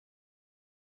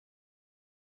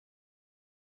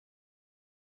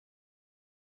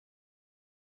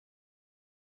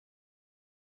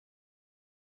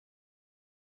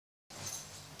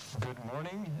Good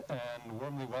morning and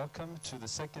warmly welcome to the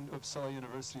second Uppsala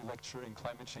University Lecture in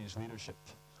Climate Change Leadership.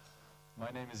 My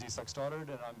name is Isak Stoddard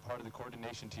and I'm part of the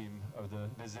coordination team of the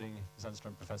visiting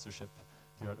Zenström Professorship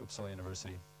here at Uppsala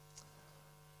University.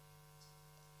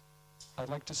 I'd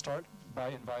like to start by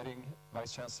inviting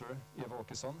Vice Chancellor Eva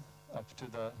Åkesson up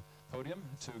to the podium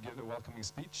to give a welcoming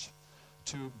speech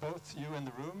to both you in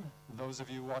the room, those of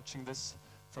you watching this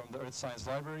from the Earth Science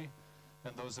Library,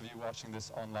 and those of you watching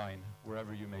this online,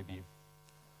 wherever you may be.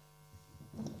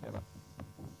 Eva.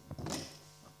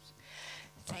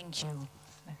 Thank you.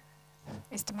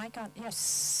 Is the mic on?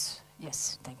 Yes.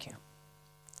 Yes, thank you.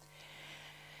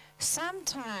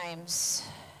 Sometimes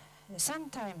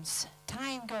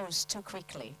time goes too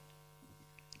quickly.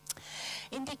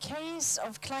 In the case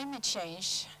of climate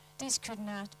change, this could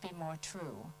not be more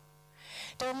true.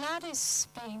 Though a lot is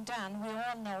being done, we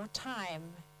all know time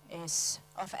is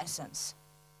of essence.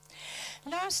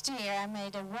 Last year I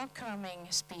made a welcoming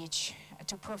speech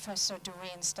to Professor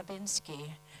Doreen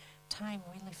Stabinsky. Time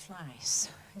really flies.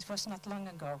 It was not long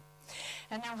ago.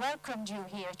 And I welcomed you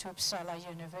here to Uppsala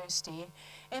University.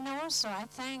 And also I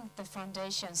thank the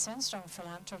Foundation Zenström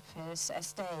Philanthropies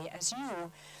as they, as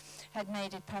you, had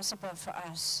made it possible for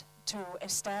us to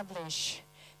establish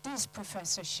this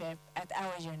professorship at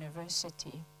our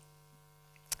university.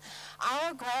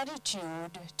 Our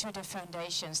gratitude to the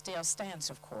foundation still stands,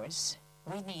 of course.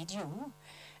 We need you,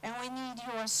 and we need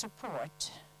your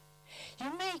support.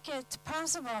 You make it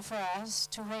possible for us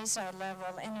to raise our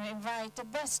level and invite the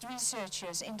best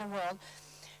researchers in the world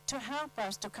to help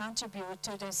us to contribute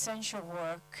to the essential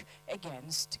work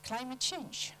against climate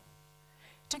change.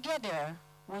 Together,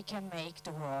 we can make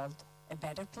the world a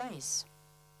better place.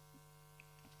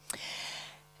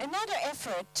 Another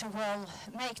effort to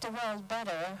make the world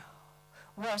better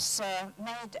was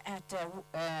made at the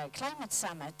climate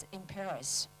summit in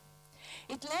Paris.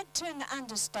 It led to an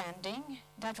understanding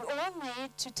that we all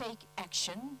need to take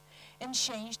action and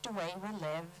change the way we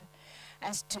live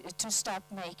as to stop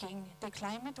making the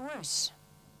climate worse.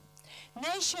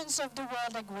 Nations of the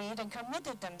world agreed and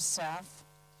committed themselves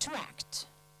to act.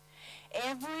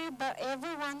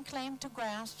 Everyone claimed to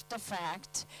grasp the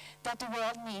fact that the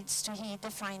world needs to heed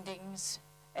the findings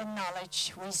and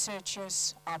knowledge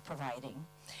researchers are providing,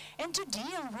 and to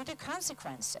deal with the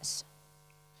consequences.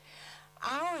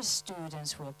 Our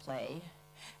students will play,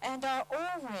 and are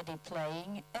already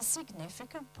playing, a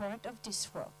significant part of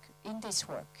this work, in this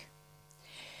work.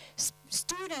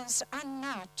 Students are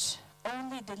not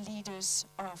only the leaders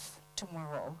of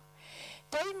tomorrow.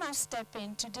 They must step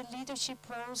into the leadership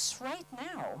roles right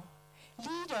now,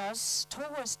 lead us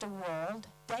towards the world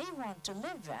they want to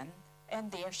live in, and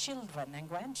their children and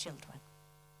grandchildren.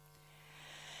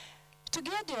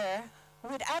 Together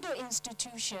with other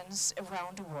institutions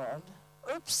around the world,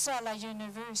 Uppsala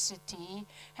University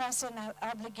has an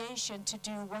obligation to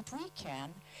do what we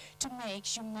can to make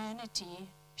humanity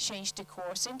change the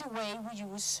course in the way we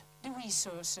use the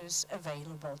resources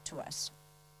available to us.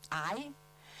 I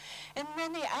and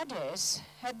many others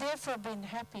had therefore been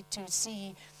happy to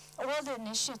see all the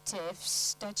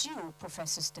initiatives that you,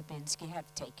 Professor Stabinsky,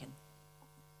 have taken.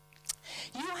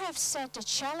 You have set a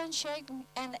challenging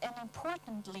and an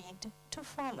important lead to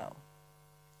follow.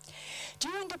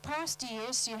 During the past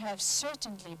years, you have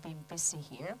certainly been busy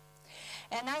here,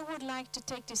 and I would like to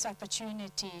take this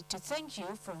opportunity to thank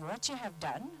you for what you have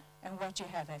done and what you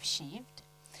have achieved.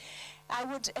 I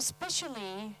would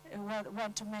especially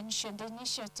want to mention the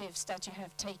initiatives that you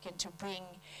have taken to bring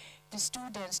the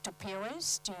students to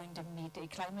Paris during the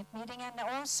climate meeting, and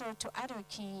also to other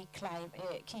key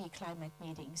climate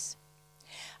meetings.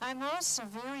 I'm also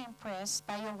very impressed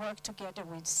by your work together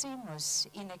with CIMUS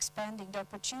in expanding the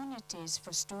opportunities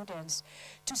for students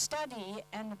to study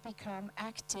and become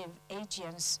active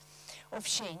agents of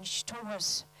change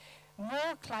towards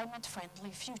more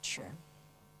climate-friendly future.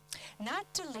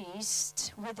 Not the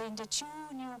least within the 2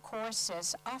 new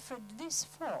courses offered this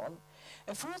fall,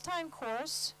 a full-time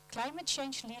course, Climate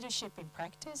Change Leadership in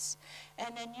Practice,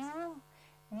 and a new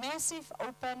massive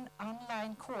open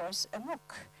online course, a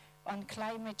MOOC, on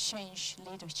climate change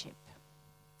leadership.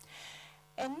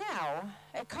 And now,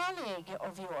 a colleague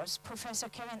of yours, Professor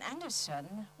Kevin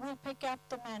Anderson, will pick up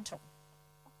the mantle.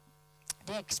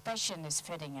 The expression is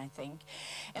fitting, I think.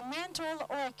 A mantle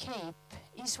or a cape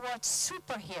is what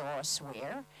superheroes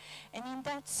wear, and in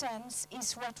that sense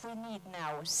is what we need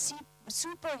now,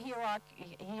 super-heroic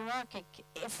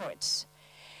efforts.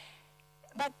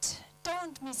 But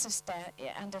don't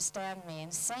misunderstand me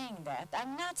in saying that.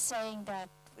 I'm not saying that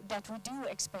that we do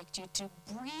expect you to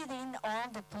breathe in all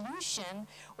the pollution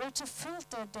or to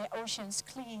filter the oceans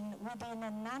clean within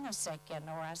a nanosecond,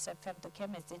 or as a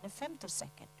femtochemist, in a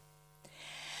femtosecond.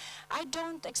 I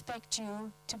don't expect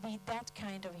you to be that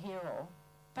kind of hero,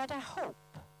 but I hope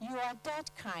you are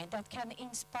that kind that can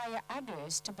inspire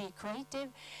others to be creative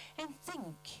and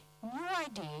think new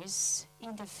ideas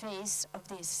in the face of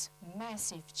this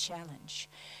massive challenge,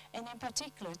 and in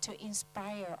particular to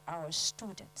inspire our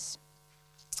students.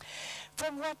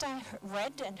 From what I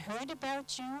read and heard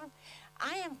about you,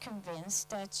 I am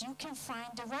convinced that you can find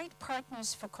the right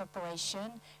partners for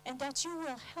cooperation and that you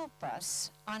will help us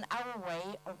on our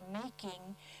way of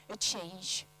making a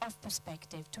change of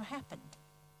perspective to happen.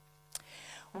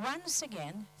 Once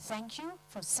again, thank you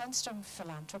for Zenström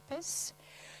Philanthropists.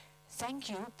 Thank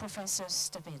you, Professor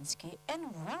Stabinsky,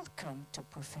 and welcome to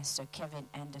Professor Kevin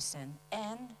Anderson,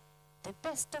 and the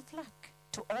best of luck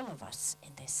to all of us in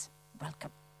this.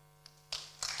 Welcome.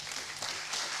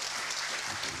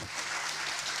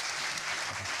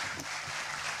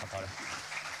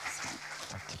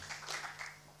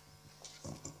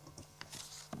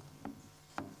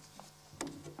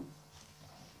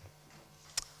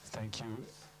 Thank you,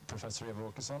 Professor Eva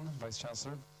Åkesson, Vice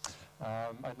Chancellor.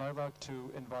 I'd now like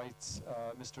to invite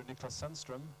Mr. Niklas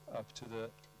Zenström up to the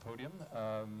podium.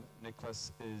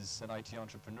 Niklas is an IT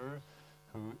entrepreneur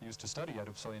who used to study at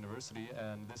Uppsala University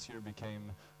and this year became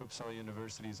Uppsala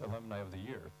University's Alumni of the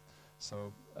Year.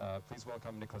 So please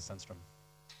welcome Niklas Zenström.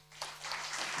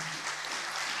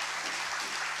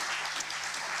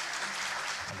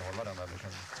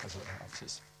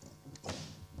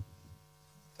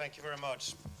 Thank you very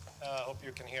much. Hope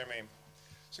you can hear me.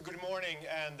 So good morning,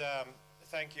 and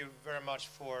thank you very much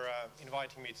for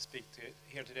inviting me to speak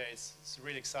here today. It's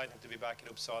really exciting to be back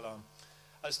in Uppsala.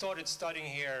 I started studying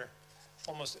here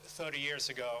almost 30 years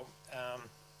ago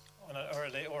on an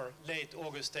early or late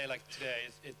August day like today.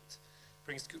 It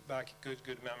brings back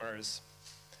good memories.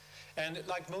 And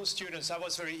like most students, I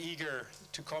was very eager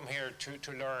to come here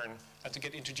to learn and to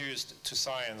get introduced to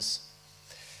science.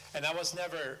 And I was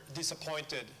never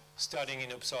disappointed studying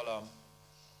in Uppsala.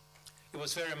 It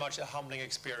was very much a humbling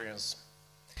experience.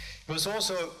 It was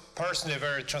also personally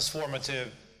very transformative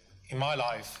in my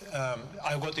life.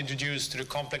 I got introduced to the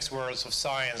complex worlds of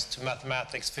science, to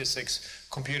mathematics, physics,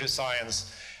 computer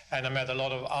science, and I met a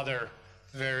lot of other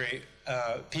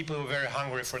people who were very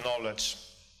hungry for knowledge.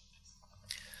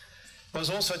 There was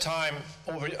also a time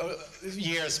over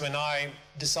years when I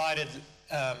decided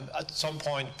at some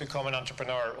point to become an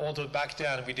entrepreneur, although back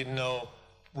then we didn't know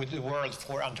with the word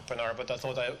for entrepreneur, but I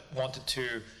thought I wanted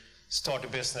to start a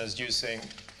business using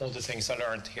all the things I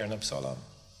learned here in Uppsala.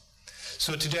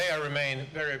 So today I remain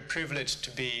very privileged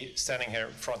to be standing here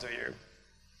in front of you.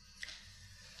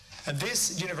 And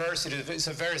this university is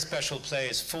a very special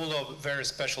place, full of very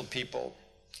special people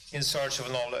in search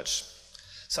of knowledge.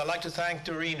 So I'd like to thank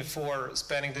Doreen for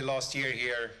spending the last year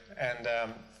here and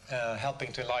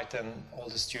helping to enlighten all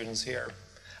the students here.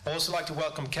 I'd also like to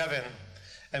welcome Kevin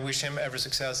and wish him every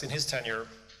success in his tenure.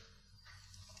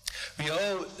 We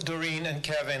owe Doreen and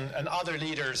Kevin and other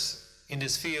leaders in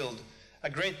this field a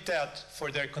great debt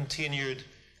for their continued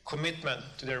commitment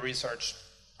to their research.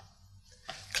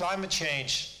 Climate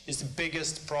change is the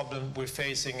biggest problem we're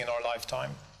facing in our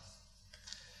lifetime.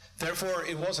 Therefore,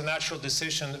 it was a natural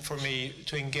decision for me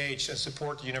to engage and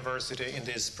support the university in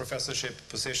this professorship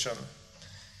position.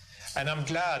 And I'm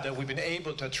glad that we've been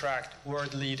able to attract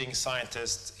world-leading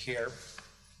scientists here.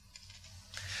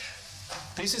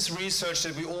 This is research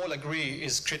that we all agree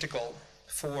is critical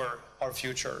for our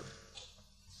future.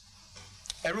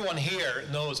 Everyone here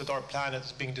knows that our planet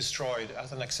is being destroyed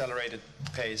at an accelerated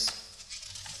pace.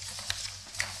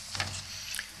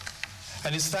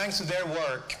 And it's thanks to their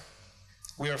work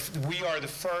we are the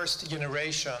first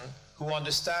generation who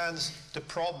understands the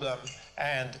problem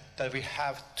and that we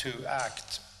have to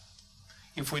act.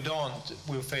 If we don't,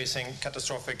 we're facing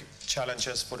catastrophic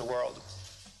challenges for the world.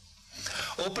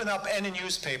 Open up any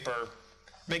newspaper,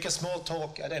 make a small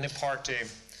talk at any party,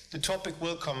 the topic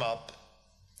will come up.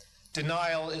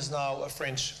 Denial is now a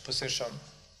fringe position.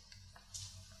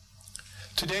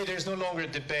 Today there is no longer a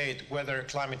debate whether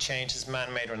climate change is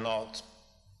man-made or not.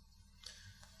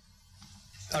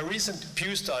 A recent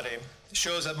Pew study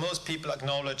shows that most people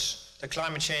acknowledge that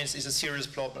climate change is a serious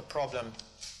problem.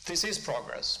 This is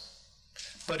progress,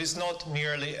 but it's not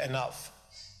nearly enough.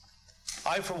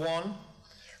 I, for one,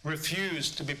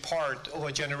 refuse to be part of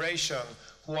a generation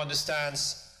who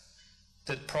understands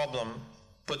the problem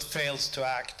but fails to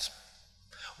act.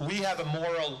 We have a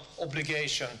moral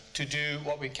obligation to do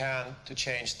what we can to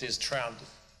change this trend.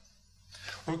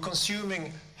 We're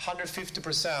consuming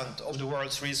 150% of the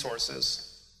world's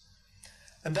resources.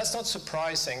 And that's not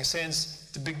surprising, since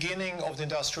the beginning of the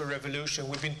Industrial Revolution,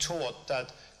 we've been taught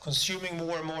that consuming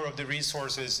more and more of the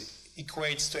resources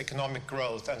equates to economic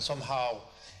growth and somehow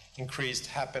increased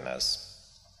happiness.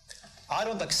 I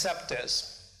don't accept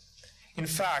this. In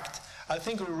fact, I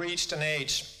think we reached an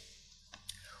age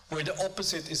where the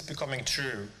opposite is becoming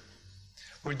true.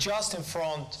 We're just in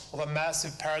front of a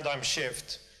massive paradigm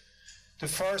shift, the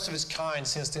first of its kind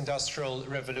since the Industrial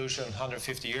Revolution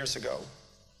 150 years ago.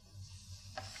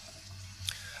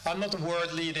 I'm not a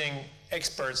world-leading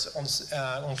expert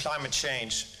on climate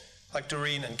change like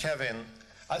Doreen and Kevin.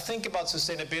 I think about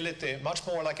sustainability much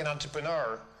more like an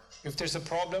entrepreneur. If there's a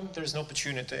problem, there's an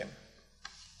opportunity.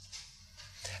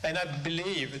 And I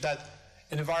believe that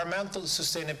environmental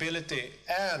sustainability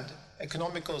and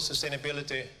economical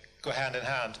sustainability go hand in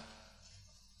hand.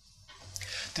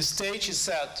 The stage is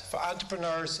set for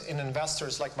entrepreneurs and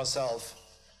investors like myself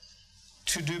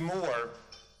to do more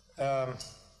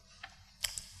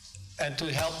and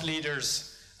to help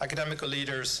leaders, academical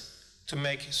leaders, to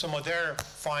make some of their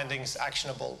findings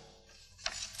actionable.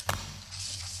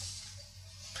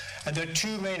 And there are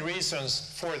two main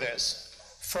reasons for this.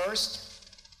 First,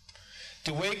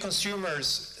 the way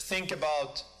consumers think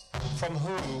about from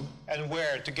who and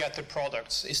where to get their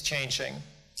products is changing.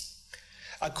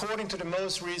 According to the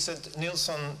most recent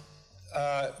Nielsen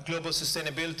Global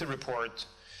Sustainability Report,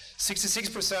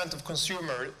 66% of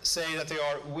consumers say that they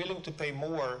are willing to pay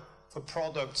more for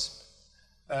products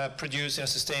produced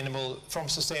from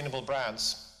sustainable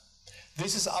brands.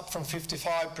 This is up from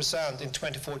 55% in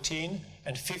 2014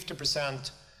 and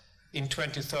 50% in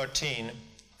 2013.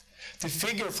 The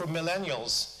figure for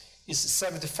millennials is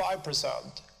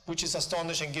 75%, which is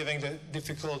astonishing given the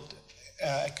difficult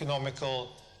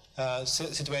economical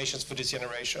situations for this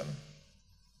generation.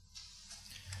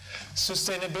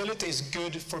 Sustainability is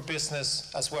good for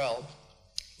business as well.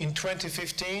 In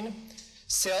 2015,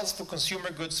 sales for consumer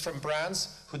goods from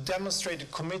brands who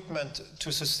demonstrated commitment to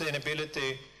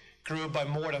sustainability grew by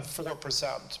more than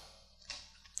 4%.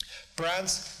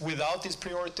 Brands without these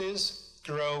priorities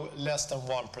grow less than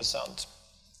 1%.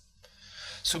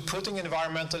 So putting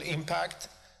environmental impact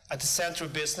at the center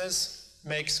of business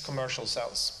makes commercial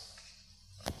sense.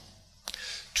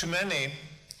 To many,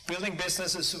 building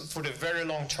businesses for the very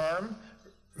long-term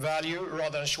value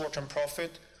rather than short-term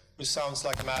profit, which sounds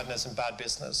like madness and bad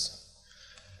business.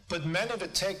 But many of the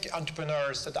tech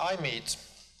entrepreneurs that I meet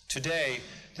today,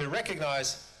 they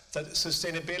recognize that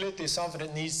sustainability is something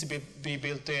that needs to be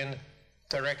built in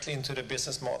directly into the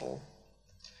business model.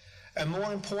 And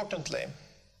more importantly,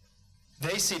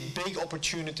 they see big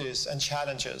opportunities and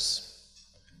challenges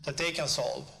that they can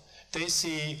solve. They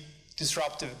see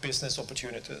disruptive business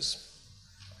opportunities.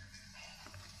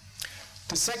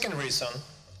 The second reason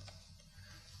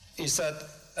is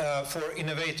that for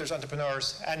innovators,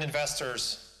 entrepreneurs, and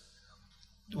investors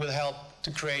will help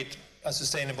to create a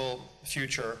sustainable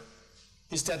future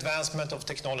is the advancement of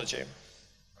technology.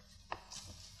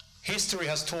 History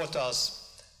has taught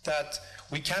us that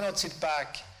we cannot sit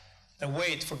back and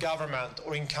wait for government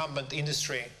or incumbent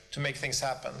industry to make things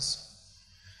happen.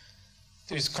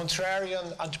 There's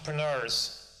contrarian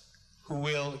entrepreneurs who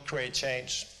will create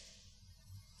change.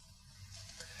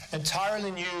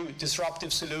 Entirely new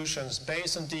disruptive solutions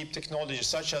based on deep technologies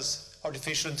such as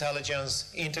artificial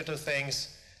intelligence, Internet of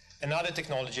Things, and other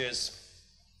technologies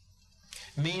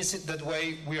means that the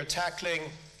way we are tackling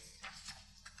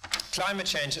climate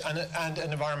change and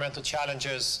environmental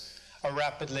challenges are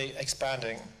rapidly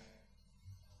expanding.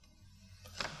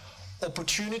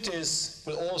 Opportunities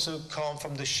will also come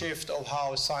from the shift of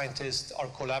how scientists are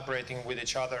collaborating with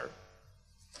each other.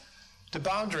 The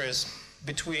boundaries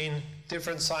between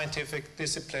different scientific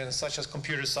disciplines, such as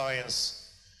computer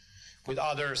science, with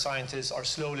other scientists are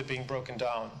slowly being broken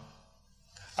down.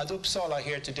 At Uppsala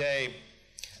here today,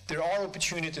 there are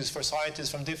opportunities for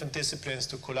scientists from different disciplines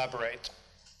to collaborate.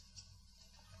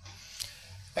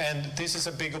 And this is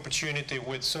a big opportunity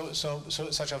with such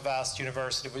a vast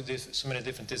university with so many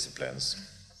different disciplines.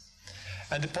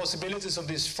 And the possibilities of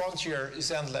this frontier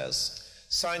is endless.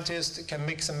 Scientists can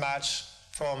mix and match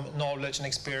from knowledge and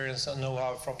experience and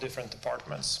know-how from different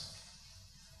departments.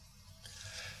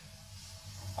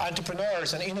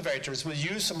 Entrepreneurs and innovators will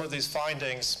use some of these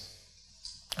findings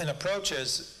and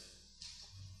approaches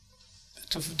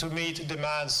to meet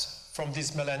demands from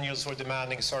these millennials who are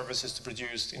demanding services to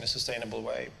produce in a sustainable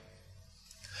way.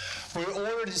 We're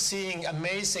already seeing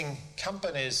amazing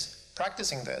companies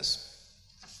practicing this.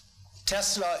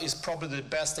 Tesla is probably the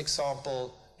best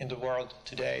example in the world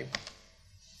today.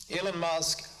 Elon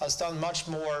Musk has done much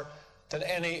more than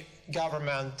any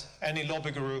government, any lobby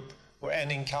group, or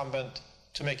any incumbent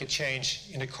to make a change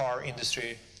in the car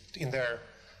industry in their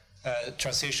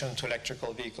transition to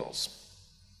electrical vehicles.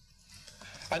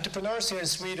 Entrepreneurs here in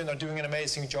Sweden are doing an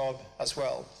amazing job as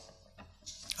well.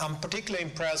 I'm particularly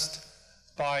impressed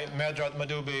by Medrat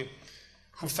Madoubi,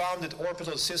 who founded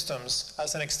Orbital Systems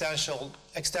as an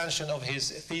extension of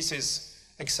his thesis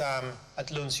exam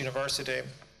at Lund University.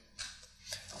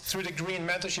 Through the Green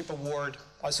Mentorship Award,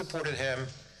 I supported him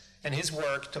in his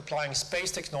work to applying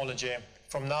space technology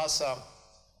from NASA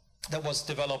that was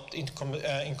developed in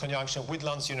conjunction with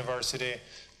Lund University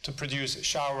to produce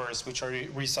showers which are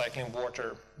recycling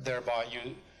water, thereby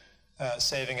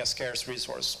saving a scarce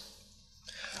resource.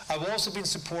 I've also been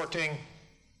supporting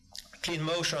Clean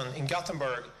Motion in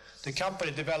Gothenburg, the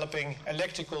company developing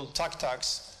electrical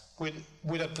tuk-tuks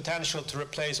with a potential to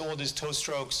replace all these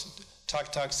two-strokes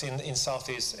tuk-tuks in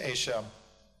Southeast Asia.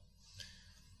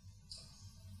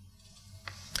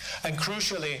 And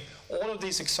crucially, all of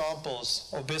these examples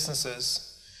of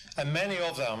businesses, and many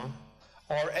of them,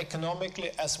 are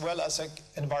economically as well as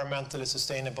environmentally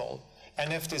sustainable.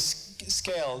 And if they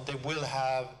scale, they will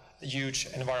have a huge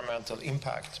environmental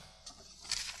impact.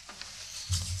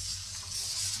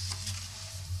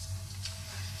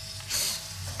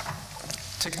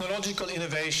 Technological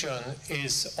innovation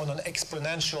is on an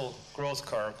exponential growth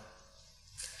curve.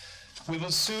 We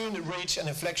will soon reach an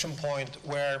inflection point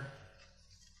where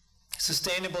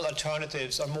sustainable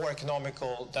alternatives are more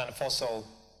economical than fossil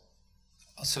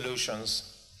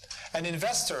solutions. And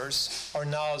investors are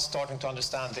now starting to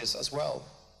understand this as well.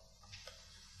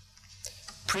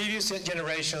 Previous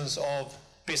generations of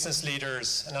business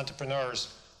leaders and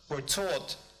entrepreneurs were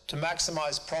taught to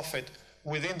maximize profit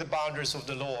within the boundaries of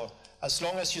the law. As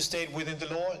long as you stayed within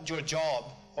the law, your job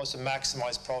was to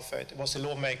maximize profit. It was the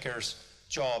lawmaker's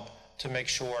job to make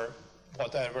sure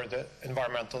whatever the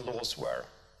environmental laws were.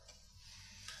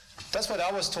 That's what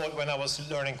I was taught when I was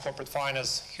learning corporate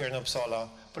finance here in Uppsala.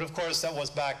 But of course, that was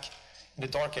back in the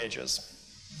dark ages.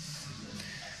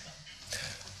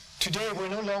 Today, we're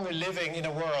no longer living in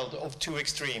a world of two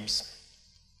extremes.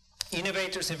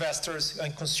 Innovators, investors,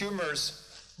 and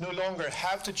consumers no longer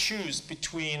have to choose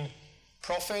between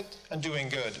profit and doing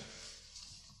good.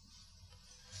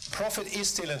 Profit is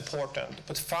still important,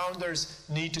 but founders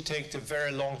need to take the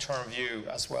very long-term view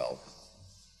as well.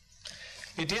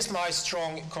 It is my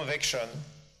strong conviction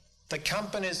that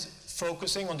companies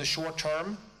focusing on the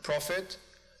short-term profit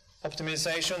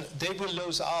optimization, they will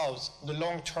lose out the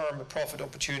long-term profit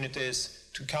opportunities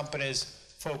to companies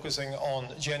focusing on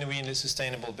genuinely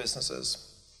sustainable businesses.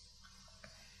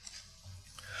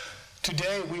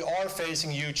 Today, we are facing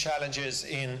huge challenges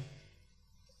in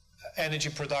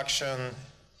energy production,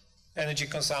 energy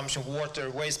consumption, water,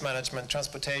 waste management,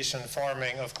 transportation,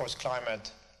 farming, and of course,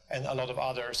 climate, and a lot of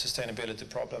other sustainability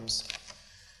problems.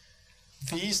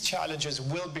 These challenges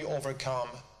will be overcome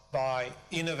by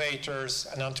innovators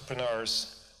and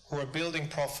entrepreneurs who are building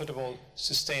profitable,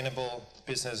 sustainable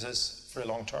businesses for the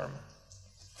long term.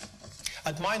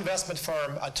 At my investment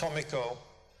firm, Atomico,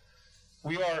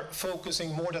 we are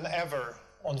focusing more than ever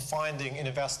on finding and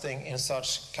investing in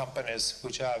such companies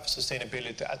which have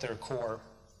sustainability at their core.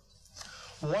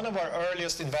 One of our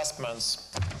earliest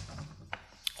investments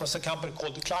was a company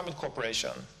called the Climate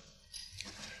Corporation.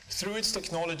 Through its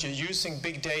technology, using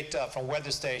big data from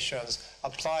weather stations,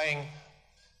 applying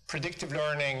predictive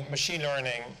learning, machine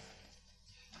learning,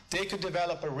 they could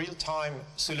develop a real-time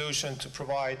solution to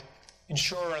provide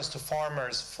insurance to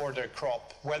farmers for their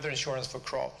crop, weather insurance for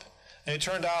crop. And it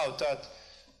turned out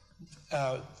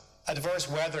that adverse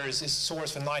weather is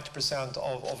source for 90%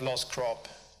 of lost crop.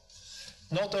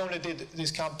 Not only did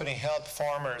this company help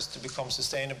farmers to become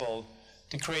sustainable,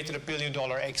 they created $1 billion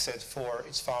exit for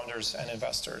its founders and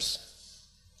investors.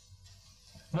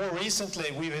 More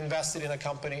recently, we've invested in a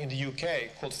company in the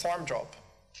UK called FarmDrop.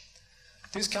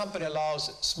 This company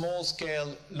allows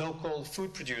small-scale local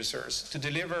food producers to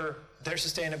deliver their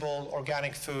sustainable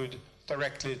organic food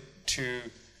directly to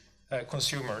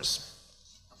consumers.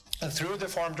 And through the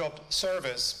FarmDrop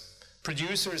service,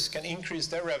 producers can increase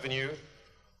their revenue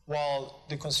while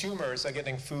the consumers are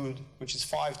getting food which is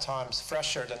 5 times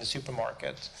fresher than the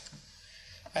supermarket,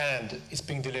 and it's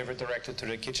being delivered directly to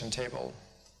the kitchen table.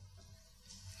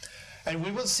 And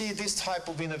we will see this type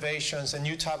of innovations and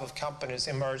new type of companies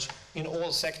emerge in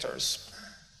all sectors.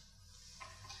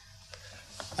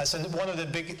 As one of the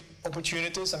big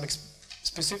opportunities, I'm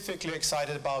specifically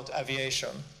excited about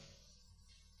aviation,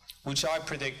 which I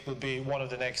predict will be one of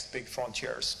the next big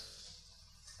frontiers.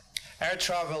 Air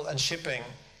travel and shipping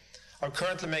are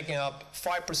currently making up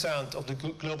 5% of the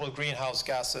global greenhouse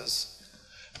gases.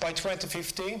 By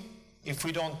 2050, if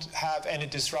we don't have any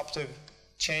disruptive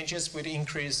changes with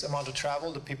increased amount of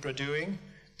travel that people are doing,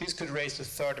 this could raise to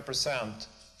 30%.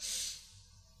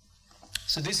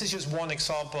 So this is just one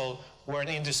example where an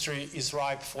industry is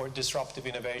ripe for disruptive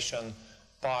innovation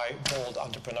by bold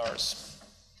entrepreneurs.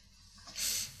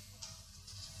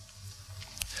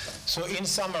 So in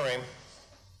summary,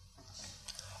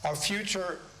 our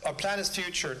planet's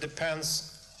future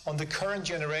depends on the current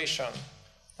generation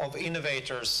of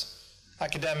innovators,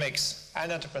 academics,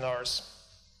 and entrepreneurs.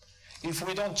 If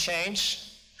we don't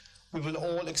change, we will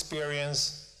all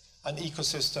experience an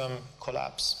ecosystem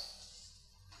collapse.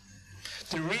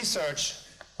 The research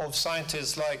of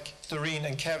scientists like Doreen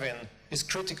and Kevin is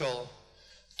critical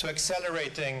to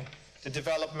accelerating the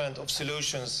development of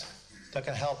solutions that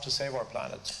can help to save our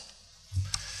planet.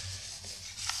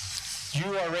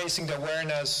 You are raising the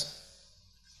awareness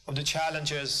of the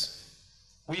challenges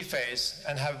we face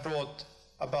and have brought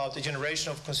about a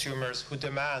generation of consumers who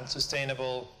demand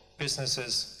sustainable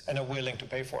businesses and are willing to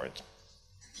pay for it.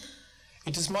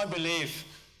 It is my belief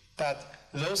that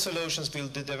those solutions will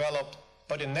be developed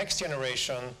by the next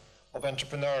generation of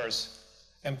entrepreneurs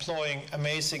employing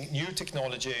amazing new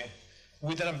technology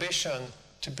with an ambition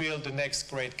to build the next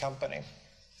great company.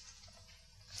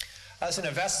 As an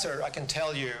investor, I can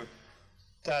tell you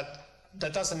that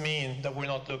that doesn't mean that we're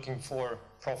not looking for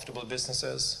profitable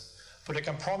businesses, but I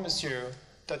can promise you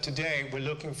that today we're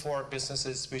looking for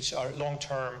businesses which are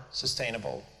long-term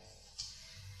sustainable.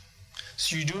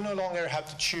 So you do no longer have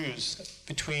to choose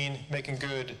between making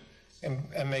good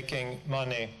and making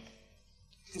money.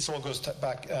 It all goes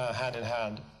back hand in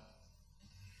hand.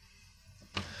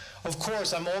 Of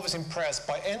course, I'm always impressed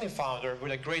by any founder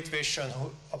with a great vision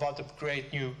about a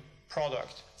great new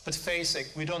product. But face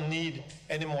it, we don't need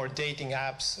any more dating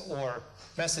apps or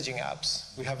messaging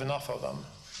apps. We have enough of them.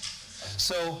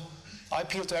 So I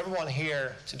appeal to everyone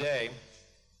here today,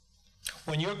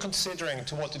 when you're considering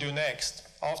what to do next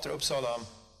after Uppsala,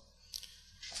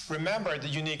 remember the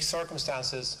unique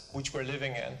circumstances which we're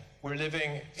living in. We're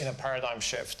living in a paradigm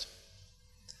shift.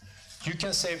 You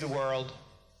can save the world.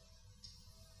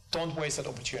 Don't waste that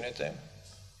opportunity.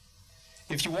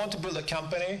 If you want to build a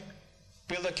company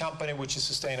which is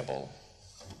sustainable.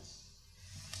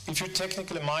 If you're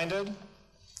technically minded,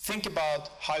 think about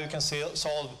how you can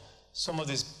solve some of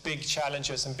these big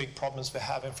challenges and big problems we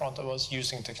have in front of us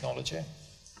using technology.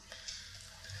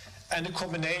 And the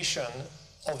combination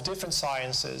of different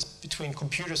sciences between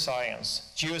computer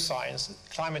science, geoscience,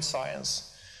 climate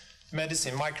science,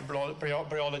 medicine,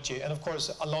 microbiology, and of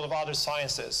course a lot of other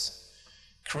sciences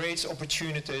creates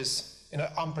opportunities in an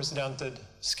unprecedented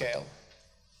scale.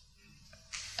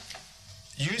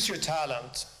 Use your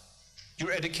talent,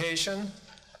 your education,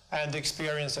 and the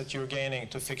experience that you're gaining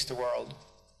to fix the world.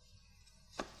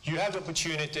 You have the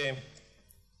opportunity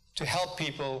to help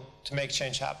people to make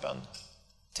change happen.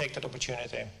 Take that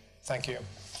opportunity. Thank you.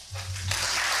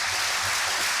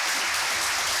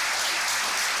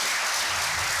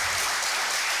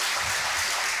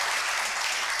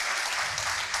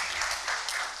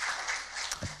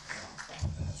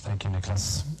 Thank you,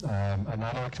 Niklas. I'd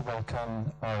now like to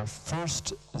welcome our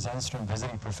first Zenström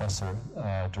visiting professor,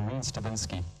 Doreen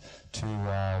Stabinsky,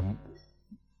 to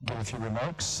give a few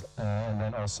remarks and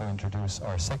then also introduce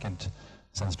our second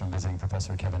Zenström visiting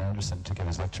professor, Kevin Anderson, to give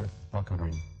his lecture. Welcome,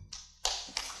 Doreen.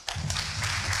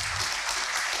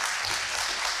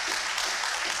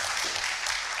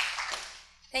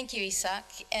 Thank you, Isak,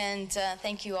 and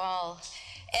thank you all.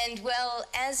 And well,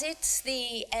 as it's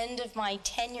the end of my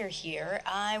tenure here,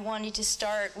 I wanted to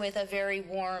start with a very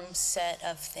warm set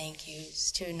of thank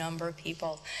yous to a number of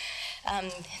people.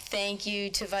 Thank you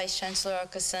to Vice Chancellor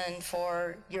Åkesson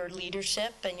for your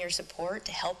leadership and your support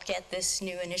to help get this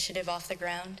new initiative off the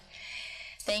ground.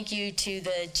 Thank you to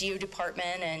the Geo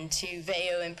Department and to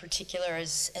Veo in particular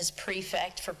as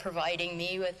prefect for providing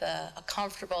me with a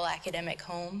comfortable academic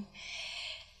home.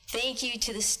 Thank you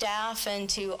to the staff and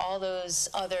to all those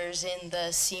others in the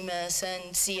CMAS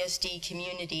and CSD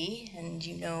community, and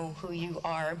you know who you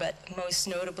are, but most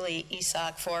notably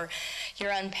Isak for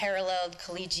your unparalleled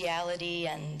collegiality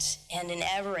and an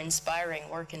ever-inspiring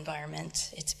work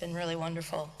environment. It's been really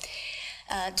wonderful.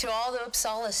 To all the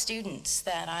Uppsala students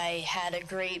that I had a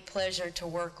great pleasure to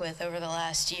work with over the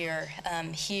last year,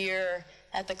 here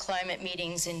at the climate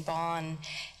meetings in Bonn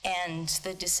and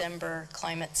the December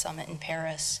climate summit in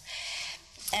Paris.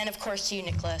 And of course you,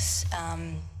 Niklas.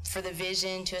 for the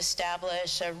vision to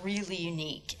establish a really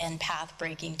unique and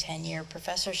path-breaking 10-year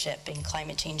professorship in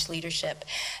climate change leadership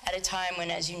at a time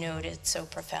when, as you noted, it's so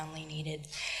profoundly needed.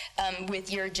 With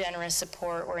your generous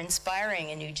support, we're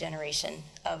inspiring a new generation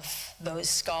of those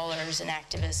scholars and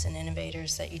activists and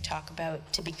innovators that you talk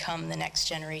about to become the next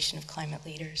generation of climate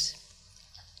leaders.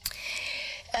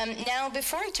 Now,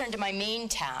 before I turn to my main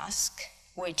task,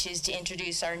 which is to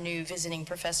introduce our new visiting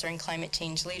professor in climate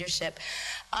change leadership,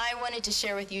 I wanted to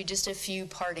share with you just a few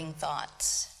parting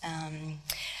thoughts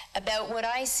about what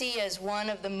I see as one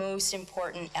of the most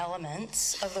important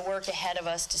elements of the work ahead of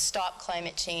us to stop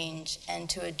climate change and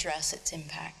to address its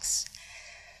impacts.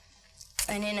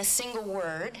 And in a single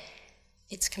word,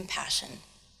 it's compassion.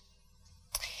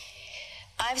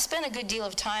 I've spent a good deal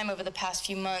of time over the past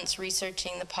few months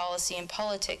researching the policy and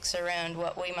politics around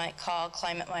what we might call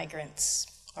climate migrants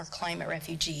or climate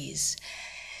refugees.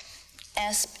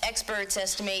 Experts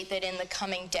estimate that in the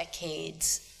coming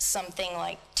decades, something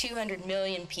like 200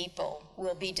 million people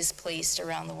will be displaced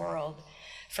around the world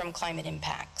from climate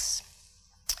impacts.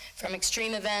 From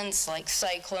extreme events like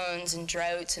cyclones and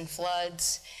droughts and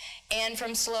floods, and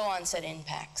from slow onset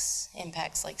impacts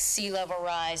like sea level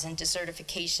rise and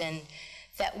desertification,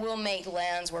 that will make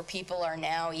lands where people are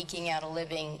now eking out a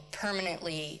living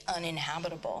permanently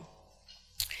uninhabitable.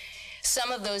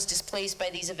 Some of those displaced by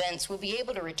these events will be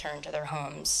able to return to their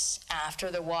homes after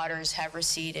the waters have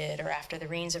receded or after the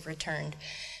rains have returned,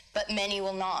 but many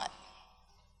will not.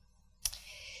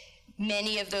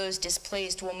 Many of those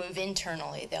displaced will move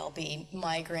internally. They'll be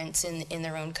migrants in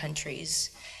their own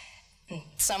countries.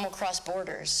 Some will cross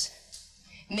borders.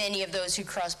 Many of those who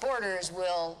cross borders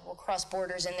will cross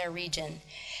borders in their region,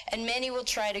 and many will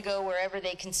try to go wherever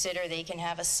they consider they can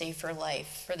have a safer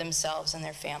life for themselves and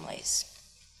their families.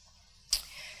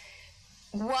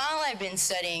 While I've been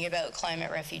studying about climate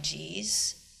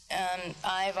refugees,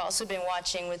 I've also been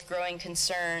watching with growing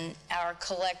concern our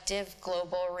collective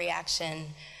global reaction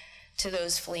to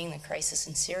those fleeing the crisis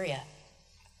in Syria.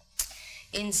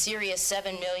 In Syria,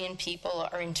 7 million people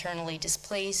are internally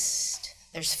displaced.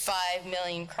 There's 5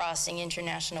 million crossing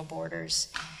international borders.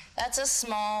 That's a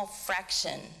small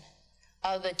fraction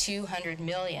of the 200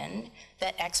 million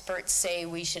that experts say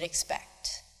we should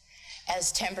expect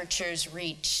as temperatures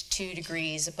reach 2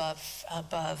 degrees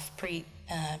above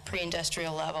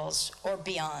pre-industrial levels or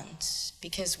beyond,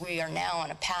 because we are now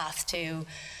on a path to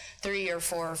 3 or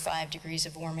 4 or 5 degrees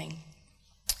of warming.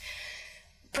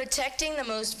 Protecting the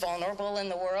most vulnerable in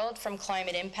the world from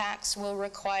climate impacts will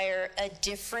require a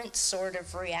different sort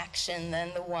of reaction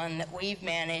than the one that we've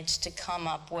managed to come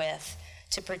up with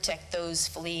to protect those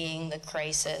fleeing the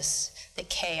crisis, the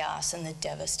chaos, and the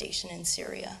devastation in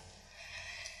Syria.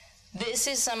 This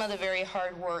is some of the very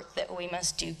hard work that we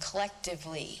must do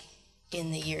collectively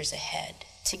in the years ahead.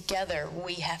 Together,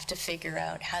 we have to figure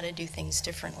out how to do things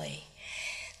differently.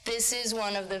 This is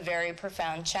one of the very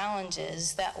profound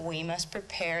challenges that we must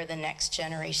prepare the next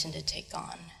generation to take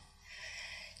on.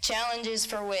 Challenges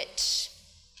for which,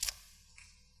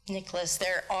 Niklas,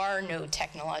 there are no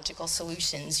technological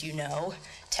solutions, you know.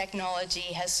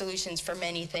 Technology has solutions for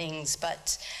many things,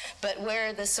 but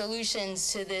where the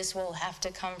solutions to this will have to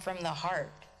come from the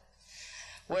heart,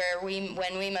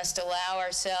 when we must allow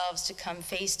ourselves to come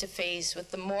face to face with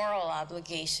the moral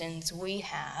obligations we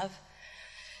have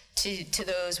to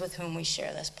those with whom we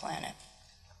share this planet.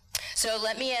 So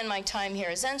let me end my time here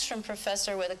as Zenström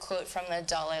professor with a quote from the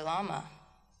Dalai Lama.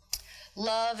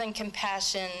 Love and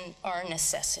compassion are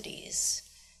necessities,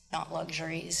 not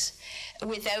luxuries.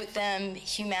 Without them,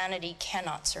 humanity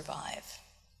cannot survive.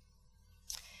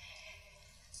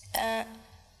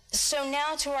 So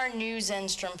now to our new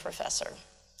Zenström professor,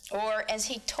 or as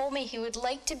he told me he would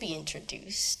like to be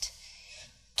introduced,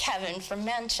 Kevin from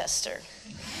Manchester.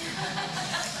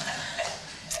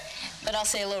 But I'll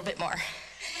say a little bit more.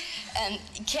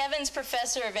 Kevin's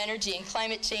professor of energy and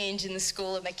climate change in the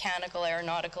School of Mechanical,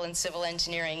 Aeronautical, and Civil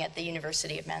Engineering at the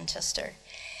University of Manchester.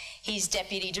 He's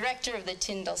deputy director of the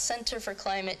Tyndall Center for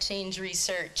Climate Change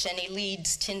Research, and he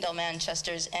leads Tyndall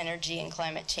Manchester's Energy and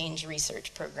Climate Change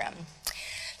Research Program.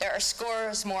 There are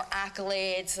scores more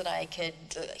accolades that I could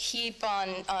heap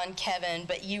on Kevin,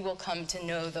 but you will come to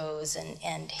know those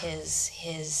and his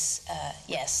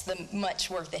the much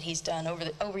work that he's done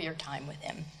over your time with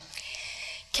him.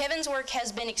 Kevin's work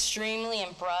has been extremely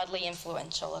and broadly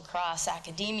influential across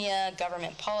academia,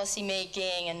 government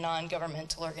policymaking, and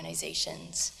non-governmental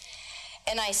organizations.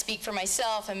 And I speak for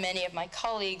myself and many of my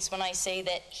colleagues when I say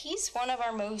that he's one of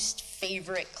our most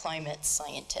favorite climate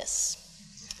scientists.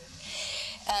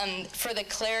 For the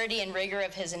clarity and rigor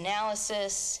of his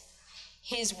analysis,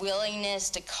 his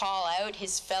willingness to call out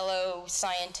his fellow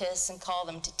scientists and call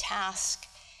them to task,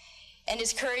 and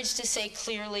his courage to say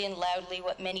clearly and loudly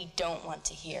what many don't want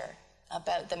to hear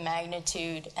about the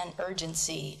magnitude and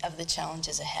urgency of the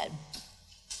challenges ahead.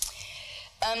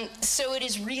 So it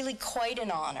is really quite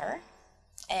an honor,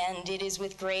 and it is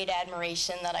with great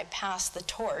admiration that I pass the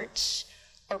torch,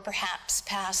 or perhaps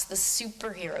pass the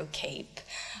superhero cape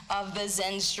of the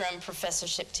Zenström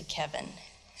Professorship to Kevin.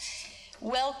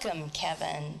 Welcome,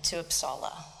 Kevin, to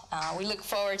Uppsala. We look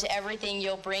forward to everything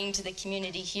you'll bring to the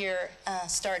community here,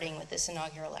 starting with this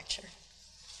inaugural lecture.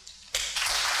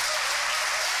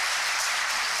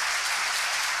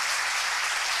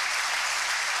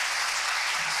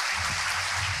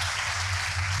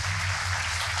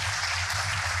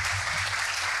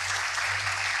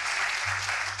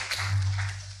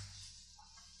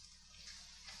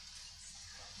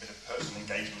 Bit of personal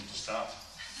engagement to start.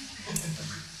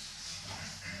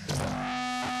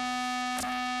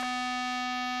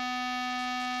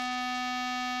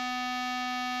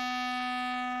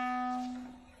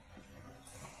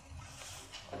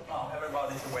 Oh,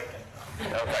 everybody's awakened.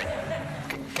 Okay.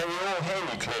 Can you all hear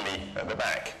me clearly at the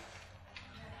back?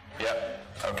 Yep.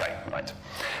 Okay, right.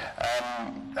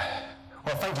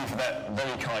 Well, thank you for that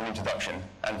very kind introduction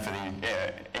and for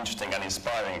the interesting and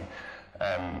inspiring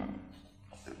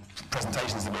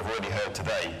presentations that we've already heard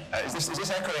today. Is this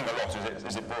echoing a lot?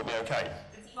 Is it broadly okay?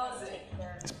 It's buzzing.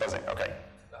 It's buzzing, okay.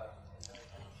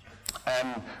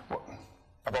 Well,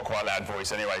 I've got quite a loud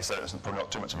voice anyway, so it's probably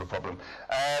not too much of a problem.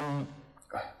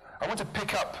 I want to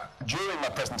pick up during my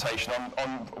presentation on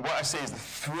what I see as the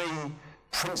three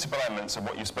principal elements of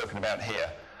what you've spoken about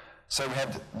here. So we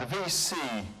had the VC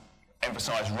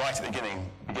emphasised right at the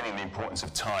beginning the importance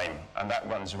of time, and that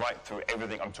runs right through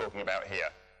everything I'm talking about here.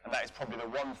 And that is probably the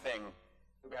one thing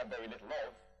that we have very little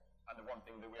of, and the one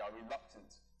thing that we are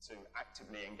reluctant to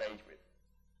actively engage with.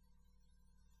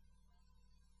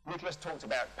 Niklas talked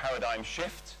about paradigm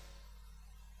shift.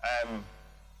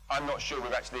 I'm not sure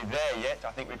we're actually there yet.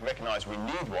 I think we can recognise we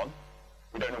need one.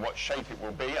 We don't know what shape it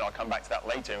will be, and I'll come back to that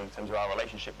later in terms of our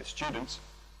relationship with students.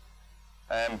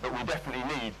 But we definitely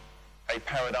need a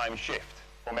paradigm shift,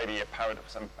 or maybe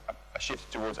a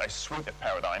shift towards a suite of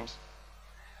paradigms.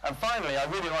 And finally, I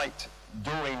really liked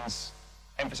Doreen's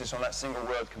emphasis on that single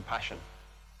word, compassion.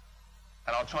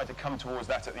 And I'll try to come towards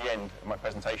that at the end of my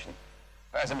presentation.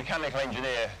 But as a mechanical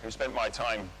engineer who spent my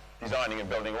time designing and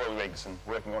building oil rigs and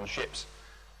working on ships,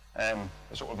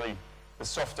 sort of the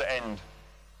softer end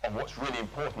of what's really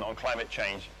important on climate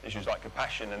change, issues like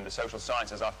compassion and the social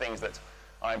sciences, are things that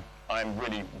I'm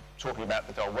really talking about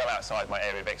that are well outside my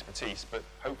area of expertise, but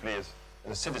hopefully as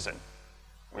a citizen,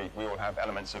 we all have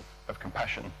elements of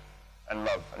compassion and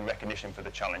love and recognition for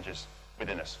the challenges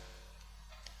within us.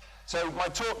 So my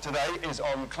talk today is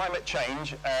on climate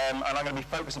change, and I'm going to be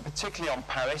focusing particularly on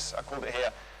Paris. I called it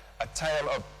here a tale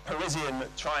of Parisian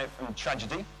triumph and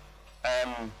tragedy.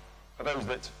 For those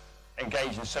that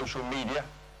engage in social media,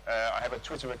 I have a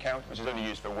Twitter account which is only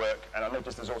used for work, and I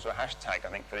noticed there's also a hashtag, I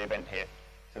think, for the event here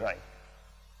today.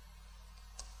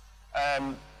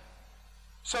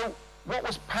 So what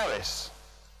was Paris?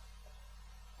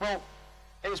 Well,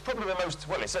 it was probably the most,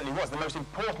 well, it certainly was the most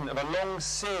important of a long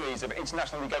series of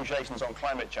international negotiations on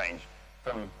climate change,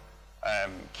 from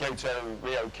Kyoto,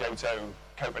 Rio, Kyoto,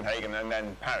 Copenhagen, and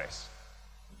then Paris.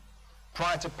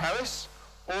 Prior to Paris,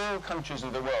 all countries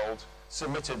of the world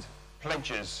submitted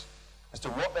pledges as to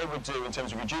what they would do in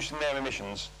terms of reducing their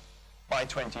emissions by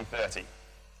 2030.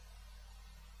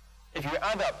 If you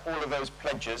add up all of those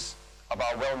pledges of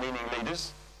our well-meaning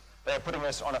leaders, they are putting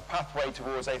us on a pathway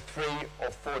towards a 3 or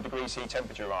 4 degree C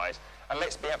temperature rise. And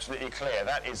let's be absolutely clear,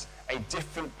 that is a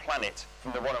different planet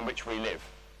from the one on which we live.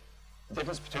 The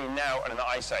difference between now and an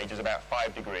ice age is about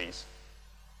 5 degrees.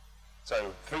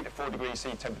 So 3 to 4 degrees C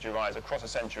temperature rise across a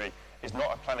century is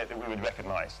not a planet that we would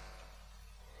recognise.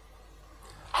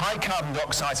 High carbon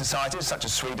dioxide societies such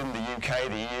as Sweden, the UK,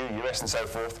 the EU, US and so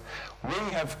forth, we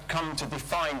have come to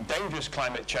define dangerous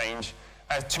climate change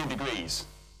as 2 degrees.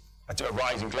 A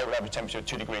rise in global average temperature of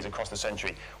 2 degrees across the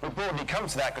century. We broadly come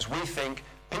to that because we think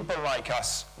people like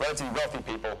us, relatively wealthy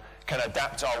people, can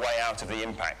adapt our way out of the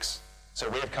impacts. So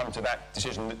we have come to that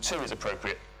decision that 2 is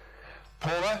appropriate.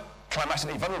 Poorer,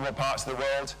 climatically vulnerable parts of the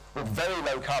world with very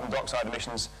low carbon dioxide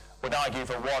emissions would argue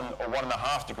for 1 or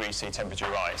 1.5 degrees C temperature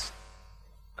rise,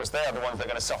 because they are the ones that are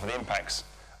going to suffer the impacts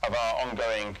of our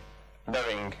ongoing,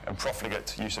 knowing and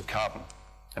profligate use of carbon,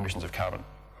 emissions of carbon.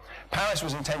 Paris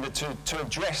was intended to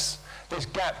address this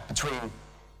gap between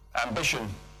ambition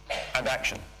and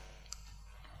action.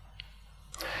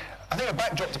 I think a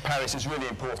backdrop to Paris is really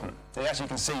important. As you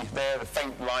can see there, the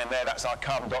faint line there, that's our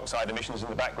carbon dioxide emissions in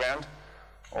the background,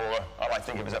 or I like to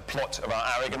think of it as a plot of our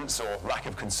arrogance or lack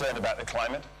of concern about the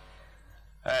climate.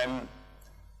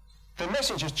 The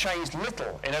message has changed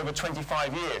little in over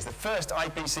 25 years. The first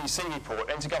IPCC report,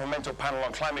 Intergovernmental Panel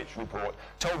on Climate report,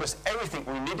 told us everything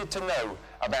we needed to know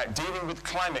about dealing with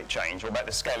climate change, or about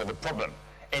the scale of the problem,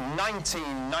 in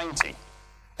 1990.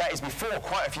 That is before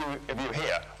quite a few of you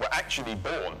here were actually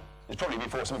born. It's probably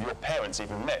before some of your parents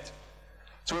even met.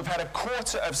 So we've had a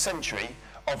quarter of century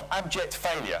of abject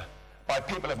failure by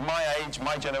people of my age,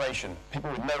 my generation, people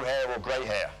with no hair or grey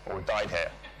hair or dyed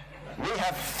hair. We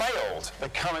have failed the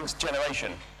current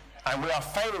generation, and we are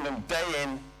failing them day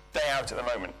in, day out at the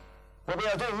moment. Well, we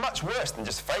are doing much worse than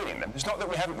just failing them. It's not that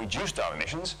we haven't reduced our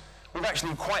emissions. We've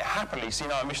actually quite happily seen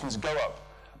our emissions go up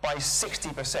by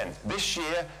 60%. This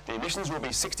year, the emissions will be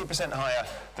 60% higher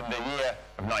than the year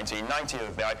of 1990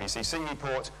 of the IPCC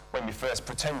report, when we first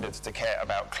pretended to care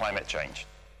about climate change.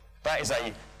 That is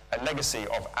a legacy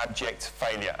of abject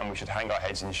failure, and we should hang our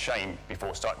heads in shame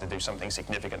before starting to do something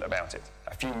significant about it.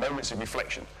 A few moments of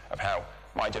reflection of how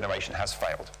my generation has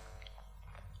failed.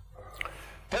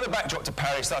 The other backdrop to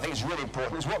Paris that I think is really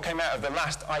important is what came out of the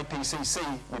last IPCC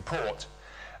report,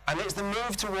 and it's the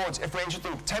move towards, if we're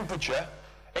interested in temperature,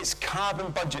 it's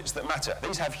carbon budgets that matter.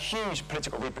 These have huge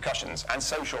political repercussions, and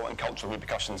social and cultural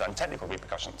repercussions, and technical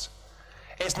repercussions.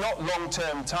 It's not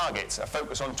long-term targets, a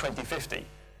focus on 2050,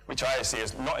 which I see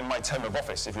as not in my term of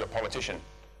office if you're a politician,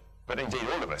 but indeed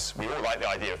all of us. We all like the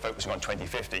idea of focusing on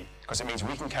 2050, because it means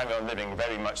we can carry on living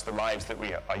very much the lives that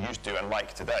we are used to and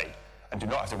like today, and do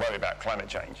not have to worry about climate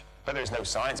change. But there is no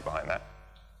science behind that.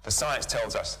 The science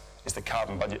tells us it's the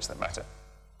carbon budgets that matter.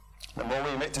 The more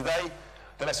we emit today,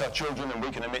 the less our children and we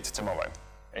can emit tomorrow.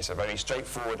 It's a very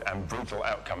straightforward and brutal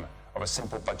outcome of a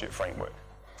simple budget framework.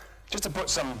 Just to put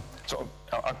some sort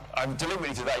of, I've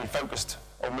deliberately today focused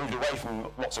or moved away from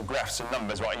lots of graphs and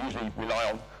numbers, what I usually rely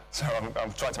on, so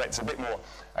I'm trying to make this a bit more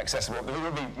accessible. There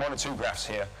will be one or two graphs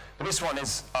here, but this one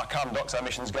is our carbon dioxide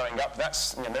emissions going up.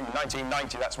 That's, remember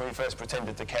 1990, that's when we first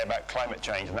pretended to care about climate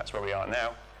change, and that's where we are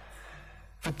now.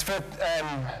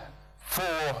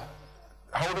 For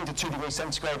holding to 2 degrees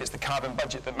centigrade, it's the carbon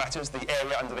budget that matters, the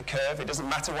area under the curve. It doesn't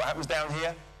matter what happens down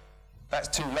here. That's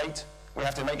too late. We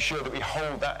have to make sure that we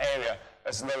hold that area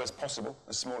as low as possible,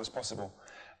 as small as possible.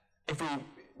 If we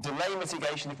delay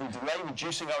mitigation, if we delay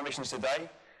reducing our emissions today,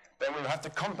 then we'll have to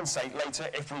compensate later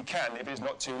if we can, if it is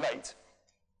not too late.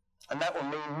 And that will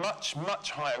mean much,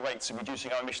 much higher rates of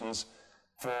reducing our emissions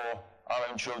for our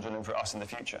own children and for us in the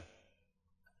future.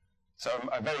 So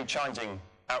a very challenging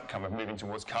outcome of moving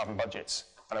towards carbon budgets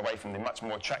and away from the much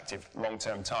more attractive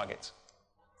long-term targets.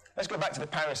 Let's go back to the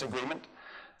Paris Agreement.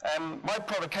 My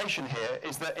provocation here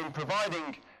is that in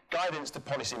providing guidance to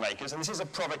policymakers, and this is a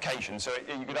provocation, so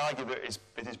you could argue that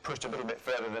it is pushed a little bit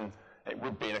further than it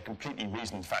would be in a completely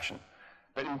reasoned fashion.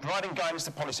 But in providing guidance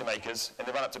to policymakers in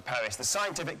the run-up to Paris, the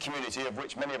scientific community, of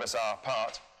which many of us are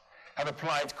part, have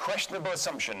applied questionable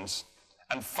assumptions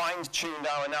and fine-tuned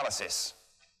our analysis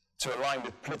to align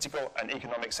with political and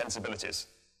economic sensibilities.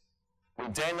 We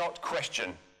dare not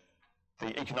question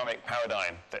the economic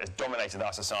paradigm that has dominated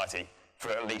our society for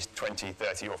at least 20,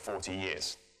 30 or 40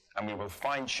 years. And we will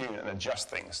fine-tune and adjust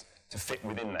things to fit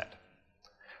within that.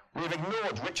 We have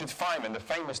ignored Richard Feynman, the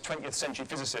famous 20th century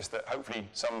physicist that hopefully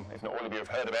some, if not all of you, have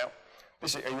heard about.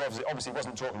 He obviously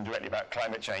wasn't talking directly about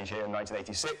climate change here in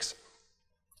 1986.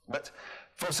 But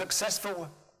for successful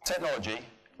technology,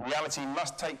 reality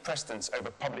must take precedence over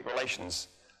public relations,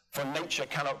 for nature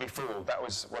cannot be fooled. That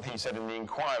was what he said in the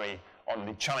inquiry on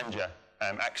the Challenger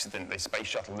accident, the space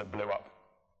shuttle that blew up.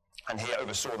 And he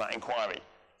oversaw that inquiry.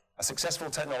 A successful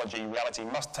technology, reality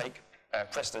must take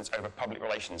precedence over public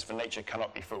relations, for nature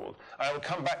cannot be fooled. I will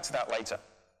come back to that later.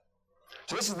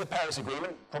 So this is the Paris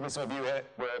Agreement. Probably some of you were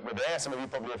there. Some of you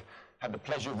probably have had the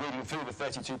pleasure of reading through the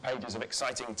 32 pages of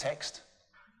exciting text.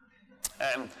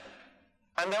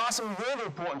 And there are some really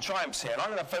important triumphs here, and I'm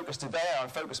going to focus today, I'll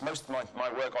focus most of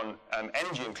my work on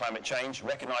energy and climate change,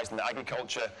 recognizing that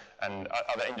agriculture and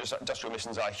other industrial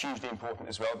emissions are hugely important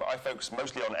as well, but I focus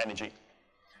mostly on energy.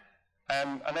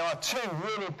 And there are two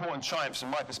really important triumphs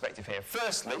from my perspective here.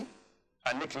 Firstly,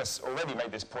 and Niklas already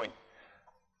made this point,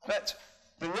 that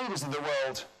the leaders of the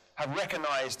world have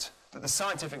recognized that the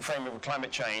scientific framework of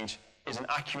climate change is an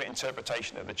accurate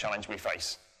interpretation of the challenge we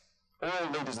face.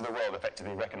 All leaders of the world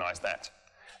effectively recognize that.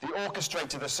 The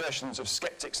orchestrated assertions of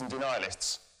skeptics and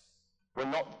denialists were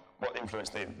not what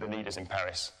influenced the leaders in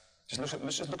Paris.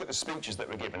 Let's just look at the speeches that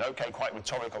were given, okay, quite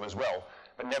rhetorical as well,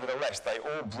 but nevertheless, they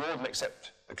all broadly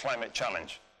accept the climate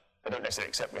challenge. They don't necessarily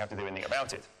accept we have to do anything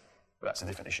about it. But that's a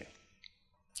different issue.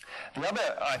 The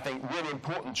other, I think, really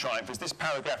important triumph is this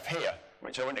paragraph here,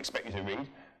 which I wouldn't expect you to read,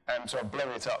 so I've blown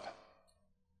it up.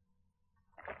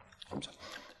 Oops.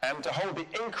 To hold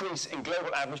the increase in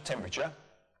global average temperature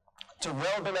to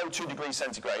well below 2 degrees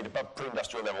centigrade above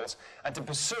pre-industrial levels, and to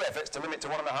pursue efforts to limit to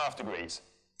 1.5 degrees.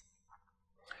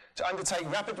 To undertake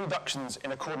rapid reductions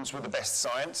in accordance with the best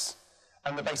science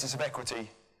and the basis of equity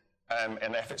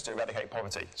in efforts to eradicate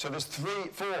poverty. So there's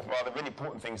four rather really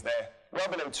important things there. Well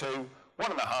below 2,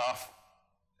 1.5,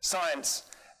 science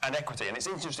and equity. And it's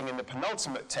interesting, in the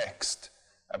penultimate text,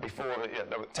 before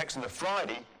the text on the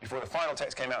Friday, before the final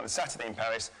text came out on the Saturday in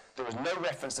Paris, there was no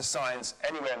reference to science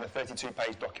anywhere in the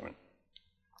 32-page document.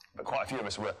 But quite a few of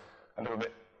us were a little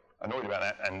bit annoyed about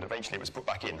that, and eventually it was put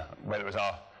back in. Whether it was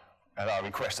at our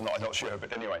request or not, I'm not sure,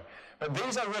 but anyway. But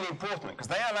these are really important because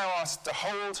they allow us to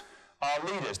hold our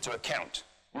leaders to account.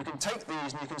 You can take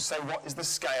these and you can say, what is the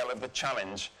scale of the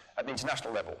challenge at the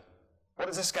international level? What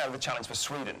is the scale of the challenge for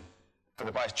Sweden, for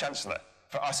the Vice-Chancellor,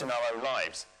 for us in our own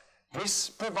lives? This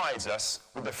provides us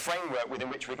with the framework within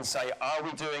which we can say, are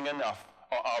we doing enough,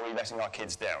 or are we letting our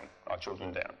kids down, our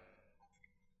children down?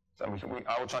 So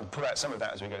I will try to pull out some of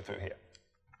that as we go through here.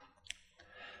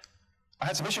 I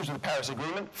had some issues with the Paris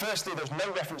Agreement. Firstly, there's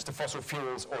no reference to fossil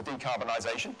fuels or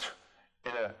decarbonisation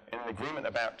in an agreement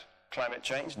about climate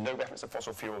change. No reference to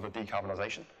fossil fuels or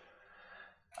decarbonisation.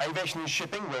 Aviation and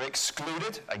shipping were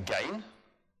excluded again.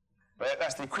 But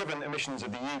that's the equivalent emissions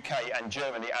of the UK and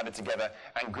Germany added together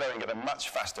and growing at a much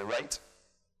faster rate.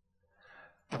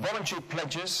 The voluntary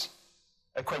pledges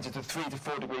equated to 3 to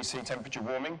 4 degrees C temperature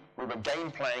warming. We were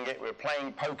game playing it. We were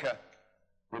playing poker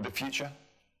with the future.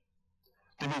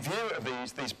 The review of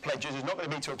these pledges is not going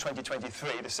to be till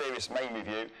 2023, the serious main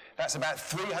review. That's about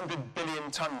 300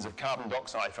 billion tonnes of carbon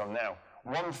dioxide from now.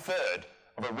 1/3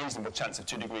 of a reasonable chance of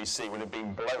 2 degrees C would have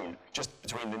been blown just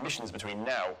between the emissions between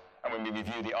now and when we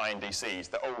review the INDCs.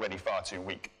 They're already far too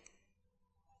weak.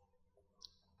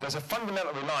 There's a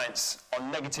fundamental reliance on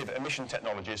negative emission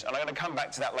technologies, and I'm going to come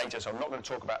back to that later, so I'm not going to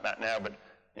talk about that now, but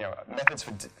methods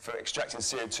for extracting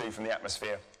CO2 from the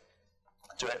atmosphere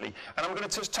directly. And I'm going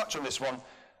to just touch on this one.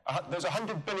 There's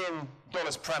 $100 billion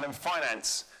per annum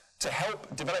finance to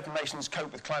help developing nations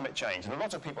cope with climate change. And a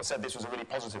lot of people said this was a really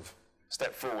positive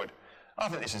step forward. I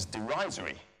think this is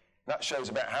derisory. That shows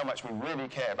about how much we really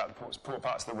care about the poor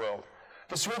parts of the world.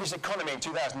 The Swedish economy in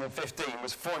 2015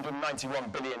 was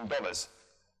 $491 billion.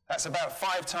 That's about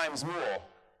 5 times more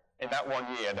in that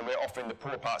 1 year than we're offering the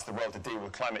poor parts of the world to deal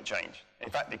with climate change. In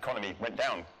fact, the economy went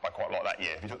down by quite a lot that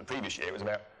year. If you took the previous year, it was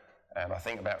about I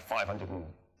think about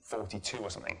 542 or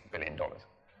something billion dollars.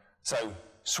 So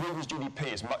Sweden's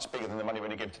GDP is much bigger than the money we're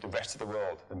going to give to the rest of the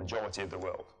world, the majority of the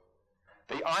world.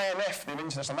 The IMF, the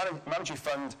International Monetary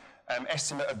Fund,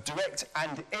 estimate of direct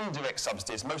and indirect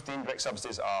subsidies, most of the indirect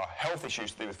subsidies are health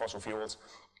issues to do with fossil fuels,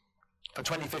 for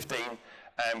 2015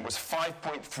 was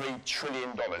 $5.3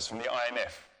 trillion from the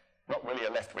IMF. Not really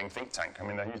a left-wing think tank. I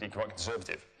mean, they're usually quite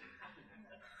conservative.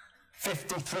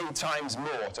 53 times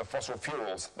more to fossil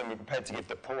fuels than we're prepared to give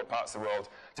the poorer parts of the world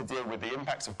to deal with the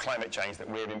impacts of climate change that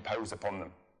we've imposed upon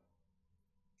them.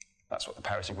 That's what the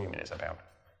Paris Agreement is about.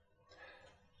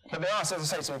 But there are, as I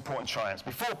say, some important triumphs.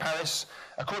 Before Paris,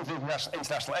 according to the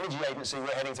International Energy Agency,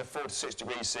 we're heading to 4 to 6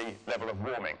 degrees C level of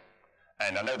warming.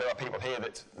 And I know there are people here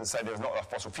that say there's not enough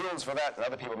fossil fuels for that, and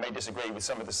other people may disagree with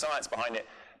some of the science behind it.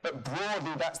 But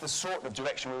broadly, that's the sort of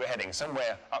direction we were heading,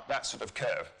 somewhere up that sort of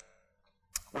curve.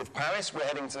 With Paris, we're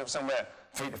heading to somewhere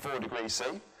 3 to 4 degrees C,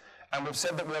 and we've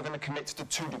said that we're going to commit to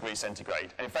 2 degrees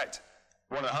centigrade. And in fact,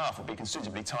 1.5 will be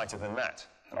considerably tighter than that,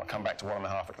 and I'll come back to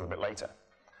 1.5 a little bit later.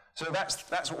 So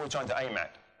that's what we're trying to aim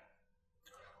at.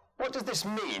 What does this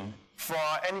mean for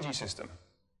our energy system,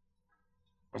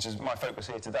 which is my focus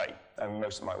here today and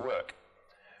most of my work?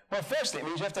 Well, firstly, it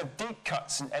means you have to have deep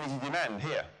cuts in energy demand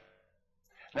here.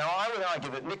 Now, I would argue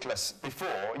that, Niklas,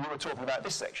 before, you were talking about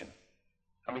this section,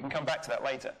 and we can come back to that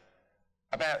later,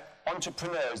 about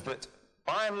entrepreneurs that,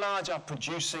 by and large, are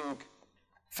producing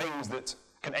things that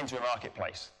can enter a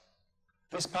marketplace.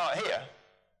 This part here,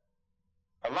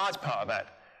 a large part of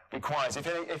that, requires,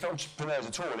 if entrepreneurs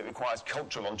at all, it requires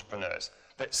cultural entrepreneurs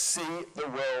that see the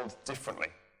world differently.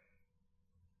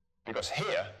 Because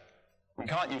here, we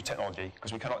can't use technology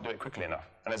because we cannot do it quickly enough.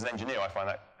 And as an engineer, I find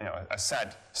that a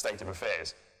sad state of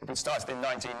affairs. If we'd started in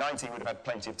 1990, we'd have had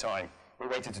plenty of time. We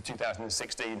waited to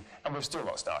 2016, and we've still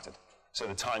not started. So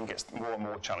the time gets more and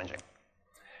more challenging.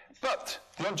 But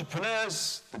the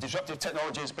entrepreneurs, the disruptive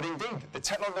technologies, but indeed the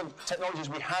technologies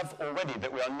we have already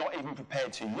that we are not even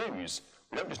prepared to use.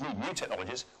 We don't just need new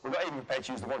technologies, we're not even prepared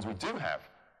to use the ones we do have.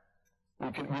 We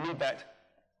need that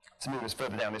to move us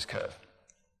further down this curve.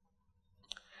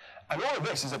 And all of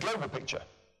this is a global picture.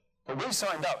 But we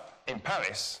signed up in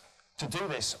Paris to do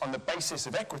this on the basis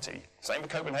of equity. Same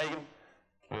with Copenhagen,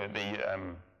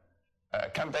 the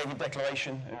Camp David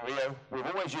Declaration in Rio. We've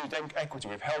always used equity.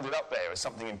 We've held it up there as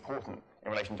something important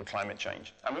in relation to climate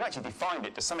change. And we've actually defined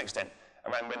it to some extent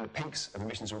around when the peaks of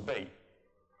emissions will be.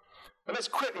 But let's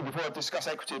quickly, before I discuss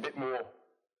equity a bit more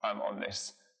on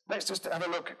this, let's just have a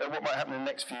look at what might happen in the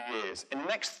next few years. In the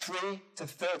next 3 to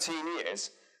 13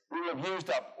 years, we will have used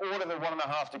up all of the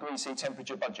 1.5 degrees C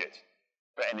temperature budget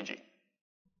for energy.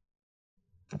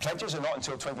 The pledges are not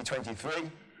until 2023.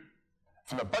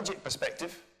 From a budget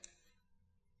perspective,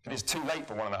 it is too late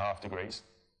for 1.5 degrees.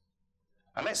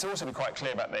 And let's also be quite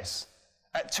clear about this.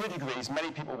 At 2 degrees,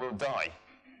 many people will die.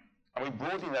 And we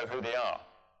broadly know who they are.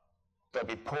 They'll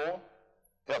be poor,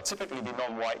 they'll typically be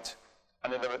non-white,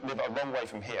 and they'll live a long way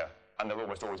from here, and they'll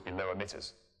almost always be low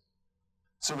emitters.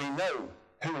 So we know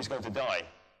who is going to die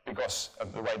because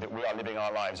of the way that we are living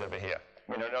our lives over here.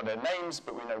 We don't know their names,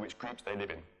 but we know which groups they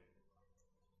live in.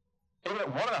 Even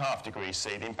at 1.5 degrees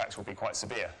C, the impacts will be quite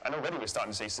severe, and already we're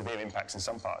starting to see severe impacts in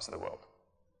some parts of the world.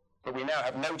 But we now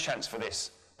have no chance for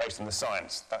this based on the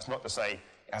science. That's not to say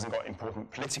it hasn't got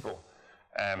important political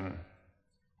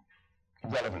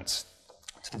relevance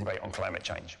to the debate on climate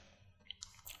change.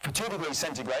 For 2 degrees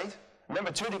centigrade,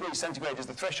 remember 2 degrees centigrade is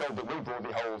the threshold that we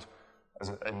broadly hold,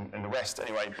 in the West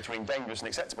anyway, between dangerous and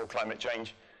acceptable climate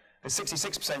change. The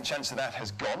 66% chance of that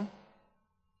has gone.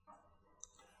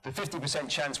 The 50%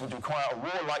 chance would require a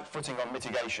warlike footing on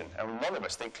mitigation, and none of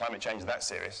us think climate change is that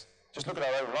serious. Just look at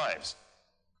our own lives.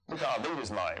 Look at our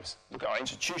leaders' lives. Look at our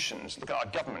institutions. Look at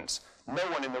our governments. No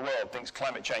one in the world thinks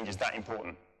climate change is that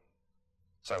important.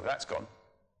 So that's gone.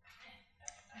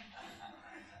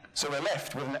 So we're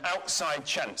left with an outside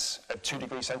chance of 2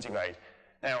 degrees centigrade.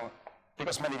 Now,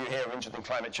 because many of you here are interested in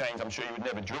climate change, I'm sure you would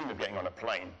never dream of getting on a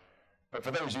plane. But for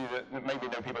those of you that maybe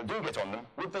know people who do get on them,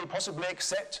 would they possibly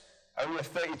accept only a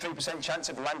 33% chance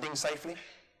of landing safely?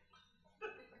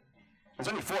 There's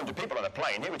only 400 people on a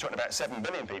plane. Here we're talking about 7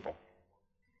 billion people.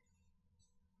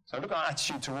 So look at our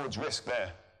attitude towards risk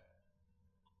there.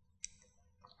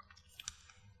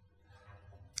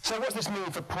 So what does this mean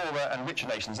for poorer and richer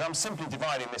nations? And I'm simply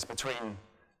dividing this between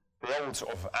the old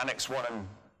sort of Annex 1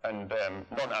 and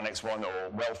non-Annex 1, or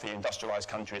wealthy industrialised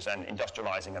countries and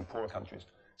industrialising and poorer countries.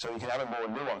 So you can have a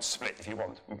more nuanced split if you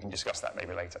want. We can discuss that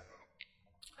maybe later.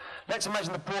 Let's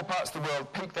imagine the poor parts of the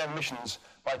world peak their emissions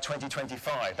by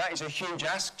 2025. That is a huge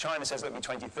ask. China says it'll be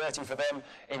 2030 for them.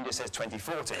 India says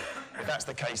 2040. If that's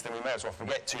the case, then we may as well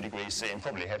forget 2 degrees C and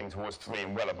probably heading towards 3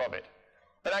 and well above it.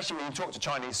 But actually, when you talk to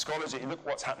Chinese scholars, you look at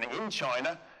what's happening in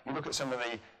China, you look at some of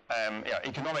the,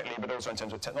 economically, but also in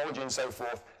terms of technology and so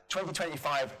forth,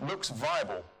 2025 looks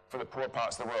viable for the poor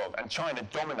parts of the world, and China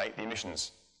dominate the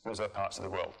emissions in those other parts of the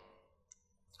world.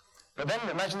 But then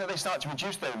imagine that they start to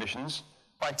reduce their emissions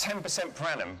by 10% per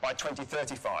annum by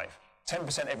 2035.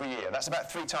 10% every year. That's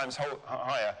about 3 times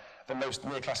higher than most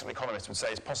neoclassical economists would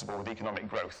say is possible with economic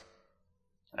growth,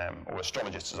 or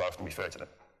astrologists, as I often refer to them.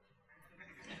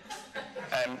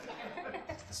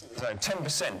 So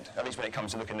 10%, at least when it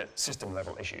comes to looking at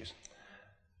system-level issues.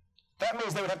 That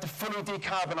means they would have to fully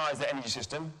decarbonise their energy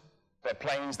system, their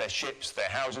planes, their ships, their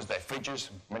houses, their fridges,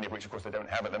 many of which, of course, they don't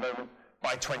have at the moment,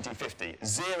 by 2050.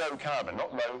 0 carbon,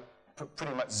 not low,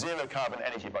 pretty much 0 carbon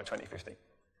energy by 2050.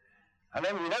 And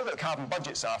then we know what the carbon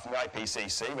budgets are from the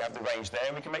IPCC. We have the range there,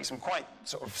 and we can make some quite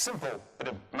sort of simple bit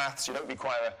of maths. You don't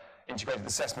require an integrated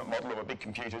assessment model or a big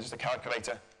computer, just a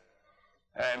calculator.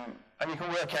 And you can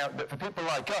work out that for people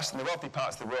like us in the wealthy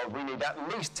parts of the world, we need at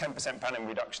least 10% per annum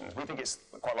reductions. We think it's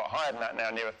quite a lot higher than that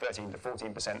now, nearer 13 to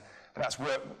 14%, but that's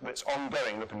work that's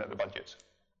ongoing looking at the budgets.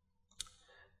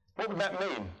 What would that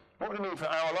mean? What would it mean for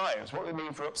our lives? What would it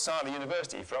mean for Uppsala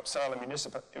University, for Uppsala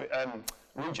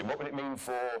region? What would it mean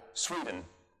for Sweden,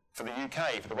 for the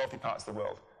UK, for the wealthy parts of the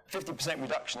world? 50%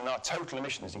 reduction in our total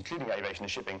emissions, including aviation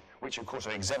and shipping, which of course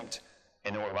are exempt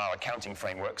in all of our accounting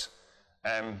frameworks,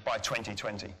 by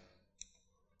 2020.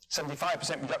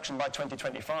 75% reduction by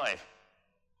 2025.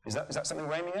 Is that something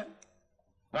we're aiming at?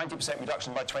 90%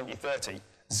 reduction by 2030.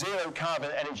 0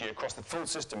 carbon energy across the full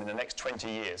system in the next 20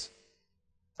 years.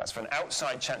 That's for an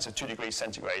outside chance of 2 degrees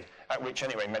centigrade, at which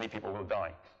anyway many people will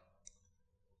die.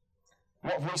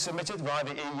 What have we submitted via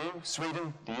the EU,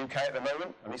 Sweden, the UK at the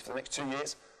moment, at least for the next 2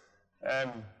 years?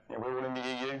 We're all in the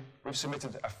EU. We've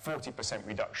submitted a 40%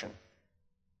 reduction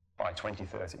by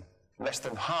 2030. Less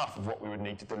than half of what we would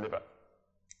need to deliver.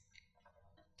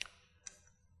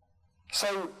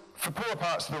 So, for poorer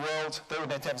parts of the world, they would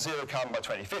need to have 0 carbon by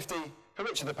 2050. For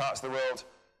richer the parts of the world,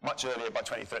 much earlier by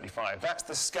 2035. That's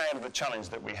the scale of the challenge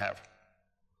that we have.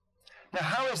 Now,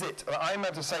 how is it that I'm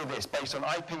able to say this based on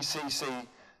IPCC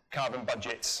carbon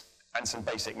budgets and some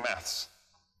basic maths,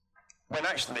 when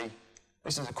actually,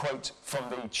 this is a quote from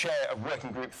the chair of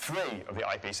Working Group 3 of the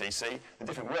IPCC. The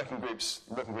different working groups,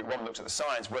 Working Group 1 looks at the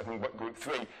science, Working Group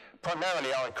 3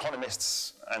 primarily are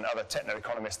economists and other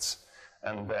techno-economists,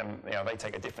 and they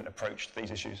take a different approach to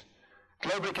these issues.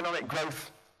 Global economic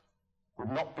growth would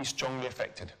not be strongly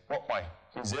affected. What, by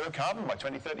zero carbon by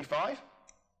 2035?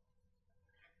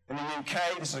 In the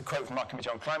UK, this is a quote from our Committee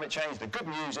on Climate Change, the good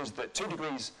news is that 2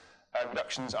 degrees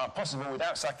reductions are possible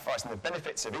without sacrificing the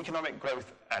benefits of economic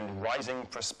growth and rising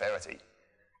prosperity.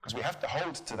 Because we have to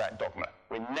hold to that dogma.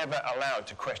 We're never allowed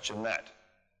to question that.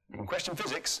 We can question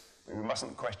physics, but we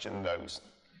mustn't question those.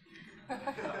 And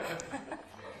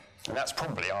that's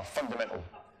probably our fundamental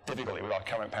difficulty with our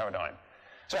current paradigm.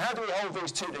 So how do we hold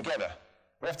these two together?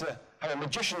 We have to have a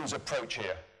magician's approach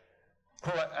here.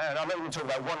 And I'm only going to talk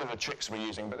about one of the tricks we're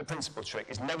using, but the principal trick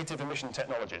is negative emission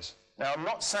technologies. Now, I'm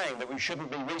not saying that we shouldn't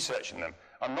be researching them.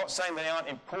 I'm not saying they aren't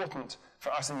important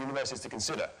for us in universities to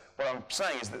consider. What I'm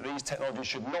saying is that these technologies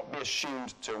should not be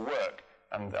assumed to work.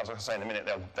 And as I'll say in a minute,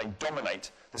 they dominate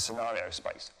the scenario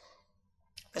space.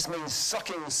 This means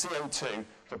sucking CO2,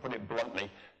 to put it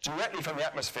bluntly, directly from the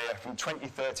atmosphere from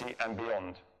 2030 and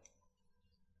beyond.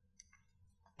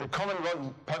 The common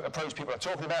approach people are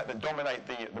talking about that dominate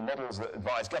the models that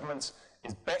advise governments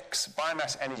is BECCS,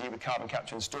 biomass energy with carbon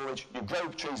capture and storage. You grow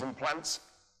trees and plants.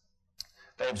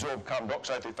 They absorb carbon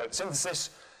dioxide through photosynthesis.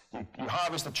 You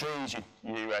harvest the trees,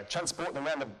 you transport them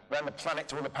around the planet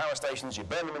to all the power stations, you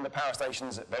burn them in the power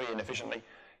stations very inefficiently.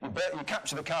 You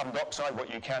capture the carbon dioxide,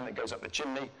 what you can, that goes up the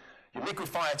chimney. You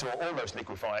liquefy it or almost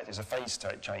liquefy it, it's a phase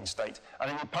change state, and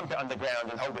then you pump it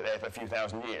underground and hold it there for a few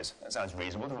thousand years. That sounds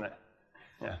reasonable, doesn't it?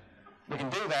 Yeah. We can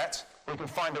do that. We can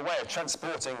find a way of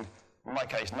transporting, in my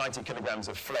case, 90 kilograms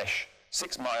of flesh,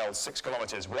 6 miles, 6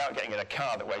 kilometers, without getting in a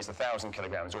car that weighs 1,000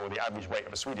 kilograms, or the average weight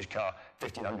of a Swedish car,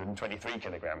 1,523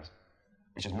 kilograms,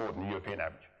 which is more than the European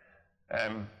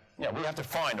average. We have to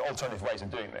find alternative ways of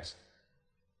doing this.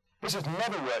 This has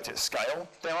never worked at scale.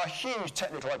 There are huge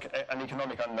technical and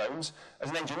economic unknowns. As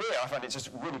an engineer, I find it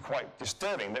just really quite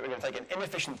disturbing that we're going to take an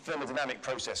inefficient thermodynamic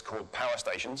process called power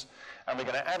stations, and we're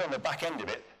going to add on the back end of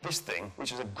it this thing,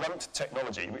 which is a grunt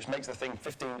technology, which makes the thing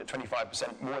 15 to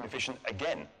 25% more inefficient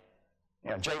again.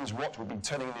 James Watt would be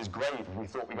turning in his grave if we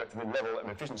thought we got to the level of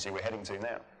efficiency we're heading to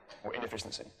now, or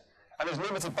inefficiency. And there's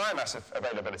limited biomass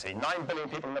availability. 9 billion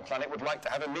people on the planet would like to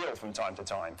have a meal from time to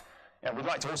time. We'd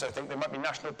like to also think there might be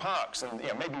national parks, and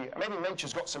maybe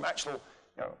nature's got some actual,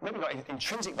 maybe not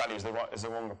intrinsic value is the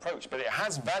wrong approach, but it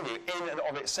has value in and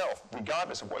of itself,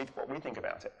 regardless of what we think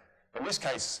about it. But in this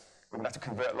case, we're going to have to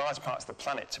convert large parts of the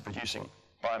planet to producing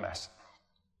biomass.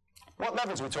 What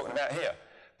levels are we talking about here?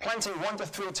 Planting 1 to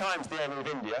 3 times the area of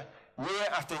India, year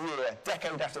after year,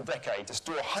 decade after decade, to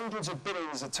store hundreds of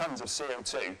billions of tons of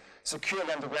CO2,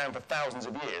 securely underground for thousands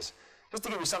of years. Just to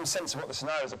give you some sense of what the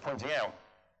scenarios are pointing out,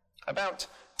 about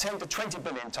 10 to 20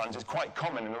 billion tons is quite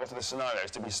common in a lot of the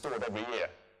scenarios to be stored every year.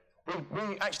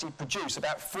 We actually produce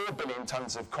about 4 billion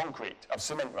tons of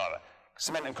cement rather.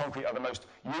 Cement and concrete are the most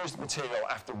used material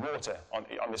after water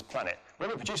on this planet.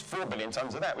 When we produce 4 billion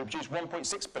tons of that, we produce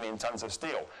 1.6 billion tons of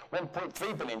steel,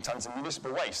 1.3 billion tons of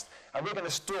municipal waste, and we're going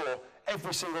to store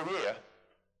every single year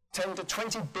 10 to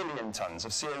 20 billion tons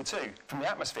of CO2 from the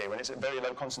atmosphere when it's at very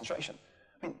low concentration.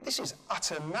 I mean, this is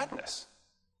utter madness.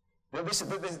 This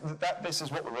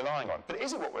is what we're relying on. But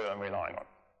is it what we're relying on?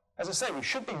 As I say, we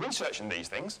should be researching these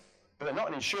things, but they're not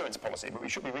an insurance policy, but we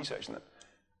should be researching them.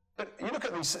 But you look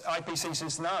at these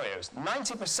IPCC scenarios,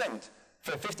 90%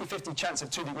 for a 50-50 chance of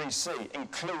 2 degrees C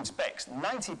includes BECCS,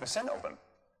 90% of them.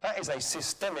 That is a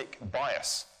systemic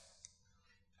bias.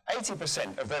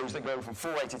 80% of those that go from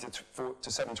 480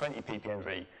 to 720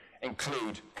 ppmv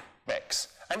include BECCS.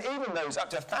 And even those up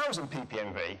to 1,000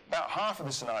 ppmv, about half of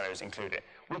the scenarios include it.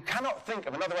 We cannot think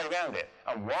of another way around it.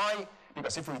 And why?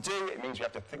 Because if we do, it means we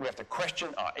have to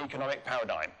question our economic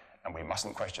paradigm, and we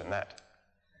mustn't question that.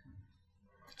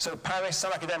 So Paris,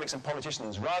 some academics and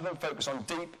politicians, rather than focus on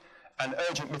deep and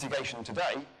urgent mitigation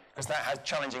today, because that has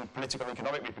challenging political and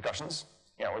economic repercussions,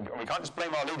 we can't just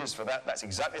blame our leaders for that. That's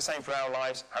exactly the same for our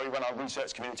lives, how we run our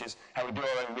research communities, how we do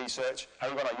our own research, how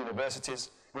we run our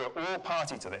universities. We're all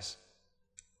party to this.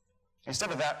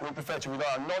 Instead of that, we prefer to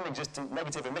rely on non-existent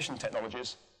negative emission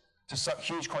technologies to suck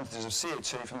huge quantities of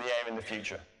CO2 from the air in the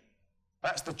future.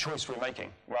 That's the choice we're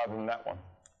making, rather than that one.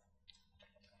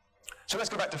 So let's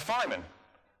go back to Feynman.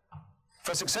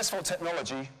 For successful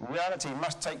technology, reality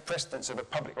must take precedence over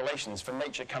public relations, for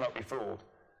nature cannot be fooled.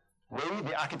 We,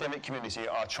 the academic community,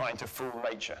 are trying to fool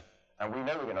nature, and we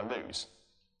know we're going to lose.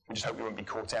 We just hope we won't be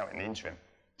caught out in the interim.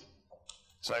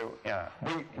 So, yeah,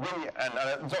 we and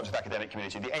not just the academic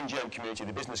community, the NGO community,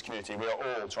 the business community, we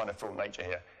are all trying to fool nature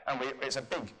here. And it's a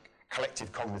big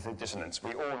collective cognitive dissonance.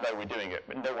 We all know we're doing it,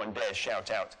 but no one dares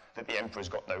shout out that the emperor's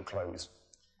got no clothes.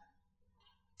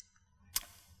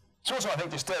 It's also, I think,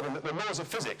 disturbing that the laws of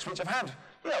physics, which have had,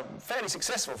 fairly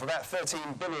successful for about 13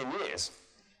 billion years,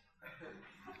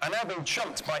 are now being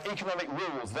trumped by economic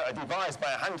rules that are devised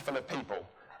by a handful of people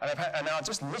and are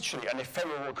just literally an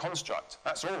ephemeral construct.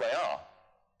 That's all they are.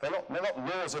 They're not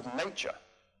laws of nature.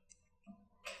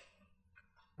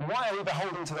 Why are we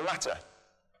beholden to the latter?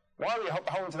 Why are we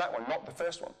beholden to that one, not the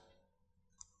first one?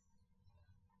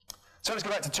 So let's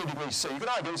go back to 2 degrees C. You could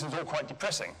argue this is all quite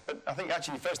depressing, but I think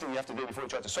actually the first thing you have to do before you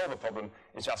try to solve a problem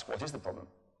is to ask, what is the problem?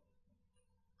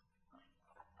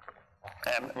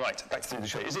 Right, back to 2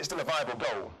 degrees C. Is it still a viable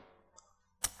goal?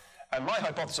 And my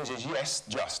hypothesis is yes,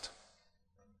 just.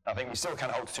 I think we still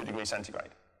can hold to 2 degrees centigrade.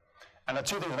 And there are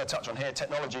two things that I touch on here,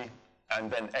 technology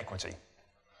and then equity.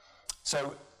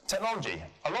 So technology,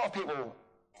 a lot of people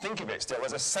think of it still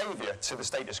as a saviour to the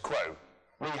status quo.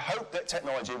 We hope that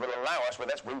technology will allow us, whether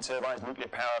that's wind turbines, nuclear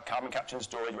power, carbon capture and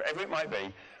storage, whatever it might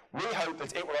be, we hope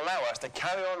that it will allow us to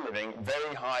carry on living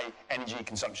very high energy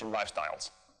consumption lifestyles.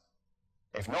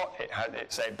 If not,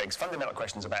 it begs fundamental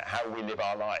questions about how we live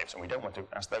our lives, and we don't want to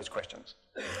ask those questions.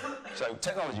 So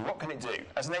technology, what can it do?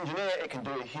 As an engineer, it can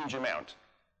do a huge amount.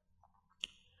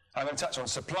 I'm going to touch on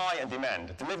supply and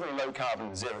demand, delivering low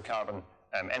carbon, zero carbon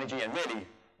energy, and really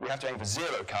we have to aim for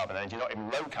zero carbon energy, not even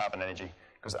low carbon energy,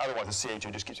 because otherwise the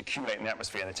CO2 just keeps accumulating in the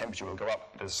atmosphere and the temperature will go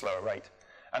up at a slower rate.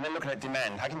 And then looking at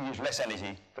demand, how can you use less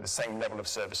energy for the same level of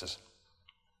services?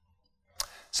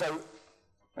 So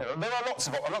there are lots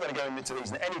of, I'm not going to go into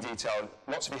these in any detail,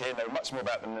 lots of you here know much more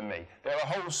about them than me. There are a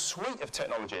whole suite of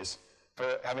technologies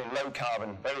for having low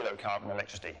carbon, very low carbon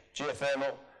electricity.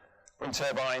 Geothermal, wind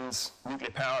turbines,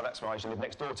 nuclear power, that's where I used to live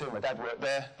next door to. My dad worked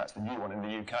there. That's the new one in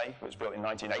the UK. It was built in the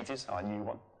 1980s. Our new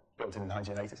one, built in the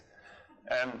 1980s.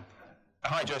 A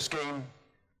hydro scheme,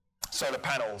 solar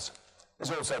panels.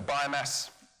 There's also biomass,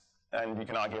 and you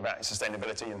can argue about its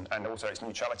sustainability and also its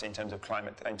neutrality in terms of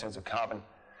climate, in terms of carbon.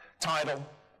 Tidal,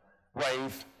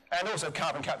 wave, and also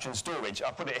carbon capture and storage.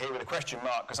 I put it here with a question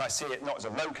mark because I see it not as a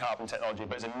low carbon technology,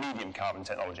 but as a medium carbon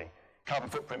technology. Carbon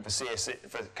footprint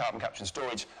for carbon capture and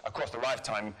storage across the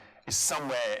lifetime is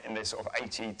somewhere in this sort of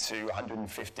 80 to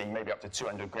 150, maybe up to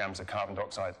 200 grams of carbon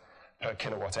dioxide per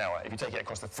kilowatt hour, if you take it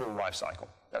across the full life cycle.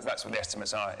 That's what the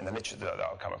estimates are in the literature that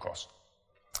I'll come across.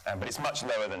 But it's much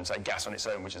lower than, say, gas on its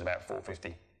own, which is about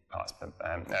 450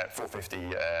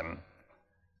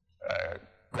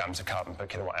 grams of carbon per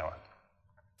kilowatt hour.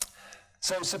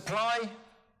 So supply,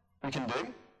 we can do.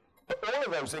 But all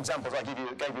of those examples I gave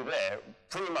you there,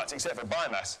 pretty much, except for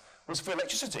biomass, was for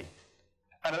electricity.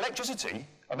 And electricity,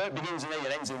 although it begins in E and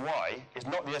ends in Y, is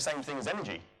not the same thing as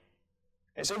energy.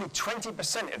 It's only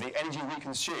 20% of the energy we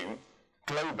consume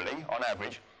globally, on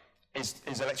average, is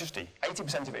electricity.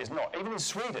 80% of it is not. Even in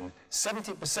Sweden,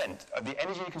 70% of the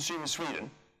energy you consume in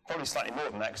Sweden, probably slightly more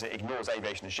than that because it ignores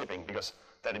aviation and shipping because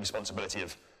they're the responsibility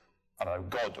of, I don't know,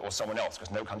 God or someone else,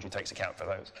 because no country takes account for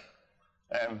those.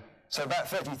 So about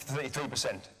 30 to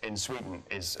 33% in Sweden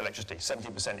is electricity,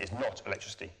 70% is not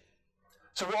electricity.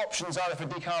 So what options are there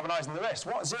for decarbonising the rest?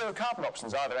 What zero carbon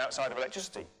options are there outside of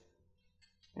electricity?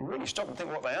 You really stop and think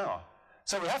what they are.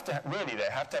 So we have to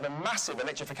have a massive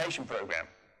electrification programme.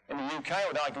 In the UK, I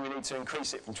would argue we need to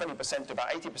increase it from 20% to about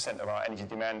 80% of our energy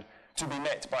demand to be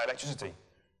met by electricity.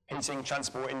 Heating,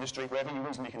 transport, industry, wherever you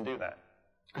reasonably can do that.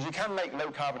 Because you can make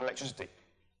low carbon electricity.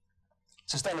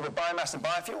 Sustainable biomass and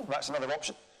biofuel, that's another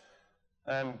option.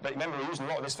 But remember, we're using a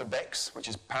lot of this for BECCS, which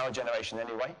is power generation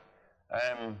anyway.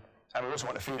 And we also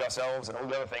want to feed ourselves and all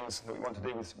the other things that we want to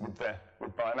do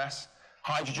with biomass.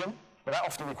 Hydrogen, but that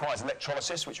often requires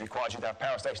electrolysis, which requires you to have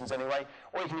power stations anyway.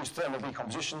 Or you can use thermal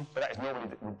decomposition, but that is normally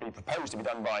would be proposed to be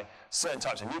done by certain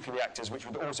types of nuclear reactors, which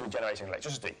would also be generating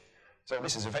electricity. So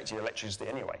this is effectively electricity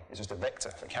anyway. It's just a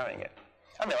vector for carrying it.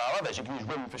 And there are others. You can use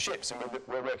wind for ships, and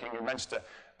we're working in Manchester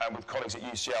with colleagues at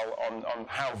UCL on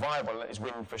how viable is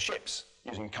wind for ships,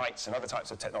 using kites and other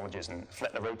types of technologies and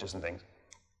Flettner rotors and things.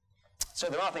 So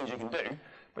there are things you can do,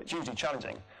 but hugely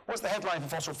challenging. What's the headline for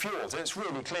fossil fuels? It's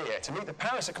really clear. To meet the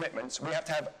Paris commitments, we have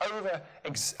to have over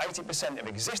 80% of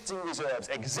existing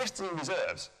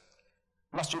reserves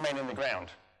must remain in the ground.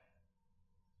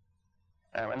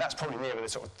 And that's probably nearer the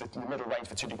sort of the middle range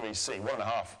for 2 degrees C.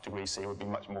 1.5 degrees C would be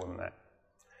much more than that.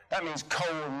 That means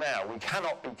coal now. We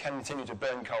cannot continue to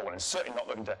burn coal, and certainly not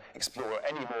looking to explore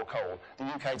any more coal. The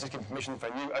UK has just given permission for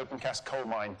a new open cast coal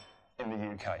mine in the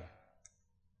UK.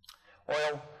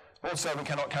 Oil, Also, we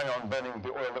cannot carry on burning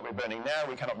the oil that we're burning now.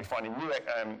 We cannot be finding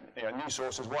new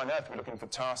sources. Why on earth are we looking for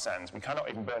tar sands? We cannot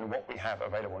even burn what we have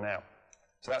available now.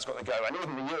 So that's got to go. And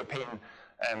even the European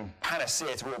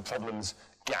panacea to all problems,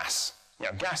 gas. You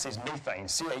know, gas is methane,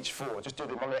 CH4. Just do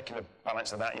the molecular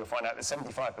balance of that and you'll find out that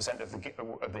 75%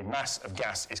 of the mass of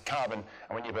gas is carbon,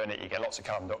 and when you burn it, you get lots of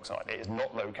carbon dioxide. It is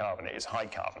not low carbon, it is high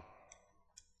carbon.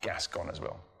 Gas gone as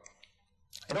well.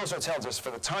 It also tells us for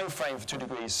the time frame for 2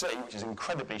 degrees C, which is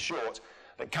incredibly short,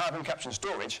 that carbon capture and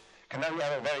storage can only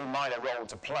have a very minor role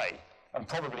to play, and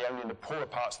probably only in the poorer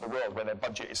parts of the world where their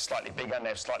budget is slightly bigger and they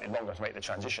have slightly longer to make the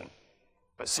transition.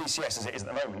 But CCS, as it is at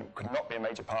the moment, could not be a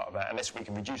major part of that unless we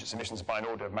can reduce its emissions by an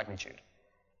order of magnitude.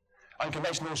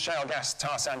 Unconventional shale gas,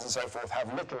 tar sands and so forth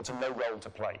have little to no role to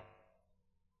play.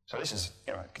 So this is,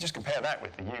 you know, just compare that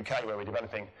with the UK where we're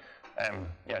developing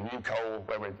new coal,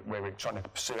 where we're trying to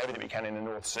pursue everything we can in the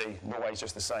North Sea. Norway's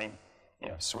just the same. You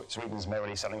know, Sweden's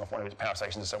merrily selling off one of its power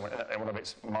stations to someone, and one of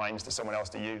its mines to someone else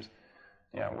to use.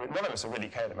 You know, none of us are really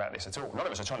cared about this at all. None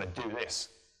of us are trying to do this,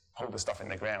 hold the stuff in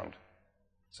the ground.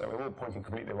 So we're all pointing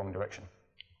completely the wrong direction.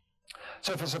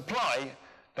 So for supply,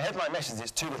 the headline message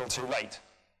is too little, too late.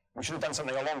 We should have done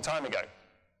something a long time ago.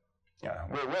 Yeah,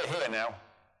 we're here now.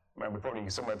 Well, we're probably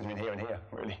somewhere between here and here,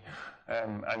 really.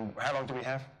 And how long do we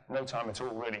have? No time at all,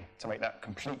 really, to make that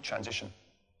complete transition.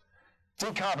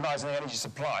 Decarbonising the energy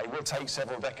supply will take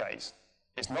several decades.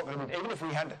 It's not going to be, even if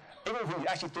we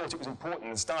actually thought it was important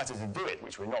and started to do it,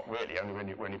 which we're not really,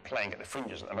 we're only playing at the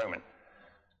fringes at the moment.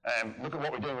 Look at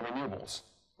what we're doing with renewables.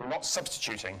 We're not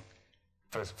substituting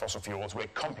for fossil fuels, we're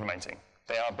complementing.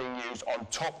 They are being used on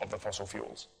top of the fossil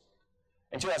fuels.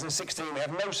 In 2016, we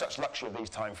have no such luxury of these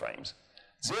timeframes.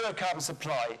 Zero carbon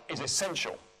supply is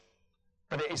essential,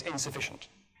 but it is insufficient.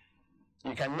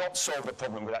 You cannot solve the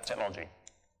problem with that technology.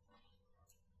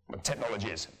 Well,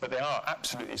 technologies, but they are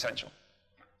absolutely essential.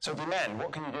 So demand,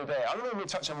 what can you do there? I'm going to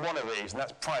touch on one of these, and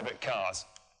that's private cars.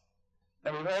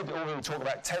 Now, we've already talked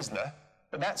about Tesla,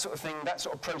 but that sort of thing, that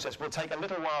sort of process will take a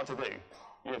little while to do.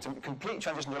 You know, to complete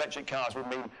transition to electric cars would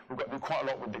mean we've got to do quite a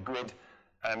lot with the grid,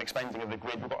 expanding of the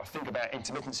grid. We've got to think about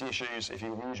intermittency issues if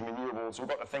you're using renewables. We've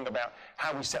got to think about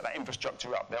how we set that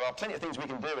infrastructure up. There are plenty of things we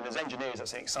can do, and as engineers,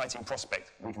 that's an exciting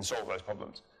prospect. We can solve those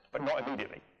problems, but not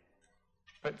immediately.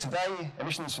 But today,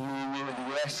 emissions from the EU and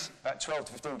the US, about 12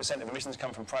 to 15% of emissions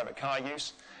come from private car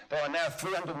use. There are now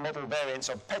 300 model variants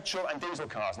of petrol and diesel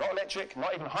cars, not electric,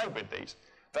 not even hybrid these,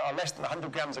 that are less than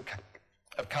 100 grams of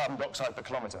carbon dioxide per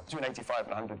kilometre, between 85 and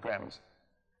 100 grams.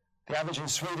 The average in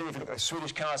Sweden, if you look at the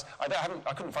Swedish cars,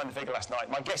 I couldn't find the figure last night.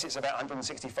 My guess it's about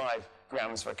 165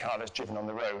 grams for a car that's driven on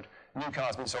the road. New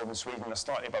cars being sold in Sweden are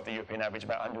slightly above the European average,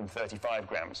 about 135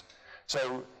 grams.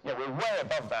 So yeah, we're way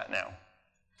above that now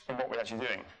in what we're actually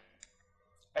doing.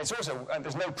 It's also,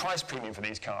 there's no price premium for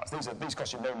these cars. These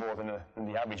cost you no more than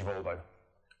the average Volvo,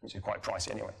 which is quite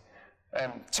pricey anyway.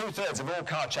 2/3 of all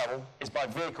car travel is by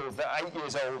vehicles that are 8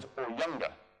 years old or younger.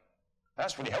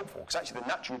 That's really helpful, because actually the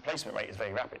natural replacement rate is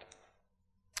very rapid.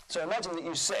 So imagine that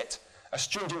you set a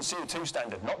stringent CO2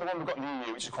 standard, not the one we've got in the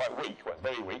EU, which is quite weak, well,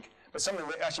 very weak, but something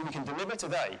that actually we can deliver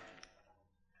today.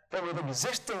 Then with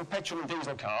existing petrol and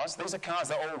diesel cars, these are cars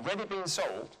that are already being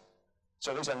sold,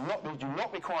 so they do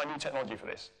not require new technology for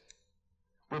this.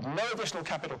 With no additional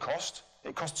capital cost,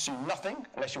 it costs you nothing,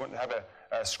 unless you want to have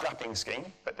a scrapping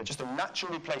scheme, but they're just a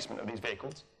natural replacement of these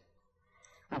vehicles.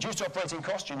 Reduced operating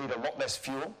costs, you need a lot less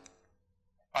fuel.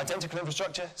 Identical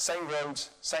infrastructure, same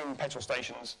roads, same petrol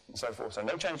stations, and so forth. So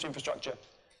no change to infrastructure.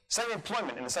 Same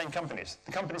employment in the same companies.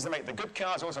 The companies that make the good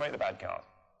cars also make the bad cars.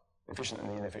 The efficient and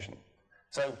the inefficient.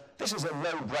 So this is a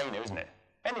no-brainer, isn't it?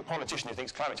 Any politician who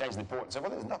thinks climate change is important says,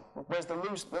 well, where's the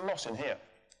loss in here?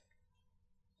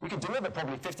 We could deliver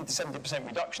probably 50 to 70%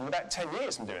 reduction in about 10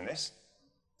 years from doing this.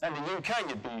 And in the UK,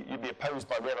 you'd be opposed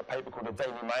by, we have a paper called the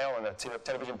Daily Mail and a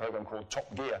television programme called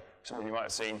Top Gear, some of you might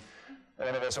have seen.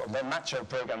 And then sort of the macho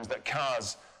programmes that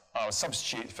cars are a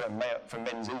substitute for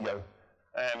men's ego,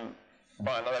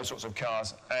 buying those sorts of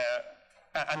cars.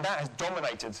 And that has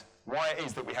dominated why it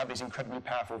is that we have these incredibly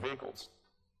powerful vehicles.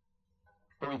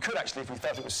 But we could actually, if we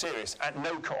felt it was serious, at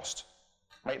no cost,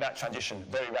 make that transition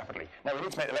very rapidly. Now, we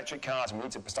need to make electric cars, and we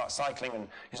need to start cycling and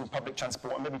using public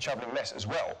transport, and maybe travelling less as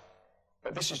well.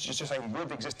 But this is just saying,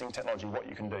 with existing technology, what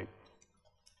you can do.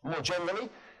 More generally,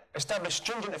 establish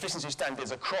stringent efficiency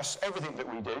standards across everything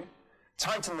that we do,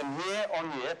 tighten them year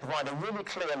on year, provide a really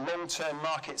clear long-term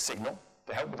market signal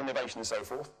to help with innovation and so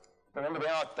forth. Remember,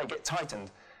 they get tightened.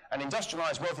 And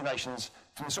industrialised wealthy nations,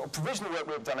 from the sort of provisional work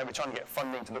we've done, and we're trying to get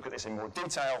funding to look at this in more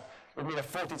detail, would mean a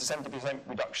 40 to 70%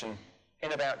 reduction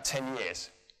in about 10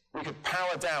 years. We could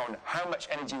power down how much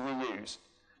energy we use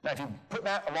Now, if you put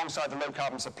that alongside the low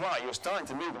carbon supply, you're starting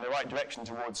to move in the right direction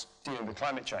towards dealing with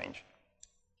climate change.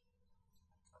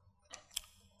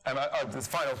 And the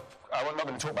final, I'm not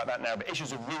going to talk about that now, but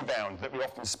issues of rebound, that we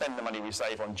often spend the money we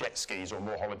save on jet skis or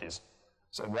more holidays.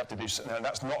 So we have to do, and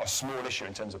that's not a small issue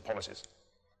in terms of policies.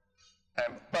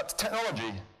 But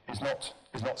technology is not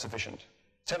sufficient.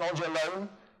 Technology alone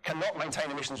cannot maintain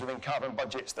emissions within carbon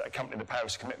budgets that accompany the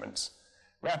Paris commitments.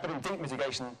 Rapid and deep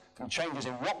mitigation from changes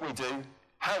in what we do,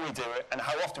 how we do it, and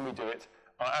how often we do it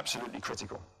are absolutely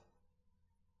critical.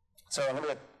 So I'm going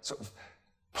to sort of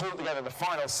pull together the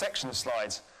final section of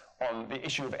slides on the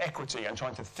issue of equity and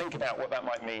trying to think about what that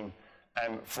might mean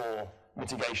for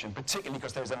mitigation, particularly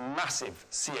because there's a massive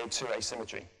CO2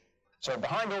 asymmetry. So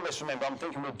behind all this, remember, I'm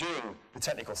thinking we're doing the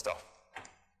technical stuff.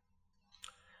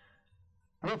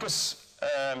 Lucas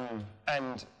and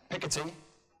Piketty,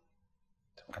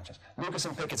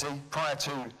 prior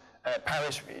to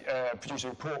Paris, produced a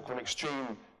report called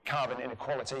Extreme Carbon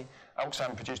Inequality.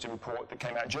 Oxfam produced a report that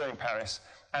came out during Paris,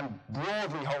 and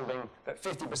broadly holding that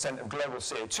 50% of global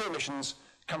CO2 emissions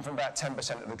come from about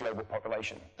 10% of the global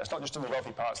population. That's not just in the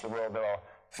wealthy parts of the world. There are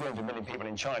 300 million people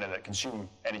in China that consume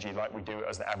energy like we do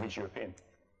as the average European.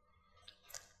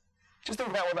 Just think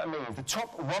about what that means. The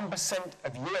top 1%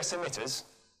 of US emitters,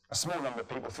 a small number of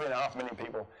people, 3.5 million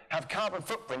people, have carbon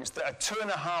footprints that are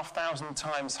 2,500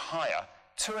 times higher,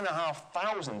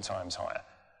 2,500 times higher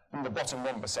than the bottom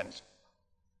 1%.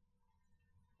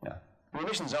 Yeah. The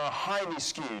emissions are highly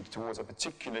skewed towards a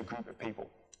particular group of people.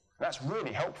 And that's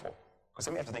really helpful, because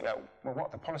then we have to think about, well, what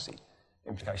are the policy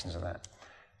implications of that?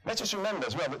 Let's just remember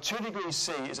as well that 2 degrees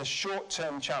C is a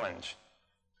short-term challenge.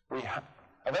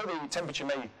 Although the temperature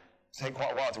may take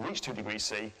quite a while to reach 2 degrees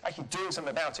C, actually doing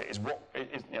something about it is what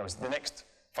is the next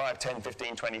 5, 10,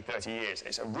 15, 20, 30 years.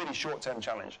 It's a really short-term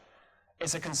challenge.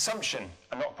 It's a consumption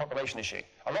and not a population issue.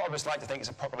 A lot of us like to think it's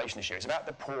a population issue. It's about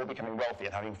the poor becoming wealthy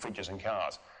and having fridges and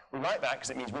cars. We like that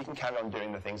because it means we can carry on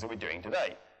doing the things that we're doing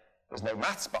today. There's no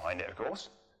maths behind it, of course,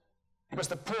 because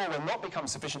the poor will not become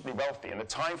sufficiently wealthy in the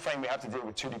time frame we have to deal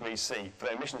with 2 degrees C for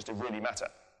their emissions to really matter.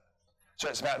 So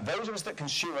it's about those of us that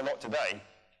consume a lot today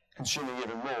consuming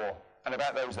even more, and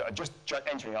about those that are just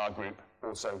entering our group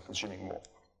also consuming more.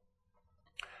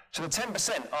 So the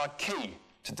 10% are key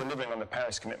to delivering on the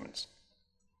Paris commitments.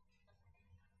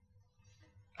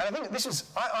 And I think this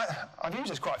is, I've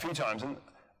used this quite a few times, and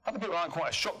other people aren't quite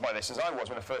as shocked by this as I was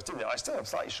when I first did it. I still am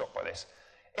slightly shocked by this.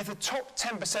 If the top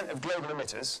 10% of global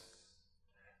emitters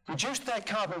reduced their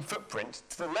carbon footprint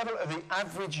to the level of the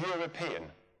average European,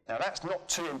 now that's not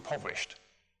too impoverished,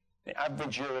 the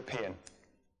average European,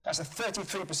 that's a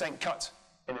 33% cut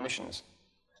in emissions.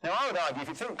 Now I would argue if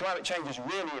you think climate change is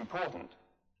really important,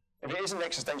 if it is an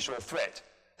existential threat,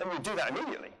 then you do that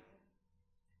immediately.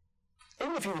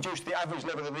 Even if you reduce the average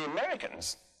level of the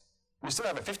Americans, we still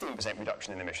have a 15%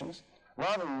 reduction in emissions,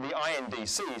 rather than the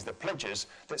INDCs, the pledges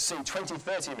that see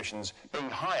 2030 emissions being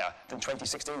higher than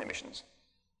 2016 emissions.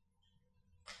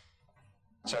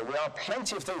 So there are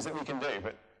plenty of things that we can do,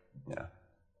 but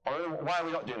why are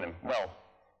we not doing them? Well,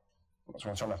 that's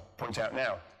what I'm trying to point out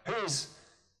now. Who is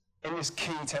in this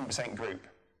key 10% group?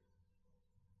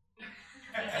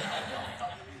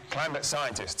 Climate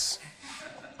scientists.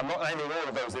 I'm not naming all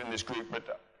of those that are in this group,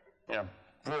 but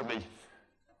broadly,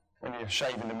 when you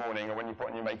shave in the morning or when you put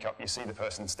on your makeup, you see the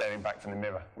person staring back from the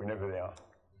mirror. We know who they are.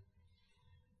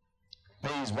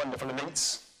 These wonderful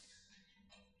elites.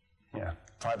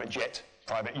 Private jet,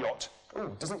 private yacht.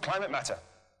 Ooh, doesn't climate matter?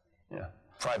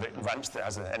 Private ranch that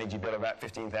has an energy bill of about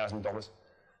 $15,000.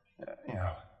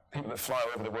 People that fly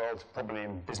over the world, probably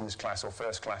in business class or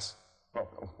first class, well,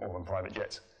 or on private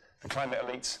jets. The climate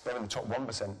elites, they're in the top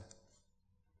 1%.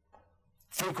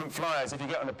 Frequent flyers, if you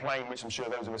get on a plane, which I'm sure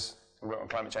those of us who work on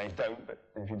climate change don't, but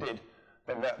if you did,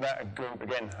 then that group,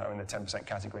 again, are in the 10%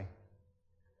 category.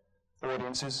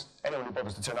 Audiences, anyone who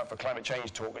bothers to turn up for climate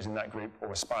change talk is in that group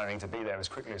or aspiring to be there as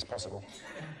quickly as possible.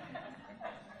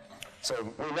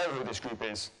 So we know who this group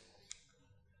is.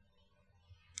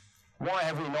 Why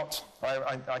have we not,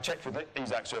 I checked with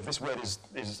Isaac, so if this word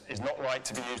is not right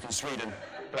to be used in Sweden,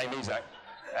 blame Isaac.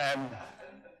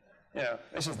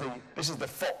 This is the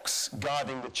fox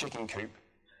guarding the chicken coop.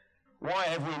 Why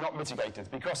have we not mitigated?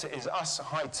 Because it is us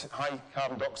high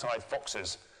carbon dioxide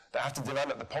foxes that have to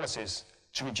develop the policies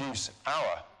to reduce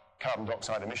our carbon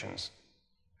dioxide emissions.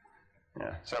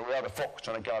 So we are the fox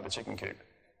trying to guard the chicken coop.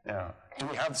 Do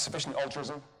we have sufficient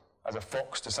altruism as a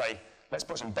fox to say, let's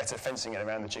put some better fencing in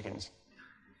around the chickens?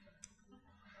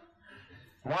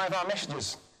 Why have our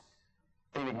messages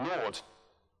been ignored?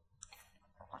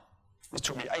 This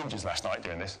took me ages last night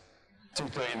doing this,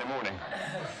 2:30 in the morning.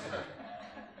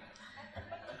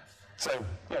 So,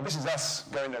 you know, this is us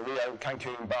going to Rio,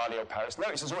 Cancun, Bali, or Paris.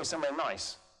 Notice there's always somewhere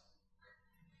nice.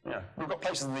 Yeah, we've got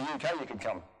places in the UK you could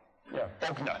come. Yeah,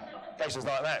 Bognor, places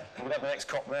like that. You could have the next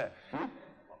COP there.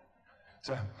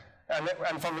 So,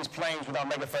 and from these planes with our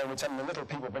megaphone, we're telling the little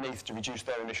people beneath to reduce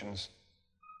their emissions.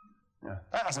 Yeah,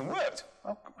 that hasn't worked.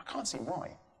 I can't see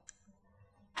why.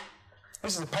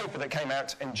 This is a paper that came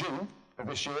out in June of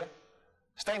this year.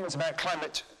 Statements about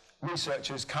climate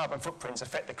researchers' carbon footprints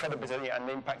affect the credibility and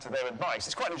the impact of their advice.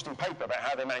 It's quite an interesting paper about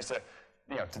how they managed to,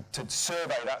 you know, to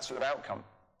survey that sort of outcome.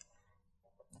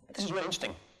 This is really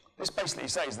interesting. This basically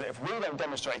says that if we don't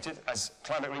demonstrate it as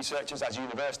climate researchers, as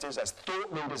universities, as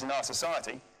thought leaders in our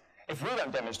society, if we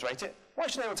don't demonstrate it, why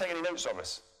should anyone take any notice of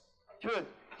us?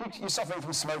 You're suffering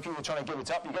from smoking, you're trying to give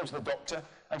it up, you go to the doctor,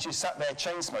 and she's sat there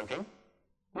chain smoking.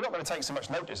 You're not going to take so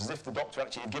much notice as if the doctor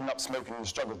actually had given up smoking and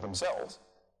struggled themselves.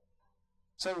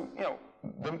 So, you know,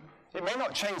 it may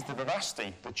not change the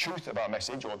veracity, the truth of our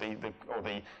message, or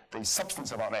the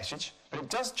substance of our message, but it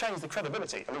does change the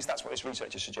credibility. At least that's what this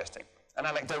research is suggesting. And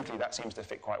anecdotally, that seems to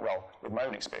fit quite well with my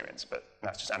own experience, but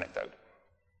that's just anecdote.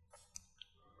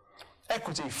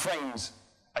 Equity frames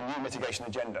a new mitigation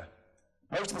agenda.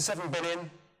 Most of the 7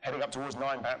 billion, heading up towards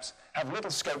 9 perhaps, have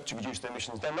little scope to reduce their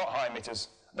emissions. They're not high emitters.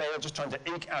 They are just trying to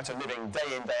eke out a living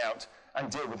day in, day out, and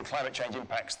deal with the climate change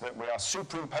impacts that we are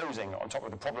superimposing on top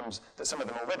of the problems that some of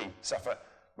them already suffer,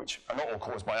 which are not all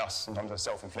caused by us, sometimes they're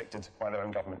self-inflicted by their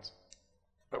own governments.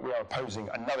 But we are imposing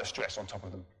another stress on top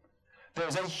of them. There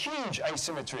is a huge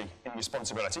asymmetry in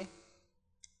responsibility.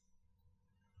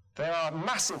 There are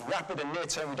massive, rapid and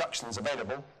near-term reductions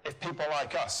available if people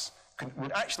like us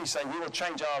would actually say we will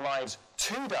change our lives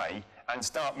today and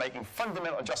start making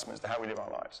fundamental adjustments to how we live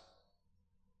our lives.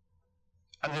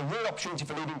 And there's a real opportunity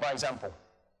for leading by example,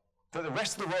 that the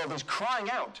rest of the world is crying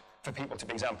out for people to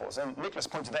be examples. And Niklas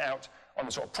pointed that out on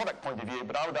the sort of product point of view,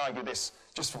 but I would argue this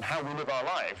just from how we live our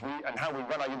lives and how we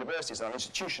run our universities and our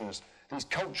institutions, these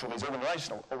cultural, these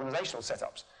organizational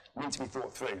setups need to be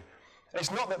thought through. And it's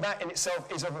not that that in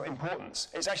itself is of importance.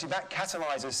 It's actually that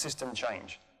catalyzes system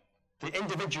change. The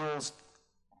individuals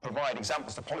provide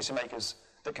examples to policymakers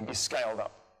that can be scaled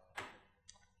up.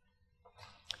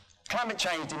 Climate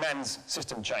change demands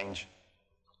system change.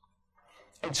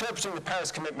 Interpreting the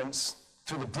Paris commitments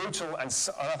through the brutal, and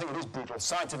I think it is brutal,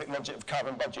 scientific logic of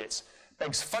carbon budgets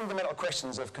begs fundamental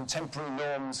questions of contemporary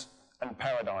norms and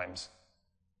paradigms.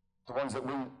 The ones that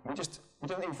we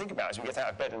don't even think about as we get out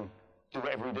of bed and do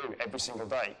whatever we do every single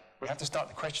day. We have to start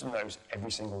to question those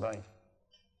every single day.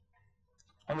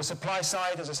 On the supply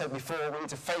side, as I said before, we need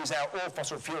to phase out all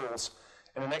fossil fuels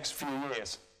in the next few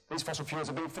years. These fossil fuels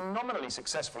have been phenomenally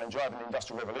successful in driving the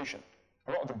Industrial Revolution.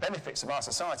 A lot of the benefits of our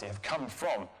society have come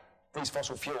from these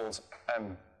fossil fuels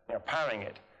powering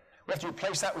it. We have to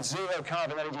replace that with zero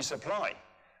carbon energy supply.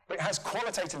 But it has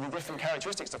qualitatively different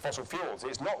characteristics to fossil fuels.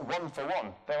 It's not one for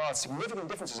one. There are significant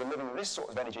differences in living with this sort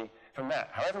of energy from that.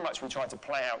 However much we try to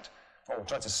play out or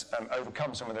try to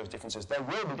overcome some of those differences, there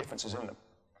will be differences in them.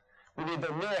 We need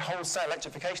the near wholesale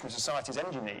electrification of society's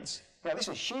energy needs. Now, this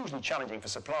is hugely challenging for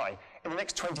supply in the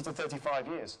next 20 to 35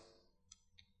 years.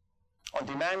 On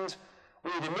demand,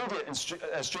 we need immediate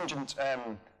and stringent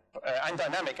and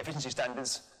dynamic efficiency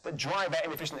standards that drive out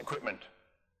inefficient equipment.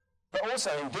 But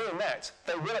also, in doing that,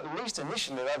 they will, at least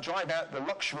initially, they'll drive out the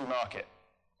luxury market,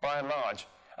 by and large.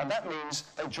 And that means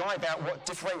they drive out what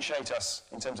differentiates us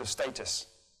in terms of status.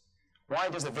 Why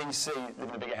does a VC live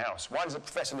in a bigger house? Why does a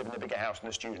professor live in a bigger house than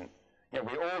a student? You know,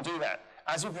 we all do that.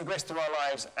 As we progress through our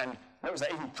lives, and notice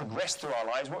that even progress through our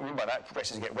lives, what we mean by that,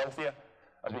 progress is get wealthier.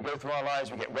 As we go through our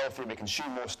lives, we get wealthier, we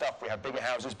consume more stuff, we have bigger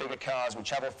houses, bigger cars, we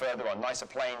travel further on nicer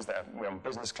planes, we're on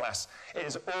business class. It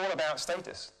is all about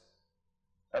status.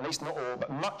 At least not all, but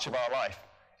much of our life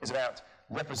is about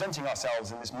representing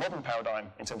ourselves in this modern paradigm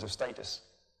in terms of status.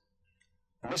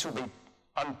 And this will be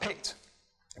unpicked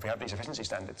if we have these efficiency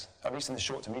standards, at least in the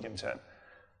short to medium term.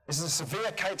 This is a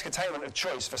severe curtailment of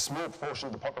choice for a small proportion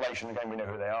of the population, again we know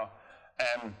who they are,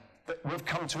 that we've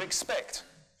come to expect.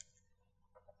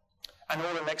 And all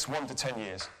in the next 1 to 10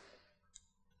 years.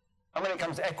 And when it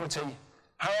comes to equity,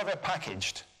 however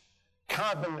packaged,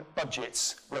 carbon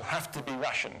budgets will have to be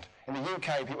rationed. In the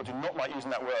UK, people do not like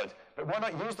using that word, but why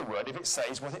not use the word if it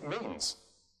says what it means?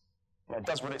 You know, it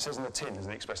does what it says in the tin, is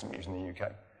the expression we use in the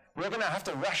UK. We're going to have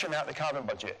to ration out the carbon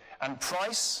budget, and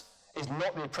price is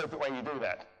not the appropriate way you do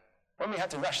that. When we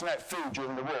had to ration out food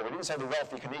during the war, we didn't say the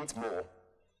wealthy can eat more.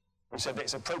 We said that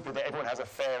it's appropriate that everyone has a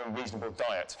fair and reasonable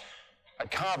diet. And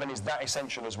carbon is that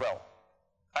essential as well.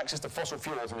 Access to fossil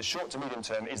fuels in the short to medium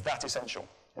term is that essential.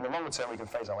 In the longer term, we can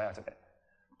phase our way out of it.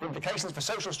 The implications for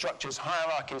social structures,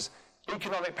 hierarchies,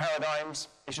 economic paradigms,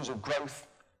 issues of growth,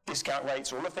 discount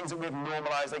rates, all the things that we've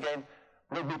normalised again,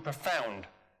 will be profound,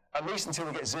 at least until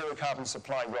we get zero carbon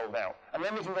supply rolled out. And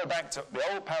then we can go back to the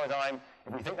old paradigm.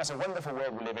 If we think that's a wonderful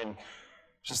world we live in,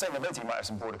 sustainability might have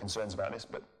some broader concerns about this,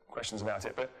 but questions about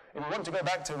it. But if we want to go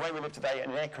back to the way we live today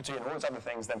and equity and all those other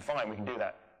things, then fine, we can do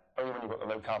that. Only when you've got the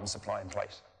low carbon supply in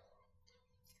place.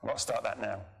 I've got to start that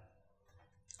now.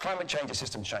 Climate change is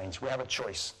system change. We have a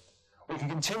choice. We can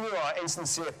continue our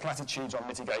insincere platitudes on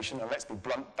mitigation, and let's be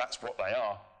blunt, that's what they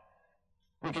are.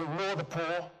 We can ignore the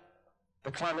poor,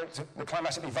 the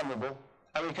climatically vulnerable,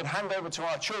 and we can hand over to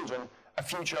our children a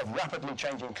future of rapidly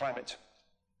changing climate,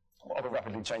 or we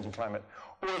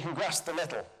can grasp the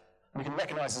nettle. We can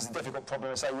recognise it's a difficult problem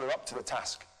and say we're up to the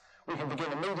task. We can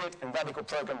begin an immediate and radical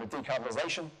programme of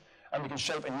decarbonisation, and we can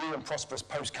shape a new and prosperous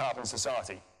post-carbon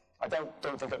society. I don't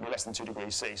think it'll be less than 2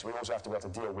 degrees C, so we also have to be able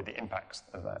to deal with the impacts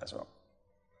of that as well.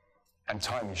 And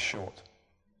time is short.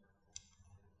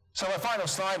 So my final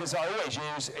slide, as I always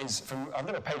use, is from, I've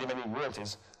never paid him any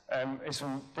royalties, it's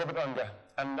from Robert Unger,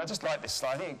 and I just like this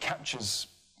slide. I think it captures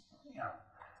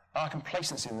our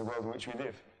complacency in the world in which we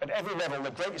live. At every level,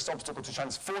 the greatest obstacle to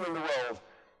transforming the world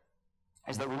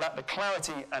is that we lack the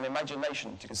clarity and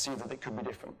imagination to conceive that it could be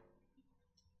different.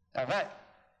 Now that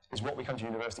is what we come to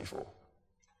university for.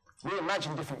 We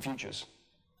imagine different futures.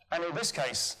 And in this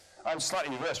case, I'm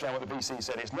slightly reversed around what the VC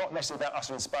said. It's not necessarily about us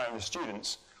inspiring the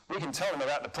students. We can tell them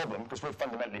about the problem because we've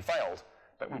fundamentally failed,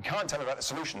 but we can't tell them about the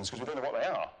solutions because we don't know what they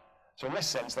are. So in this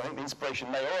sense, I think the inspiration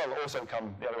may also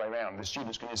come the other way around. The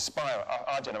students can inspire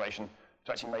our generation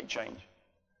to actually make change.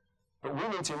 But we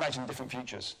need to imagine different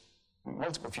futures,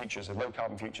 multiple futures, low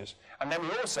carbon futures. And then we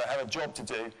also have a job to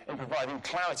do in providing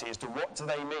clarity as to what do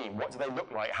they mean, what do they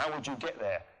look like, how would you get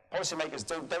there? Policymakers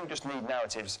don't just need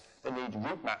narratives, they need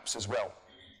route maps as well.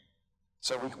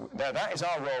 So that is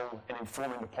our role in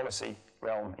informing the policy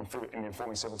realm, in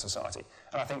informing civil society.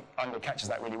 And I think Unger catches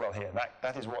that really well here.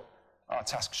 That is what our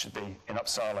task should be in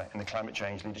Uppsala in the climate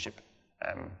change leadership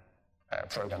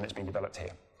programme that's been developed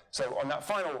here. So on that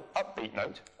final upbeat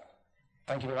note,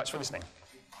 thank you very much for listening.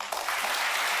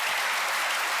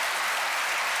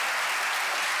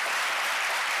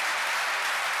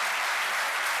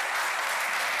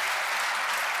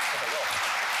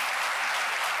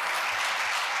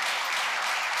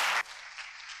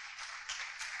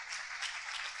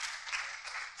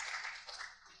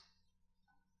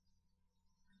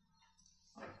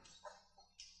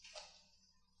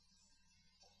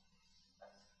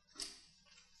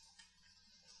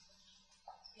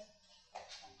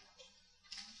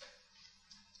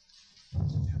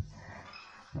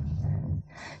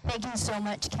 Thank you so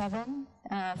much, Kevin,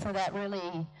 for that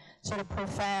really sort of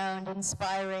profound,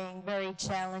 inspiring, very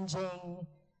challenging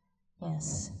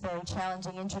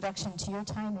introduction to your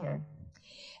time here.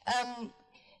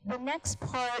 The next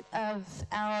part of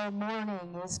our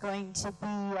morning is going to be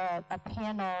a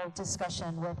panel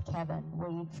discussion with Kevin.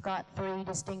 We've got 3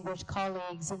 distinguished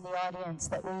colleagues in the audience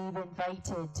that we've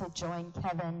invited to join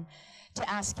Kevin, to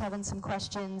ask Kevin some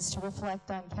questions, to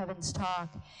reflect on Kevin's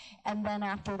talk. And then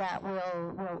after that,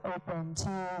 we'll open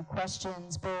to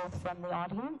questions both from the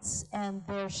audience, and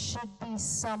there should be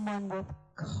someone with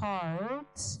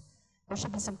cards. There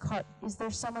should be some cards. Is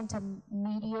there someone to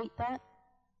mediate that?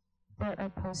 There are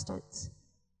Post-its.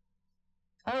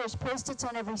 Oh, there's Post-its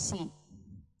on every seat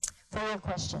for your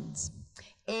questions.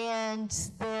 And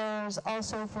there's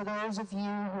also, for those of you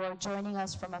who are joining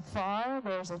us from afar,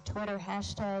 there's a Twitter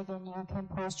hashtag, and you can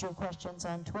post your questions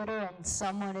on Twitter, and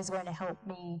someone is going to help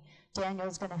me,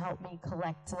 Daniel's going to help me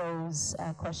collect those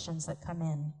questions that come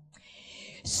in.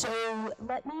 So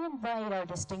let me invite our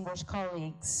distinguished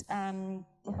colleagues who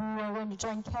are going to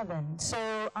join Kevin.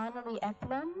 So Annelie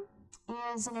Eklund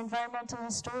is an environmental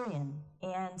historian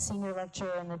and senior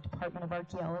lecturer in the Department of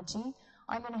Archaeology.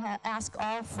 I'm going to ask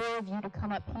all 4 of you to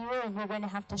come up here, and you're going to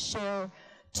have to share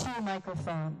 2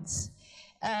 microphones.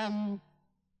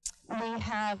 We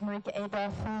have Marika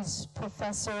Adolf, who's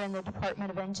professor in the Department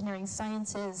of Engineering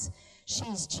Sciences.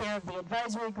 She's chair of the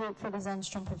advisory group for the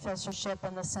Zenström Professorship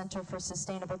and the Center for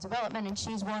Sustainable Development, and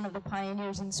she's one of the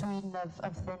pioneers in Sweden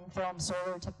of thin film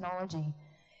solar technology.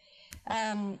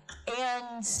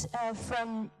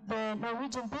 From the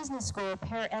Norwegian Business School,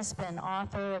 Per Espen,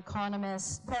 author,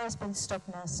 economist, Per Espen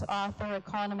Stoknes, author,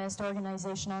 economist,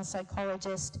 organizational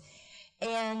psychologist,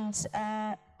 and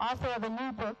author of a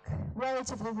new book,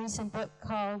 relatively recent book,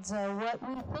 called What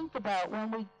We Think About When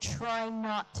We Try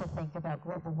Not to Think About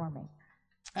Global Warming.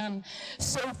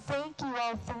 So thank you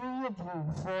all 3 of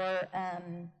you for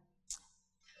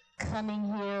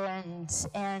coming here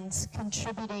and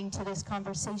contributing to this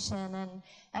conversation.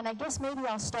 And I guess maybe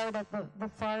I'll start at the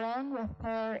far end with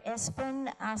Per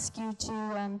Espen, ask you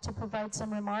to provide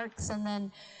some remarks, and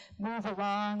then move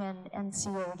along and see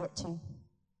where we get to.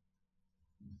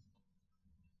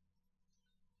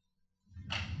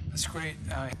 That's great.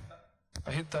 I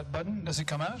hit that button. Does it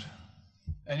come out?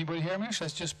 Anybody hear me? Should I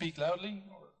just speak loudly?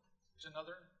 Or is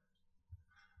another?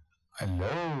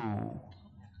 Hello.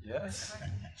 Yes.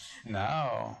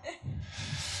 Now.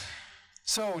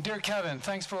 So, dear Kevin,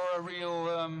 thanks for a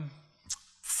real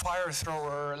fire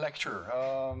thrower lecture.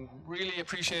 Really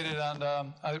appreciate it, and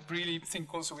I really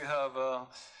think also we have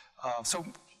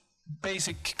some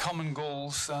basic common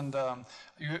goals, and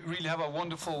you really have a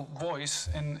wonderful voice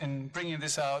in bringing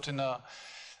this out in a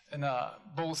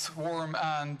both warm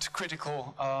and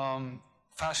critical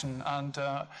fashion, and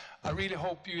I really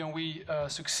hope you and we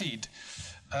succeed.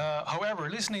 However,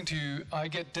 listening to you, I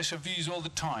get déjà vus all the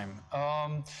time.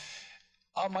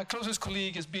 My closest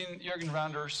colleague has been Jürgen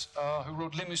Randers, who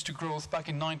wrote Limits to Growth back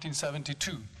in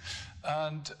 1972.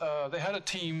 And they had a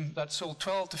team that sold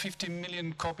 12 to 15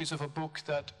 million copies of a book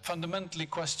that fundamentally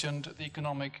questioned the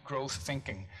economic growth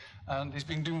thinking. And he's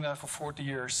been doing that for 40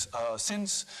 years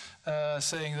since,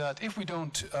 saying that if we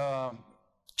don't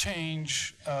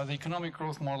change the economic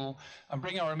growth model and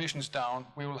bring our emissions down,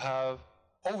 we will have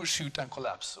overshoot and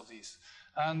collapse of these.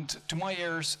 And to my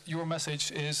ears, your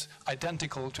message is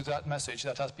identical to that message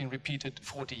that has been repeated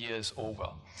 40 years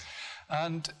over.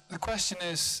 And the question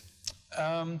is,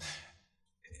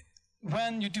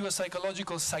 when you do a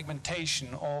psychological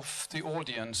segmentation of the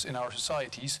audience in our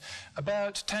societies,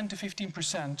 about 10 to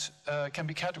 15% can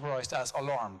be categorized as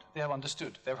alarmed. They have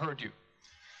understood, they've heard you.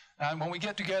 And when we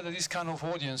get together these kind of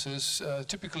audiences,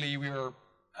 typically we are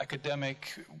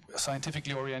academic,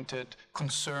 scientifically oriented,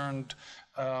 concerned.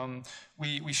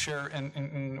 We share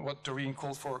in what Doreen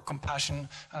called for compassion.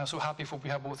 And I'm so happy we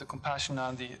have both the compassion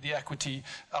and the equity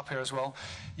up here as well.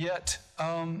 Yet,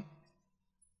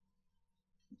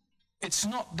 it's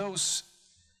not those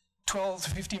 12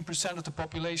 to 15% of the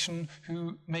population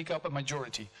who make up a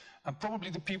majority. And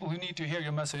probably the people who need to hear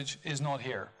your message is not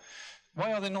here.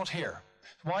 Why are they not here?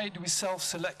 Why do we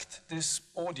self-select this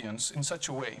audience in such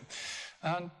a way?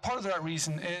 And part of that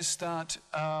reason is that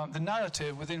the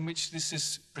narrative within which this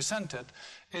is presented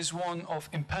is one of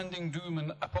impending doom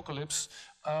and apocalypse.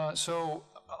 So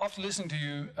after listening to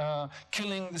you,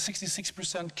 killing the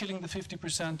 66%, killing the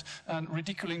 50%, and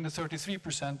ridiculing the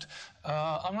 33%,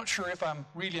 I'm not sure if I'm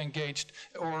really engaged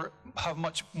or have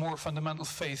much more fundamental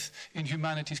faith in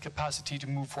humanity's capacity to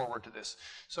move forward to this.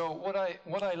 So what I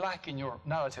lack in your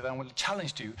narrative, and what I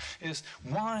challenge you, is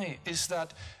why is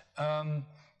that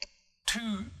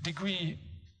 2-degree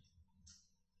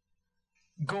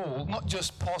goal not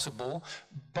just possible,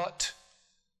 but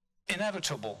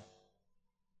inevitable?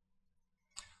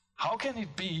 How can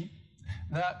it be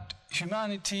that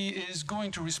humanity is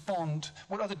going to respond?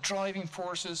 What are the driving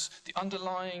forces, the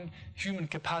underlying human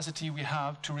capacity we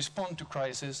have to respond to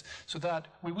crisis so that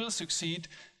we will succeed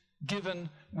given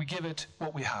we give it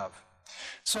what we have?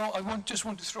 So I just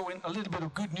want to throw in a little bit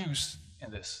of good news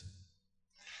in this.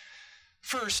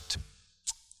 First,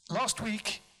 last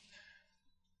week,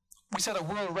 we set a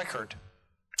world record.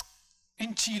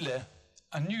 In Chile,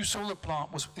 a new solar plant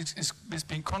is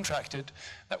being contracted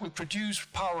that will produce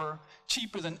power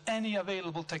cheaper than any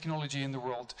available technology in the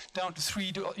world, down to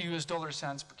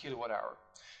 $3 per kilowatt hour.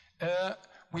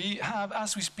 We have,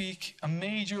 as we speak, a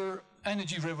major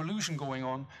energy revolution going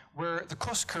on where the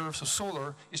cost curves of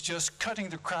solar is just cutting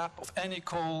the crap of any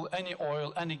coal, any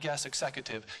oil, any gas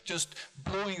executive, just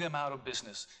blowing them out of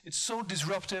business. It's so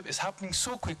disruptive, it's happening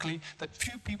so quickly that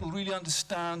few people really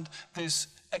understand this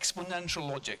exponential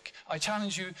logic. I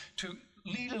challenge you to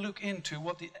really look into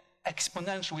what the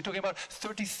exponential, we're talking about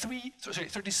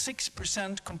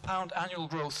 36% compound annual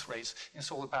growth rates in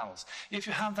solar panels. If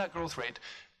you have that growth rate,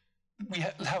 we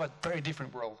have a very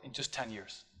different world in just 10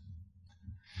 years.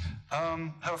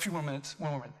 Have a few more minutes,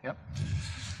 one more minute, yeah.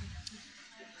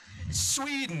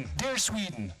 Sweden, dear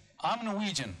Sweden, I'm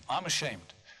Norwegian, I'm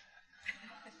ashamed.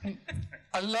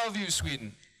 I love you,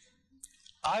 Sweden.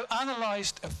 I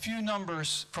analyzed a few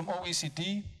numbers from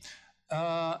OECD,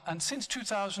 and since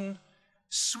 2000,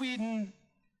 Sweden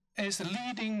is the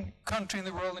leading country in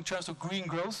the world in terms of green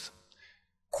growth.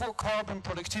 Core carbon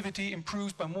productivity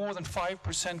improves by more than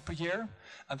 5% per year,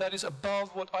 and that is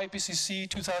above what IPCC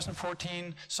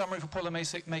 2014 Summary for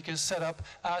Policymakers set up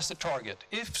as the target.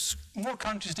 If more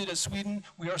countries did as Sweden,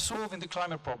 we are solving the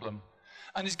climate problem.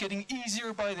 And it's getting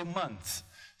easier by the month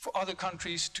for other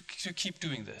countries to keep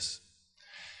doing this.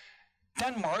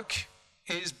 Denmark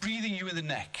is breathing you in the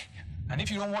neck. And if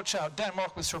you don't watch out,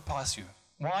 Denmark will surpass you.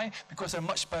 Why? Because they're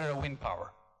much better at wind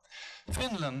power.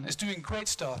 Finland is doing great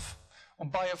stuff on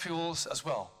biofuels as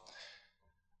well.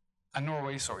 And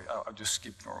Norway, sorry, I just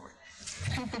skipped Norway.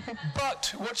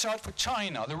 But watch out for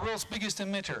China, the world's biggest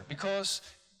emitter, because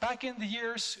back in the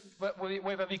years we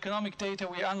have economic data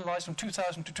we analyzed from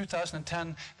 2000 to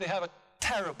 2010, they have a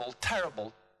terrible,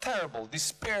 terrible, terrible,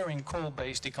 despairing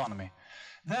coal-based economy.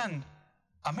 Then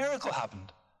a miracle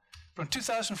happened. From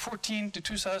 2014 to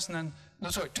 2012,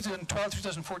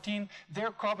 2014,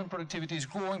 their carbon productivity is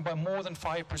growing by more than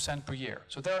 5% per year.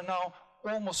 So they are now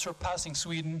almost surpassing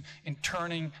Sweden in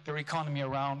turning their economy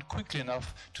around quickly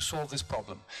enough to solve this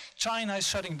problem. China is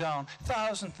shutting down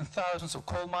thousands and thousands of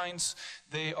coal mines.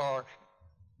 They are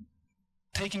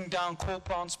taking down coal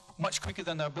plants much quicker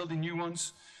than they're building new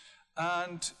ones.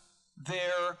 And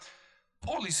their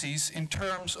policies in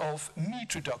terms of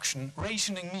meat reduction,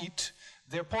 rationing meat,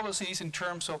 their policies in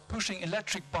terms of pushing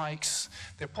electric bikes,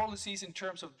 their policies in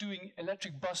terms of doing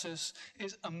electric buses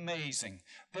is amazing.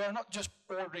 They are not just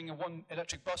ordering one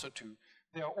electric bus or two,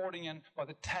 they are ordering in by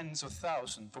the tens of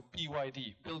thousands for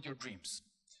BYD, Build Your Dreams.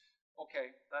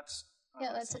 Okay, that's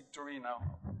Doreen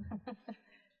now.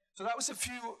 So that was a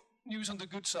few news on the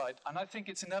good side, and I think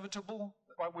it's inevitable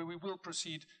that we will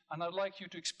proceed, and I'd like you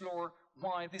to explore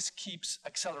why this keeps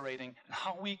accelerating and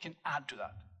how we can add to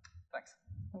that. Thanks.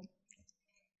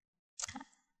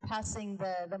 Passing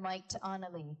the mic to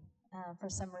Annalie for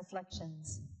some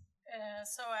reflections.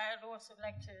 So I'd also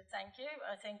like to thank you.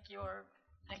 I think your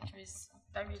lecture is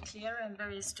very clear and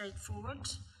very straightforward.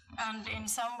 And in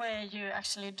some way you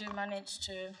actually do manage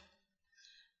to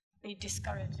be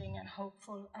discouraging and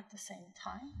hopeful at the same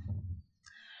time.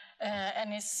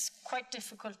 And it's quite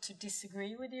difficult to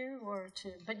disagree with you,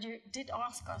 but you did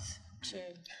ask us to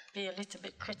be a little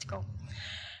bit critical.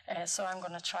 So I'm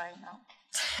going to try now.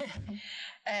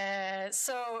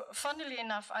 So funnily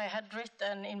enough, I had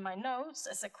written in my notes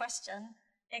as a question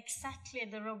exactly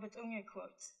the Robert Unger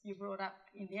quote you brought up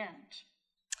in the end,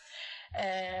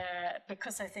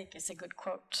 because I think it's a good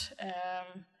quote.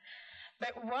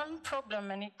 But one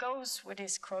problem, and it goes with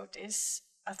this quote, is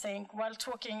I think while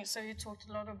talking, so you talked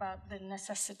a lot about the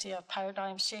necessity of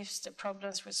paradigm shifts, the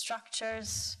problems with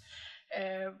structures,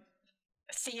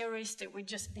 theories that we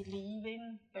just believe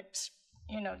in, but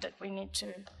that we need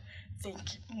to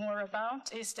think more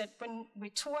about, is that when we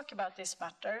talk about these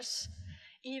matters,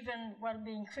 even while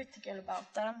being critical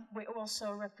about them, we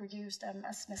also reproduce them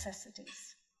as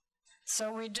necessities.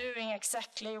 So we're doing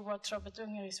exactly what Robert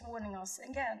Unger is warning us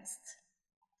against.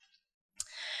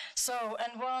 So,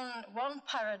 and one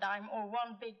paradigm or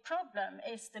one big problem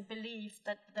is the belief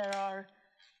that there are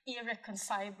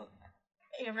irreconcilable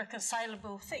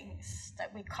things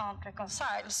that we can't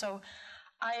reconcile. So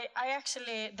I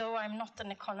actually, though I'm not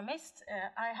an economist,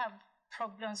 I have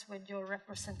problems with your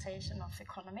representation of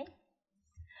economy.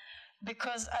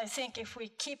 Because I think if we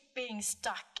keep being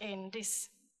stuck in this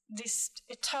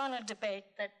eternal debate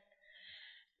that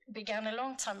began a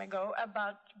long time ago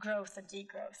about growth and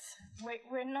degrowth,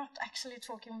 we're not actually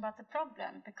talking about the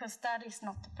problem, because that is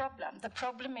not the problem. The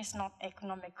problem is not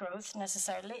economic growth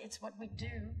necessarily, it's what we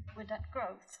do with that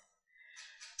growth.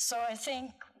 So I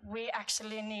think we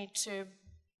actually need to,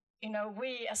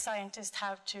 we as scientists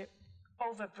have to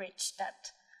overbridge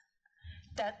that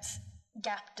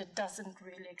gap that doesn't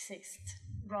really exist,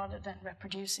 rather than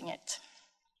reproducing it.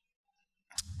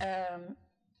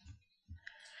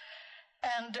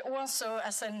 And also,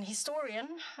 as an historian,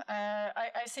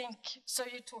 I think, so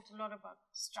you talked a lot about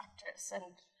structures,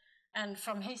 and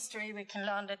from history we can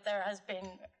learn that there has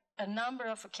been a number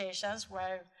of occasions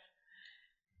where,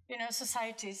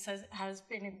 societies has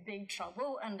been in big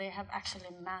trouble and they have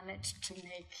actually managed to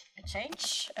make a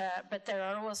change. But there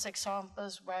are also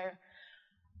examples where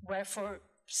for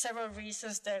several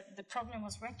reasons the problem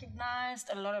was recognized,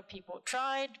 a lot of people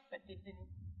tried, but it didn't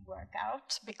work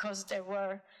out because there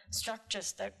were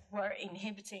structures that were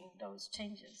inhibiting those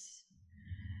changes.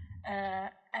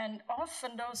 And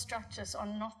often those structures are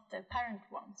not the apparent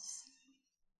ones.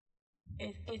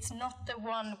 It's not the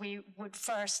one we would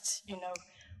first,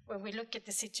 when we look at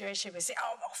the situation, we say,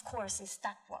 oh, of course it's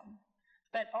that one.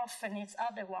 But often it's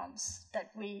other ones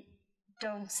that we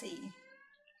don't see.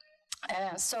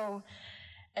 So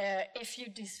if you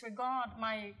disregard,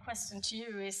 my question to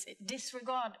you is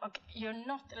disregard, okay, you're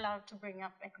not allowed to bring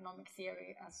up economic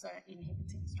theory as an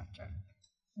inhibiting structure.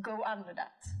 Go under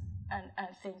that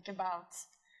and think about,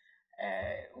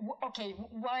 okay,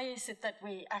 why is it that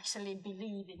we actually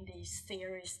believe in these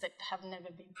theories that have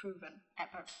never been proven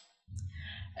ever?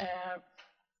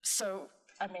 So,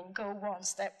 go one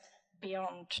step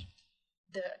beyond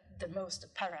the most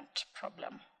apparent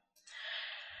problem.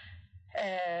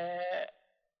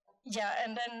 Yeah,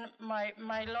 and then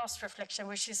my last reflection,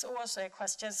 which is also a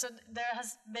question. So there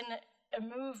has been a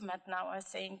movement now, I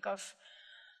think, of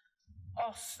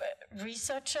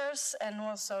researchers and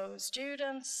also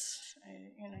students,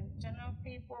 general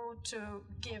people, to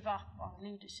give up on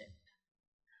leadership.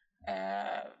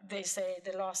 They say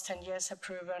the last 10 years have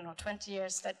proven, or 20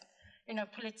 years, that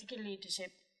political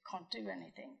leadership can't do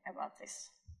anything about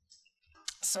this.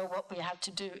 So what we have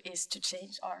to do is to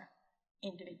change our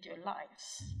individual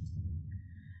lives.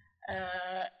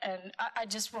 And I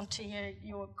just want to hear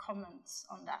your comments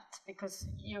on that, because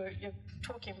you're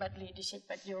talking about leadership,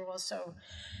 but you're also,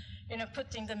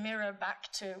 putting the mirror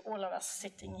back to all of us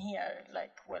sitting here,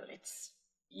 like, well, it's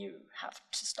you have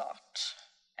to start.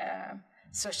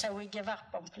 So shall we give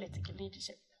up on political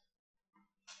leadership?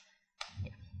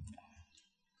 Yeah.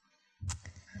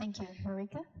 Thank you.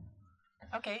 Marika?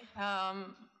 Okay.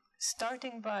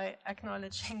 Starting by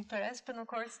acknowledging Per Espen, of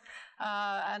course,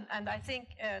 and I think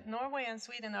Norway and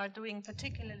Sweden are doing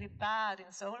particularly bad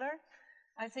in solar.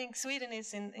 I think Sweden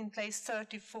is in place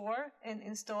 34 in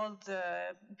installed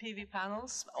PV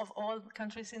panels of all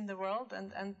countries in the world,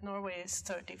 and Norway is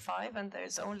 35, and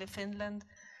there's only Finland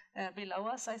below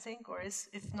us, I think, or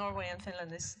if Norway and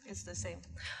Finland is the same.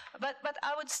 But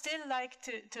I would still like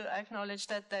to acknowledge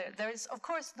that there is, of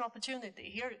course, an opportunity.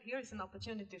 Here is an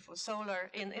opportunity for solar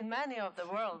in many of the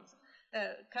world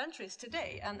countries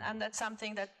today, and that's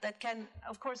something that can,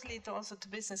 of course, lead also to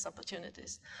business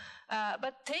opportunities.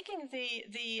 But taking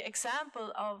the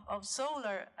example of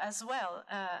solar as well,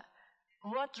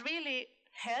 what really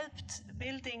helped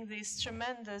building this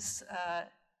tremendous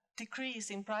decrease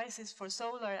in prices for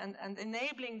solar and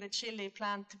enabling the Chile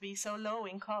plant to be so low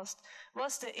in cost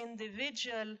was the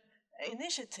individual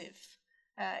initiative.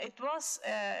 It was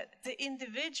the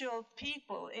individual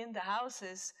people in the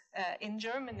houses in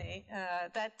Germany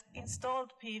that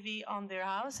installed PV on their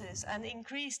houses and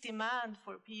increased demand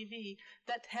for PV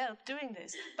that helped doing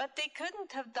this. But they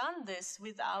couldn't have done this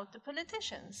without the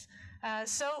politicians.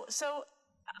 So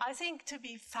I think to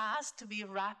be fast, to be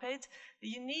rapid,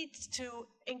 you need to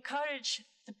encourage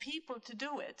the people to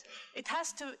do it. It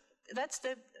has to, that's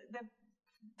the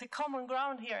common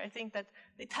ground here, I think, that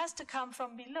it has to come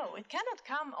from below. It cannot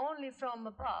come only from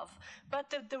above. But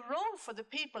the role for the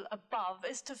people above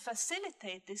is to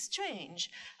facilitate this change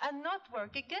and not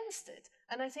work against it.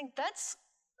 And I think that's,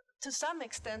 to some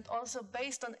extent, also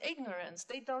based on ignorance.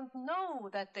 They don't know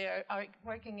that they are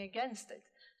working against it.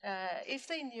 If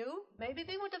they knew, maybe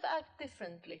they would have acted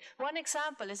differently. One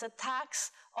example is a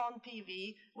tax on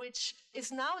PV, which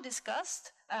is now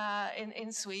discussed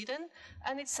in Sweden,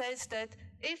 and it says that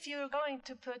if you're going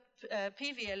to put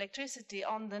PV electricity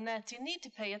on the net, you need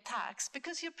to pay a tax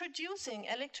because you're producing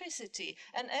electricity,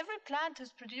 and every plant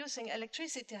who's producing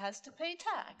electricity has to pay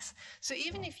tax. So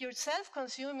even if you're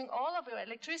self-consuming all of your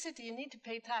electricity, you need to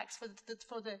pay tax for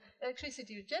the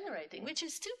electricity you're generating, which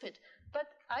is stupid. But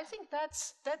I think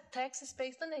that tax is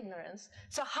based on ignorance.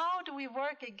 So how do we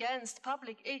work against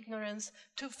public ignorance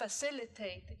to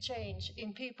facilitate the change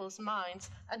in people's minds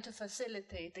and to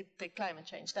facilitate the climate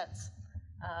change? That's,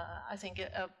 I think,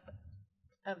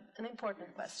 an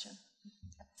important question.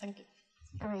 Thank you.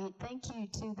 Great. Thank you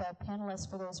to the panelists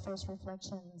for those first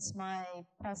reflections. My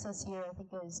process here, I think,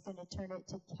 is going to turn it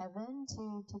to Kevin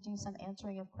to do some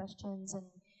answering of questions.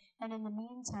 And in the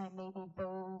meantime, maybe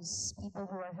those people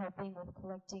who are helping with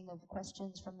collecting of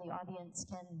questions from the audience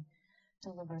can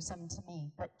deliver some to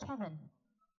me. But Kevin.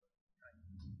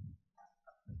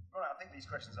 Well, I think these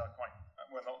questions are quite,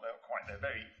 well, not quite, they're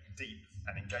very deep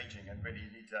and engaging, and really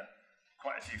you need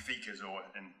quite a few fikas, or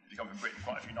if you come from Britain,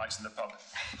 quite a few nights in the pub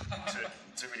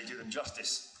to really do them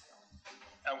justice.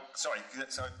 Oh, sorry,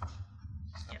 so...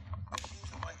 Yeah.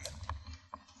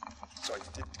 Sorry,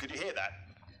 could you hear that?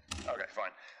 Okay,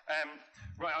 fine.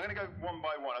 Right, I'm going to go one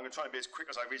by one. I'm going to try to be as quick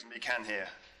as I reasonably can here.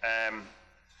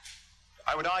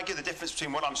 I would argue the difference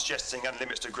between what I'm suggesting and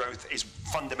limits to growth is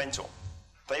fundamental.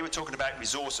 They were talking about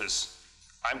resources.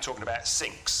 I'm talking about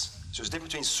sinks. So there's a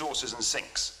difference between sources and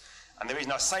sinks. And the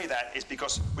reason I say that is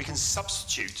because we can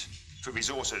substitute for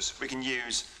resources. We can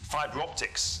use fibre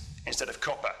optics instead of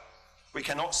copper. We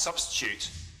cannot substitute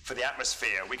for the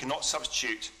atmosphere. We cannot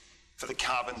substitute for the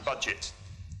carbon budget.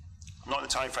 Not in the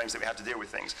time frames that we have to deal with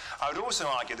things. I would also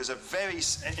argue there's a very,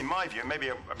 in my view, and maybe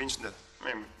I'll be interested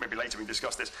in, maybe later we can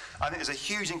discuss this, I think there's a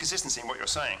huge inconsistency in what you're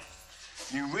saying.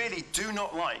 You really do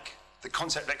not like the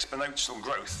concept of exponential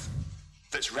growth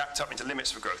that's wrapped up into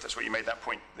limits for growth. That's what you made that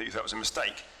point, that you thought was a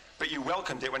mistake. But you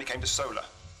welcomed it when it came to solar.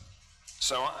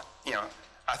 So, you know,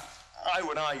 I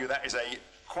would argue that is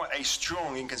quite a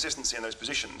strong inconsistency in those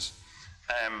positions.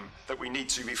 that we need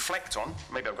to reflect on.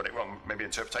 Maybe I've got it wrong, maybe the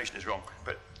interpretation is wrong,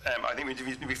 but I think we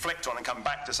need to reflect on and come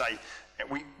back to say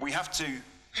we have to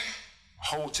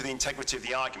hold to the integrity of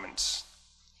the arguments,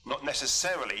 not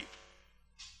necessarily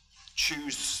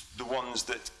choose the ones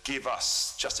that give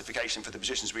us justification for the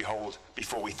positions we hold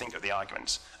before we think of the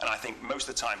arguments. And I think most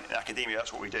of the time in academia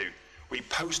that's what we do. We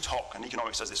post hoc, and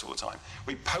economics does this all the time,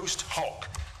 we post hoc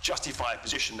justify a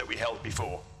position that we held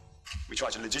before. We try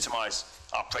to legitimize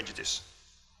our prejudice.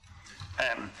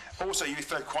 Also, you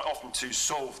refer quite often to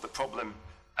solve the problem,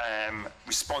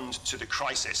 respond to the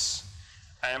crisis.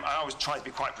 I always try to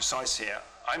be quite precise here.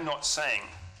 I'm not saying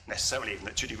necessarily even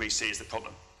that 2 degrees C is the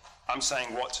problem. I'm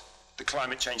saying what the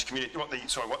climate change community, what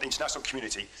the international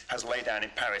community has laid down in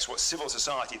Paris, what civil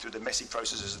society through the messy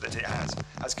processes that it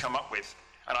has come up with.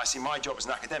 And I see my job as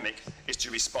an academic is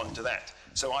to respond to that.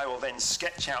 So I will then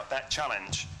sketch out that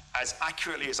challenge as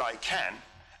accurately as I can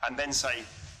and then say,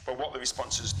 well, what are the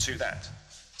responses to that?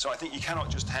 So I think you cannot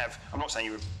just have, I'm not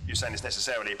saying you're saying this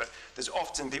necessarily, but there's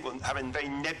often people having very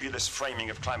nebulous framing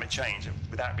of climate change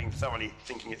without being thoroughly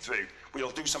thinking it through.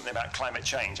 We'll do something about climate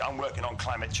change. I'm working on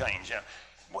climate change. Yeah.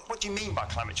 What do you mean by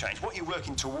climate change? What are you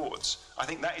working towards? I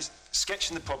think that is,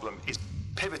 sketching the problem is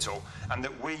pivotal, and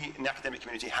that we in the academic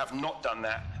community have not done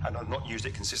that and have not used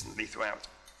it consistently throughout.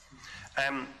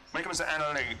 When it comes to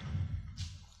Anna,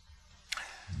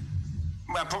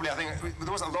 well, probably I think there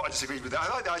wasn't a lot I disagreed with that.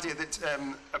 I like the idea that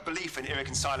a belief in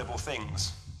irreconcilable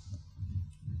things.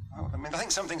 I mean, I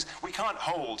think some things we can't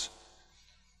hold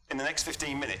in the next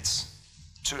 15 minutes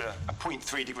to a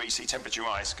 0.3 degrees C temperature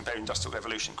rise compared to the Industrial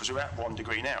Revolution, because we're at 1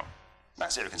 degree now.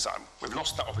 That's irreconcilable. We've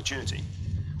lost that opportunity.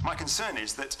 My concern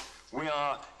is that we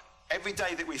are, every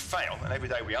day that we fail, and every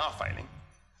day we are failing,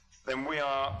 then we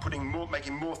are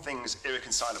making more things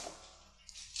irreconcilable.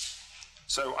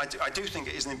 So I do think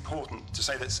it is important to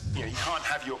say that you can't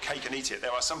have your cake and eat it.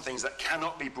 There are some things that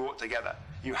cannot be brought together.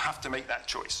 You have to make that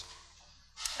choice.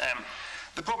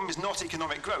 The problem is not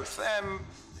economic growth.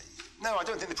 No, I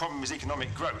don't think the problem is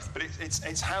economic growth, but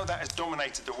it's how that has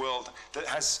dominated the world that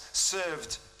has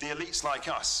served the elites like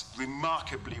us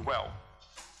remarkably well.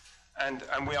 And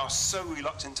we are so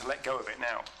reluctant to let go of it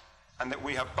now. And that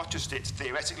we have buttressed it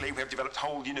theoretically. We have developed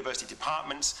whole university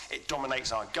departments. It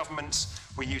dominates our governments.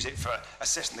 We use it for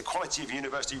assessing the quality of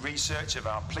university research, of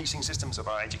our policing systems, of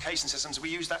our education systems. We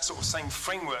use that sort of same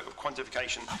framework of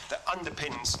quantification that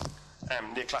underpins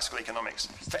neoclassical economics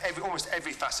for almost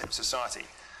every facet of society.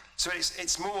 So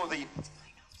it's more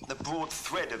the broad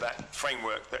thread of that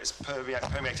framework that is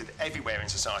permeated everywhere in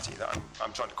society that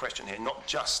I'm trying to question here, not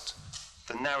just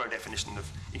the narrow definition of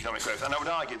economic growth. And I would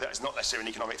argue that it's not necessarily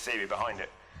an economic theory behind it.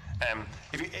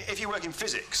 If you work in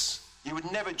physics, you would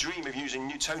never dream of using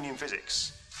Newtonian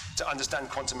physics to understand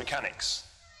quantum mechanics.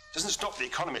 It doesn't stop the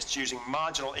economists using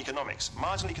marginal economics.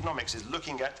 Marginal economics is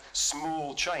looking at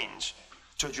small change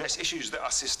to address issues that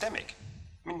are systemic.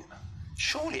 I mean,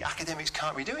 surely academics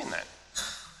can't be doing that.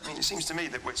 I mean, it seems to me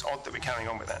that it's odd that we're carrying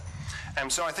on with that.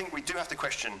 So I think we do have to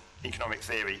question economic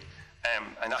theory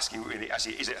and asking really, is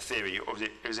it a theory, or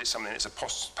is it something that's a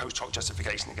post-hoc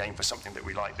justification again for something that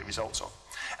we like the results of?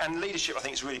 And leadership, I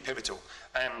think, is really pivotal.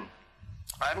 I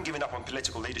haven't given up on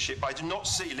political leadership, but I do not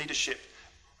see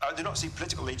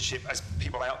political leadership as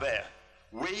people out there.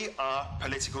 We are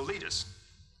political leaders.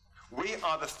 We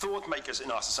are the thought makers in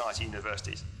our society and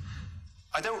universities.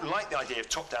 I don't like the idea of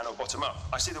top-down or bottom-up.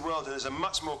 I see the world as a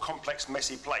much more complex,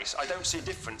 messy place. I don't see a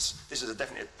difference, this is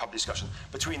definitely a pub discussion,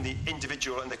 between the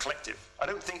individual and the collective. I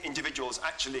don't think individuals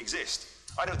actually exist.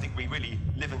 I don't think we really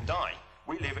live and die.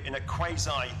 We live in a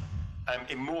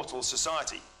quasi-immortal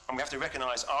society, and we have to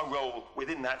recognise our role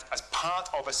within that as part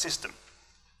of a system.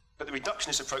 But the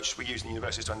reductionist approach we use in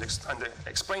universities to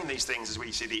explain these things is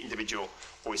we see the individual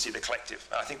or we see the collective.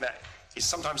 And I think that is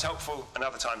sometimes helpful and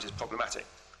other times is problematic.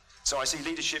 So I see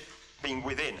leadership being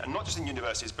within, and not just in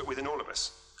universities, but within all of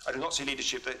us. I do not see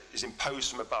leadership that is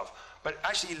imposed from above. But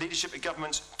actually, leadership at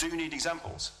governments do need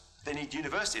examples. They need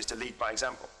universities to lead by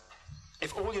example.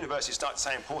 If all universities start to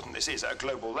say how important this is at a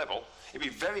global level, it'd be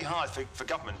very hard for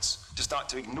governments to start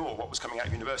to ignore what was coming out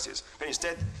of universities. But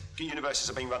instead,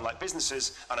 universities are being run like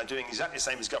businesses and are doing exactly the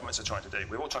same as governments are trying to do.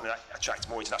 We're all trying to attract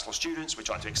more international students, we're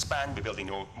trying to expand, we're building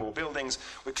more buildings,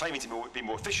 we're claiming to be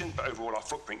more efficient, but overall our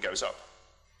footprint goes up.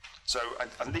 So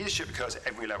leadership occurs at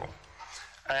every level.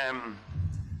 And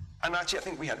actually, I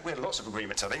think we had lots of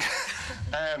agreements, I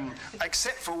think,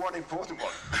 except for one important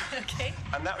one. Okay.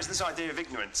 And that was this idea of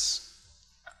ignorance.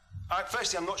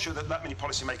 Firstly, I'm not sure that many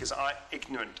policymakers are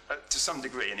ignorant, to some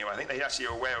degree anyway. I think they actually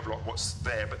are aware of what's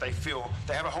there, but they feel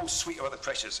they have a whole suite of other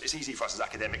pressures. It's easy for us as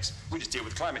academics. We just deal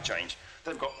with climate change.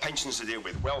 They've got pensions to deal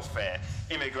with, welfare,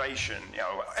 immigration,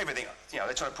 everything.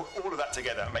 They're trying to put all of that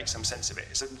together and make some sense of it.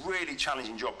 It's a really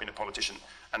challenging job being a politician,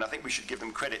 and I think we should give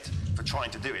them credit for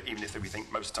trying to do it, even if we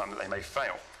think most of the time that they may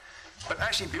fail. But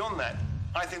actually, beyond that,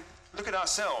 I think, look at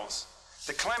ourselves.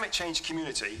 The climate change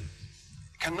community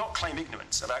cannot claim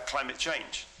ignorance about climate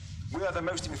change. We are the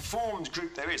most informed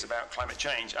group there is about climate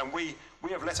change, and we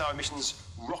have let our emissions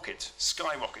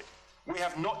skyrocket. We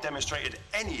have not demonstrated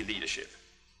any leadership,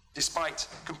 despite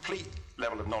complete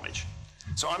level of knowledge.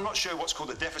 So I'm not sure what's called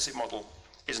the deficit model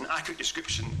is an accurate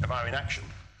description of our inaction.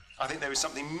 I think there is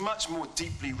something much more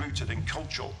deeply rooted and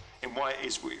cultural in why it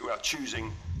is we are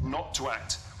choosing not to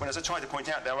act, when, as I tried to point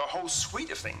out, there are a whole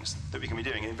suite of things that we can be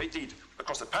doing. And indeed,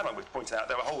 across the panel, we've pointed out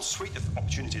there are a whole suite of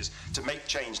opportunities to make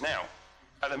change now.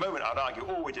 At the moment, I'd argue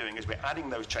all we're doing is we're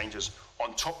adding those changes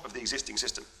on top of the existing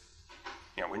system.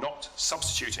 We're not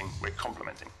substituting, we're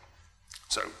complementing.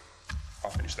 So,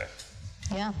 I'll finish there.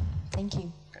 Yeah, thank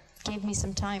you. Okay. Gave me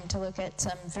some time to look at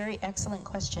some very excellent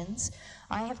questions.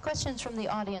 I have questions from the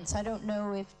audience. I don't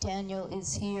know if Daniel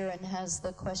is here and has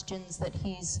the questions that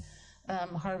he's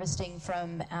harvesting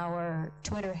from our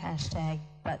Twitter hashtag,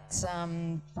 but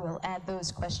we'll add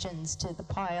those questions to the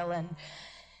pile. And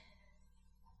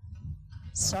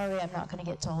sorry, I'm not going to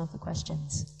get to all of the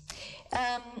questions.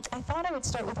 I thought I would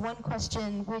start with one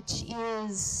question, which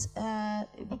is,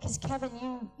 because Kevin,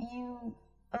 you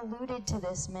alluded to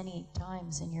this many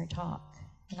times in your talk,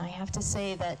 and I have to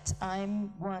say that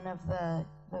I'm one of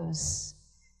those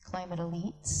climate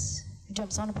elites who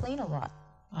jumps on a plane a lot.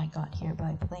 I got here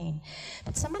by plane.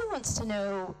 But somebody wants to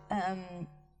know,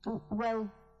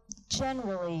 well,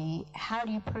 generally, how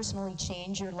do you personally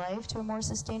change your life to a more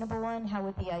sustainable one? How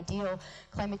would the ideal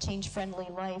climate change-friendly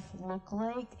life look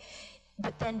like?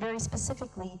 But then very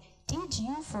specifically, did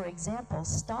you, for example,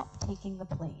 stop taking the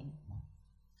plane?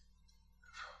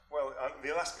 Well,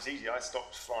 the last was easy. I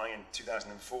stopped flying in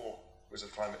 2004 because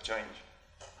of climate change.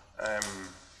 And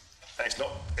it's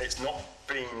not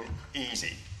been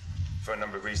easy for a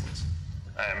number of reasons.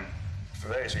 For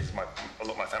various reasons, a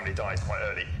lot of my family died quite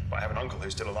early, but I have an uncle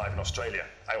who's still alive in Australia.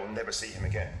 I will never see him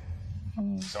again.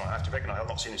 So I have to recognise I've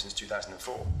not seen him since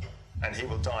 2004, and he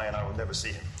will die and I will never see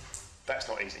him. That's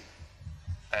not easy.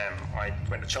 I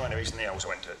went to China recently, I also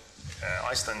went to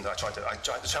Iceland. I tried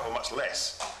to travel much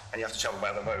less, and you have to travel by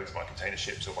other modes, by container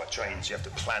ships or by trains. You have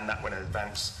to plan that one in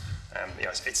advance.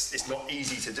 It's not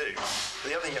easy to do. But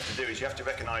the other thing you have to do is you have to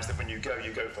recognise that when you go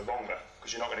for longer,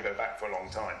 because you're not going to go back for a long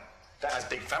time. That has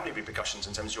big family repercussions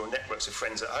in terms of your networks of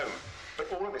friends at home.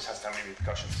 But all of this has family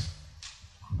repercussions.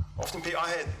 Often I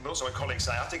heard also my colleagues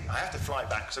say, I have to fly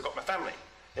back because I've got my family.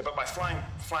 Yeah, but by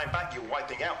flying back, you're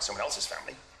wiping out someone else's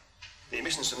family. The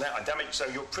emissions from that are damaging, so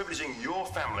you're privileging your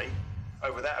family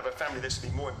over that of a family that's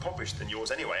been more impoverished than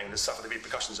yours anyway, and has suffered the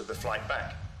repercussions of the flight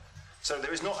back. So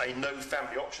there is not a no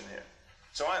family option here.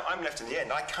 So I'm left in the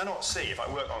end. I cannot see, if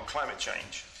I work on climate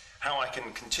change, how I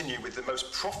can continue with the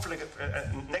most profligate,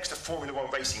 next to Formula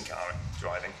One racing car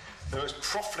driving, the most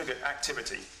profligate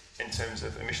activity in terms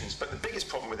of emissions. But the biggest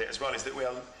problem with it as well is that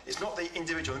it's not the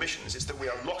individual emissions, it's that we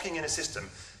are locking in a system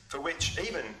for which,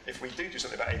 even if we do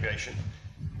something about aviation,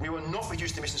 we will not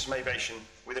reduce the emissions from aviation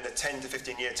within a 10 to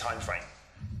 15 year time frame.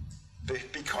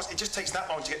 Because it just takes that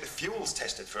long to get the fuels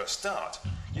tested for a start.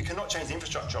 You cannot change the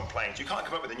infrastructure on planes. You can't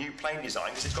come up with a new plane design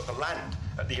because it's got the land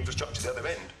at the infrastructure at the other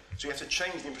end. So you have to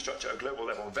change the infrastructure at a global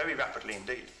level very rapidly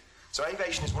indeed. So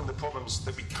aviation is one of the problems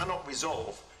that we cannot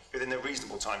resolve within a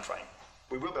reasonable time frame.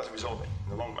 We will be able to resolve it in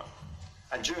the long run.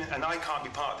 And I can't be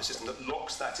part of the system that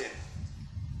locks that in.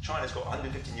 China's got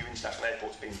 150 new international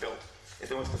airports being built. If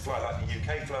they wanted to fly like the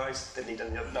UK flies, they'd need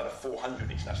another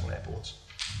 400 international airports.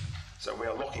 So we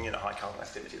are locking in a high carbon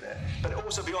activity there. But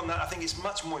also beyond that, I think it's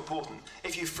much more important.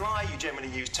 If you fly, you generally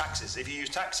use taxis. If you use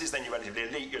taxis, then you're relatively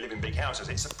elite, you live in big houses.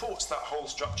 It supports that whole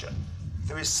structure.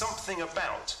 There is something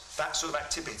about that sort of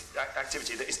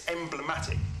activity that is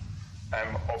emblematic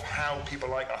of how people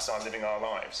like us are living our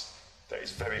lives that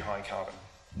is very high carbon.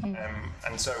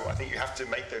 And so I think you have to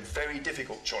make the very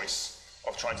difficult choice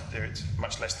of trying to do it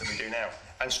much less than we do now.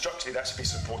 And structurally, that should be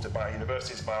supported by our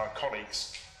universities, by our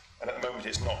colleagues. And at the moment,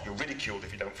 it's not. You're ridiculed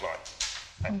if you don't fly.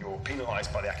 And you're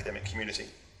penalised by the academic community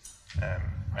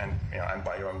and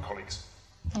by your own colleagues.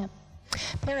 Yeah.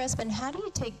 Per Espen, how do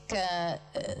you take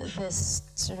this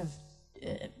sort of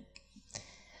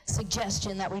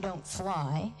suggestion that we don't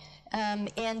fly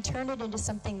and turn it into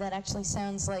something that actually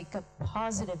sounds like a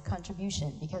positive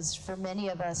contribution, because for many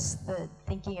of us,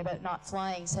 thinking about not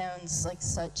flying sounds like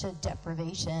such a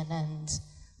deprivation, and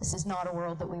this is not a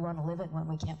world that we want to live in when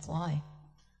we can't fly.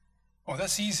 Oh,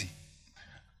 that's easy.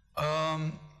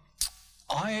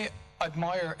 I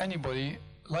admire anybody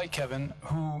like Kevin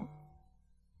who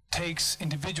takes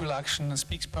individual action and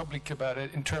speaks public about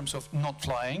it in terms of not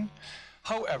flying.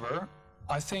 However,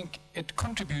 I think it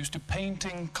contributes to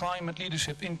painting climate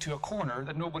leadership into a corner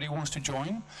that nobody wants to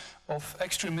join, of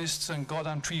extremists and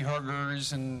goddamn tree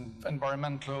huggers and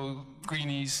environmental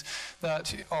greenies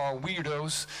that are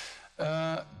weirdos.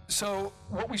 So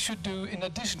what we should do in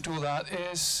addition to all that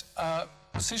is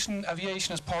position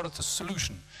aviation as part of the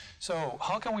solution. So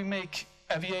how can we make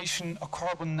aviation a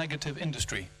carbon negative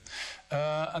industry?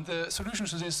 And the solutions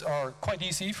to this are quite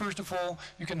easy. First of all,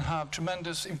 you can have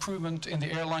tremendous improvement in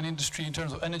the airline industry in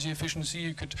terms of energy efficiency.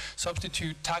 You could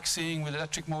substitute taxiing with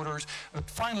electric motors. But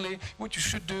finally, what you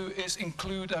should do is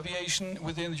include aviation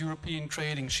within the European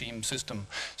trading scheme system.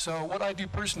 So what I do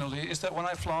personally is that when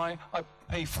I fly, I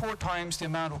pay 4 times the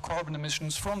amount of carbon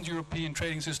emissions from the European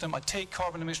trading system. I take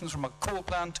carbon emissions from a coal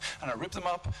plant and I rip them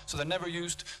up so they're never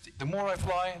used. The more I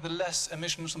fly, the less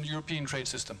emissions from the European trade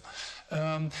system.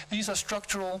 These are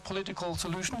structural political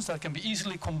solutions that can be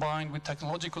easily combined with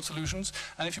technological solutions,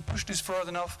 and if you push this further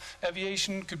enough,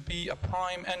 aviation could be a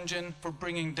prime engine for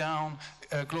bringing down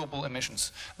global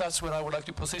emissions. That's where I would like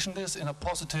to position this, in a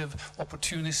positive,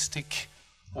 opportunistic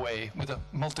way, with a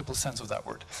multiple sense of that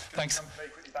word. Thanks.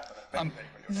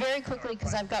 Very quickly,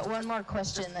 because I've got one more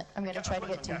question that I'm going to try to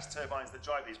get to. Gas turbines that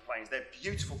drive these planes, they're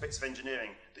beautiful bits of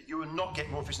engineering that you will not get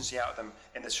more efficiency out of them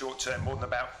in the short term, more than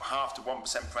about 0.5 to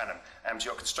 1% per annum. So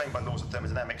you're constrained by laws of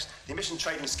thermodynamics. The emission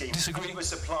trading scheme was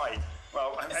supplied.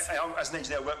 Well, as an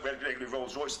engineer, I work regularly with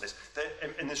Rolls-Royce on this.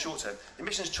 In the short term, the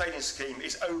emissions trading scheme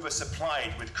is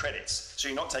oversupplied with credits, so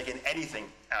you're not taking anything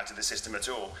out of the system at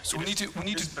all. So we need to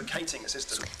duplicating the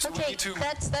system. So okay, we need to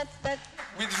that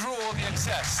withdraw the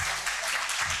excess.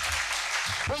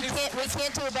 We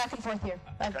can't do it back and forth here.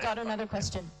 I've got another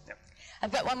question. Yep.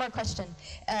 I've got one more question.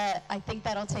 I think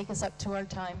that'll take us up to our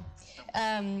time.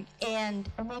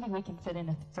 Or maybe we can fit in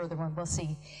a further one. We'll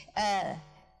see.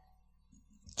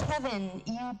 Kevin,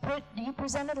 you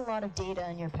presented a lot of data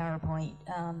in your PowerPoint.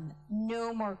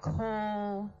 No more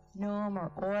coal, no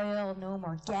more oil, no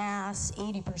more gas.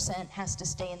 80% has to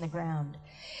stay in the ground.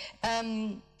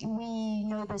 We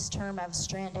know this term of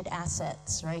stranded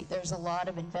assets, right? There's a lot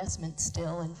of investment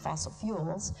still in fossil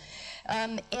fuels.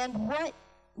 And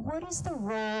what is the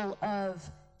role of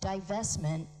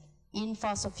divestment in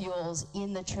fossil fuels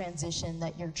in the transition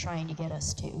that you're trying to get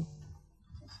us to?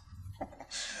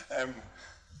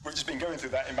 We've just been going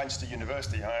through that in Manchester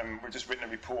University. We've just written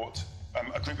a report.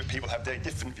 A group of people have very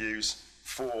different views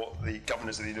for the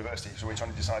governors of the university, so we're trying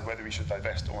to decide whether we should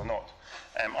divest or not.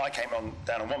 I came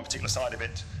down on one particular side of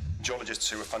it. Geologists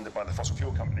who were funded by the fossil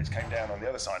fuel companies came down on the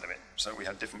other side of it, so we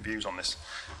had different views on this.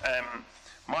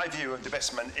 My view of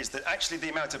divestment is that actually the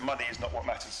amount of money is not what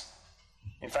matters.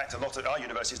 In fact, a lot of our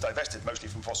universities divested mostly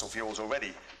from fossil fuels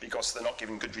already because they're not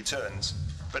giving good returns.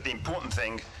 But the important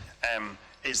thing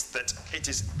is that it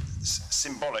is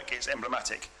symbolic, it's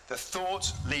emblematic. The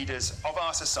thought leaders of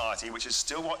our society, which is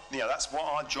still what, that's what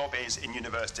our job is in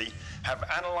university, have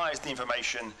analysed the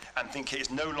information and think it is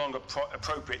no longer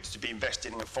appropriate to be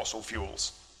invested in fossil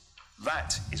fuels.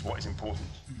 That is what is important.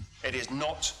 It is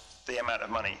not the amount of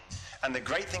money. And the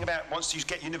great thing about once you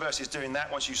get universities doing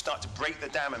that, once you start to break the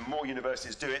dam and more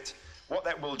universities do it, what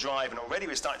that will drive, and already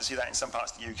we're starting to see that in some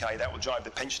parts of the UK, that will drive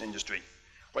the pension industry.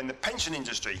 When the pension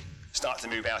industry starts to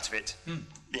move out of it,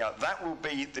 that will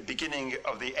be the beginning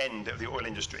of the end of the oil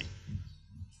industry.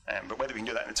 But whether we can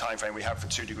do that in the time frame we have for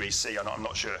 2 degrees C, I'm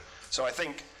not sure. So I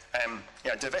think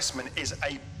divestment is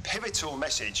a pivotal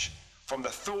message from the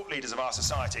thought leaders of our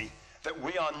society that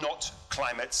we are not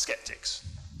climate skeptics.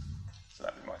 So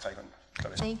that would be my take on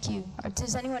divestment. Thank you.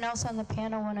 Does anyone else on the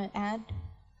panel want to add?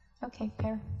 Okay,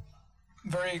 Per.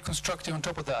 Very constructive on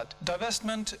top of that.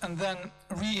 Divestment and then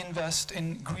reinvest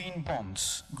in green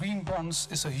bonds. Green bonds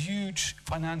is a huge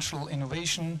financial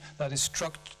innovation that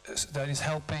is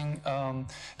helping,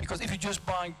 because if you just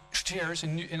buy shares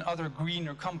in other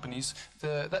greener companies,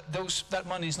 that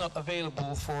money is not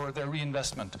available for their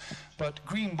reinvestment. But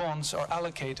green bonds are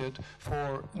allocated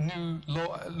for new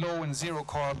low and zero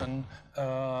carbon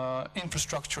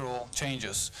infrastructural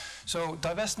changes. So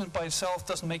divestment by itself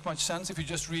doesn't make much sense if you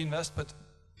just reinvest, but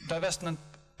divestment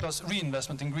plus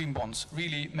reinvestment in green bonds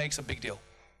really makes a big deal.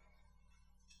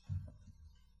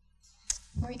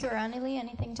 Marika or Anneli,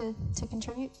 anything to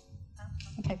contribute?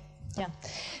 Okay, yeah.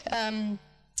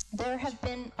 There have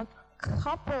been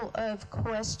couple of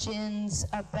questions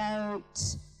about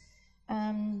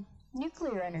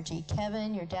nuclear energy.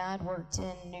 Kevin, your dad worked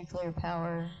in nuclear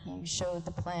power. You showed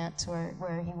the plant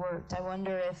where he worked. I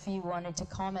wonder if you wanted to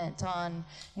comment on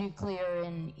nuclear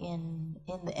in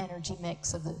the energy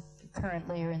mix of the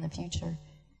currently or in the future.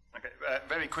 Okay,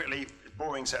 very quickly,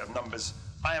 boring set of numbers.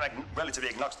 I am relatively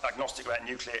agnostic about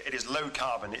nuclear. It is low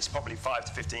carbon. It's probably 5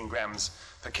 to 15 grams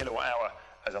per kilowatt hour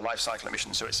as a life cycle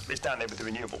emission, so it's down there with the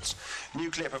renewables.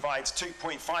 Nuclear provides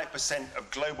 2.5% of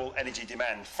global energy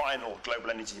demand, final global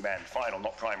energy demand, final,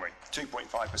 not primary,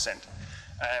 2.5%.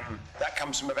 That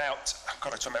comes from about, I've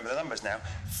got to remember the numbers now,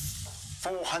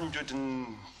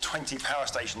 420 power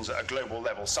stations at a global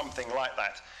level, something like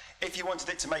that. If you wanted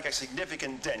it to make a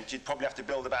significant dent, you'd probably have to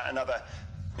build about another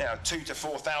 2,000 to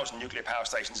 4,000 nuclear power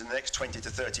stations in the next 20 to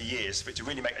 30 years for it to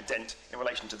really make a dent in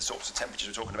relation to the sorts of temperatures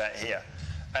we're talking about here.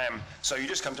 So you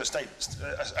just come to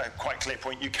a quite clear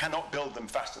point. You cannot build them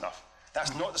fast enough.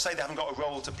 That's not to say they haven't got a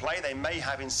role to play. They may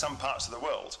have in some parts of the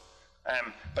world.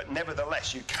 But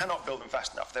nevertheless, you cannot build them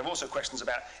fast enough. There are also questions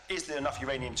about, is there enough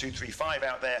uranium-235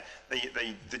 out there?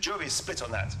 The jury is split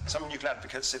on that. Some nuclear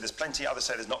advocates say there's plenty, others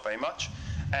say there's not very much.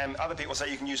 Other people say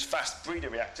you can use fast breeder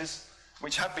reactors,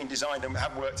 which have been designed and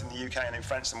have worked in the UK and in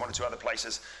France and one or two other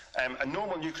places. A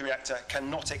normal nuclear reactor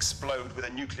cannot explode with a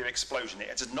nuclear explosion.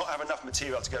 It does not have enough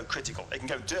material to go critical. It can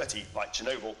go dirty, like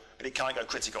Chernobyl, but it can't go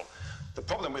critical. The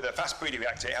problem with a fast breeder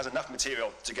reactor, it has enough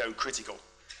material to go critical.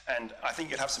 And I think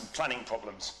you'd have some planning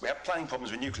problems. We have planning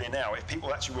problems with nuclear now. If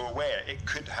people actually were aware it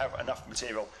could have enough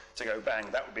material to go bang,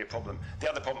 that would be a problem. The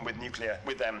other problem with nuclear,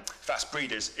 with fast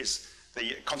breeders, is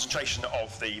the concentration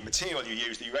of the material you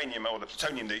use, the uranium or the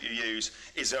plutonium that you use,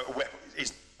 is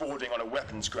bordering on a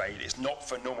weapons grade. It's not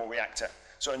for a normal reactor.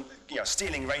 So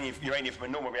stealing uranium from a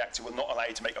normal reactor will not allow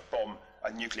you to make a bomb,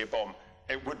 a nuclear bomb.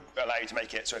 It would allow you to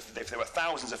make it. So if there were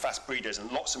thousands of fast breeders and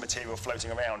lots of material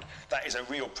floating around, that is a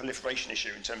real proliferation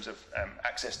issue in terms of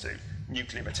access to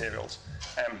nuclear materials.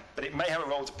 But it may have a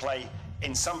role to play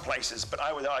in some places, but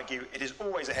I would argue it is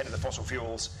always ahead of the fossil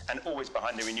fuels and always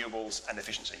behind the renewables and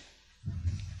efficiency.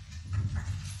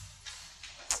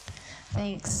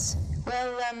 Thanks.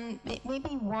 Well,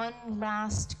 maybe one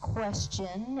last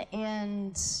question,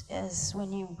 and as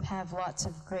when you have lots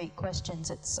of great questions,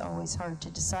 it's always hard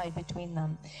to decide between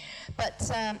them.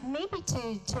 But maybe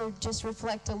to just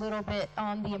reflect a little bit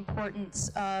on the importance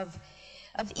of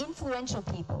influential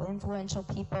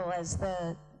people as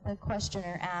the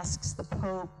questioner asks the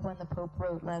Pope, when the Pope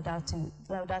wrote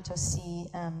Laudato Si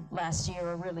last year,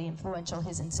 or really influential,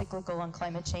 his encyclical on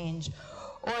climate change,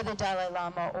 or the Dalai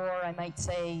Lama, or I might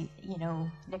say,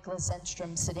 Niklas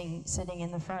Zenström sitting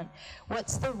in the front.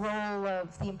 What's the role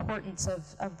of the importance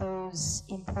of those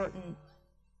important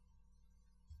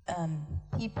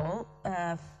people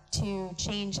to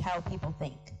change how people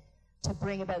think, to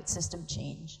bring about system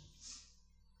change?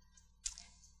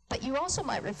 But you also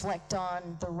might reflect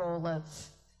on the role of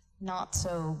not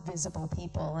so visible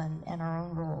people and our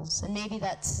own roles. And maybe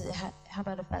how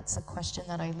about if that's a question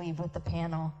that I leave with the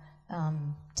panel,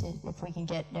 if we can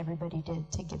get everybody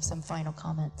to give some final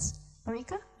comments.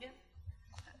 Marika? Yeah.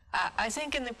 I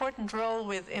think an important role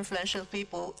with influential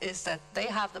people is that they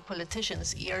have the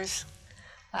politicians' ears.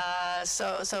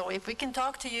 So if we can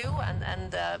talk to you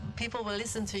and people will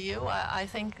listen to you, I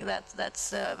think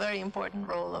that's a very important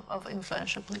role of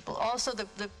influential people. Also,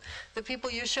 the people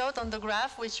you showed on the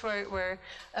graph, which were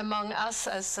among us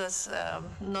as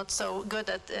not so good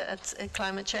at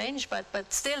climate change, but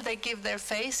still they give their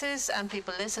faces and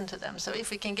people listen to them. So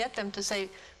if we can get them to say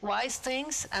wise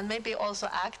things and maybe also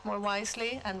act more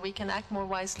wisely, and we can act more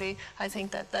wisely, I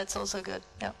think that's also good.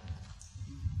 Yeah.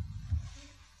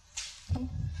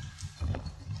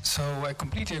 So I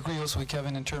completely agree also with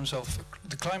Kevin in terms of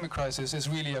the climate crisis is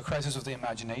really a crisis of the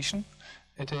imagination.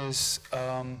 It is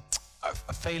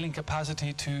a failing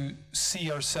capacity to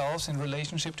see ourselves in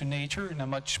relationship to nature in a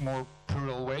much more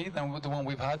plural way than the one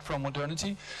we've had from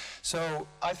modernity. So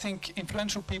I think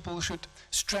influential people should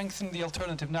strengthen the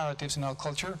alternative narratives in our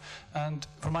culture. And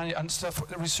for my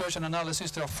research and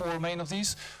analysis, there are four main of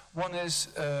these. One is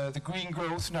the green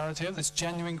growth narrative, that's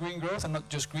genuine green growth and not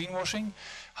just greenwashing.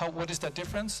 What is that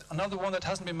difference? Another one that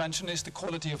hasn't been mentioned is the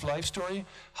quality of life story.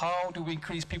 How do we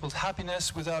increase people's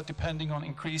happiness without depending on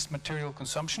increased material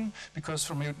consumption?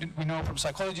 Because we know from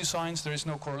psychology science there is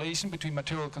no correlation between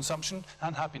material consumption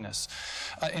and happiness,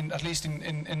 at least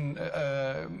in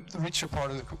the richer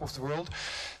part of the world.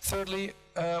 Thirdly,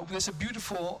 there's a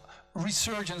beautiful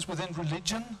resurgence within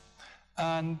religion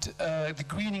And the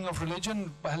greening of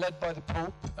religion, led by the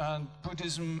Pope, and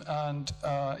Buddhism, and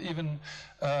even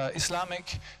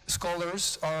Islamic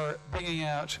scholars are bringing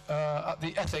out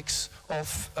the ethics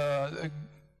of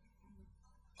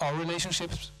our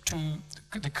relationships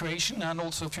to the creation and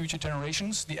also future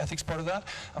generations, the ethics part of that.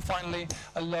 And finally,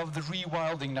 I love the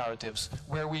rewilding narratives,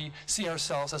 where we see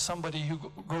ourselves as somebody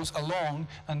who goes along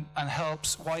and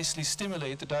helps wisely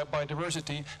stimulate the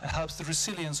biodiversity and helps the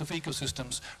resilience of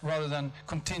ecosystems, rather than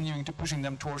continuing to pushing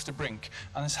them towards the brink.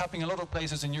 And it's happening in a lot of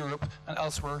places in Europe and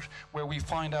elsewhere, where we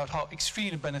find out how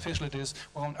extremely beneficial it is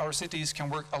when our cities can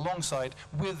work alongside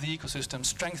with the ecosystem,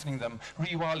 strengthening them,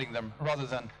 rewilding them, rather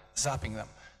than zapping them.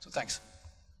 So thanks.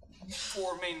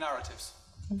 4 main narratives.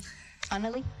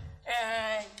 Annelie?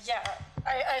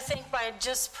 I think by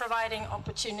just providing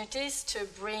opportunities to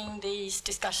bring these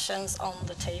discussions on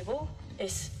the table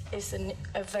is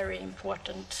a very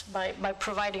important, by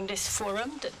providing this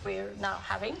forum that we're now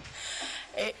having,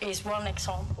 is one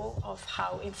example of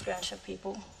how influential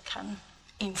people can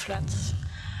influence.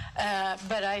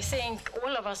 But I think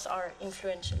all of us are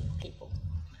influential people.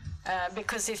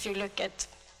 Because if you look at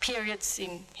periods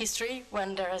in history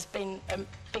when there has been a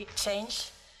big change,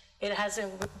 it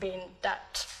hasn't been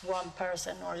that one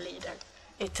person or leader.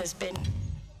 It has been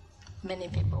many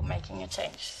people making a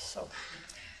change. So,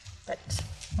 but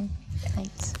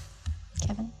thanks.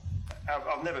 Kevin?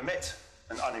 I've never met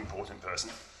an unimportant person.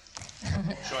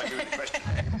 Shall I do with the question?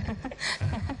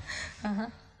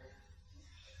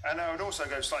 And I would also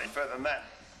go slightly further than that.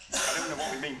 I don't know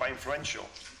what we mean by influential.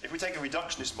 If we take a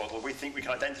reductionist model, we think we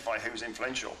can identify who's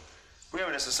influential. We're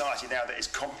in a society now that is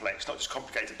complex, not just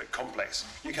complicated, but complex.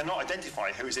 You cannot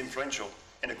identify who is influential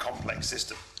in a complex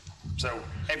system. So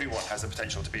everyone has the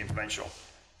potential to be influential.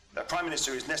 The Prime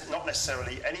Minister is not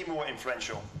necessarily any more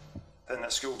influential than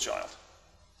a school child.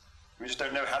 We just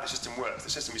don't know how the system works. The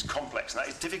system is complex, and that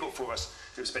is difficult for us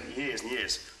who have spent years and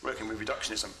years working with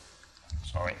reductionism.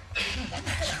 Sorry.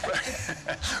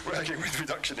 Working with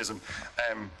reductionism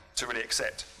to really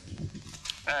accept.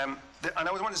 And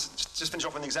I wanted to just finish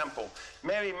off with an example.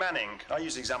 Mary Manning, I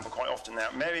use the example quite often now.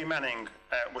 Mary Manning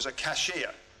was a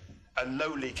cashier, a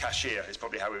lowly cashier is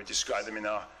probably how we would describe them in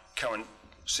our current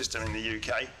system in the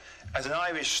UK, at an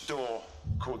Irish store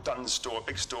called Dunn's Store, a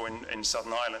big store in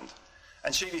Southern Ireland.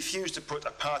 And she refused to put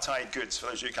apartheid goods, for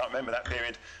those of you who can't remember that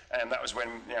period, and that was when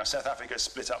South Africa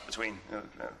split up between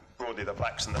broadly the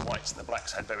blacks and the whites, and the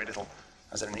blacks had very little,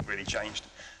 as anything really changed.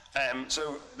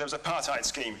 So there was an apartheid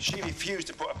scheme. She refused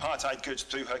to put apartheid goods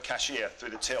through her cashier,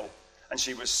 through the till, and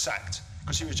she was sacked,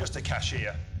 because she was just a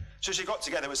cashier. So she got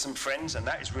together with some friends, and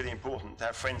that is really important, to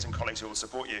have friends and colleagues who will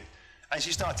support you. And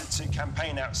she started to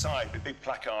campaign outside with big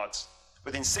placards.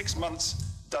 Within 6 months,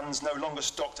 Dunn's no longer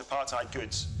stocked apartheid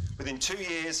goods. Within 2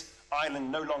 years,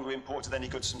 Ireland no longer imported any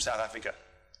goods from South Africa.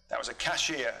 That was a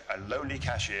cashier, a lowly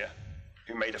cashier,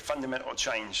 who made a fundamental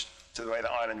change to the way that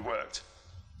Ireland worked.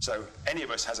 So any of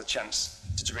us has a chance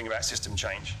to bring about system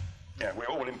change. We're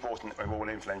all important, we're all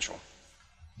influential.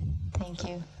 Thank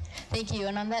you. Thank you.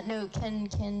 And on that note,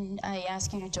 can I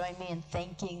ask you to join me in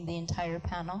thanking the entire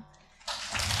panel?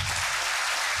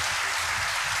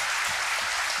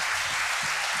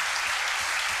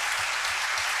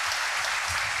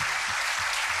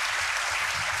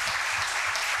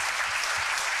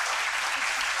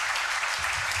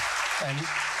 And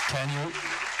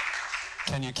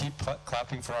can you keep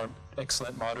clapping for our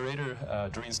excellent moderator,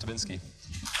 Doreen Stabinsky?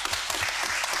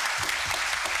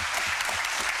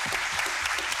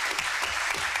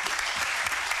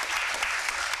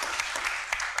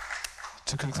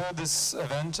 To conclude this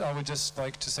event, I would just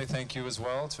like to say thank you as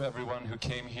well to everyone who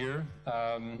came here,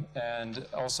 and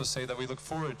also say that we look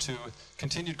forward to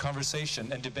continued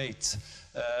conversation and debate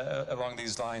along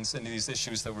these lines and these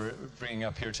issues that we're bringing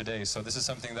up here today. So this is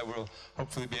something that we'll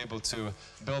hopefully be able to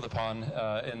build upon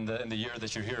in the year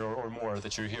that you're here, or more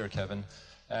that you're here, Kevin.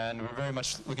 And we're very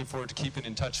much looking forward to keeping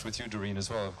in touch with you, Doreen, as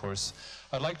well, of course.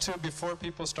 I'd like to, before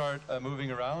people start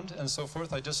moving around and so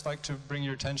forth, I'd just like to bring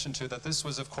your attention to that this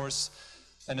was, of course,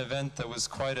 an event that was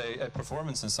quite a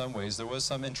performance in some ways. There was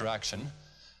some interaction,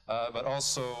 but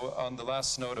also on the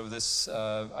last note of this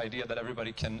idea that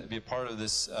everybody can be a part of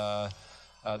this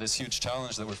this huge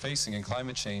challenge that we're facing in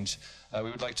climate change, we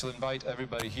would like to invite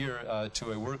everybody here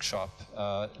to a workshop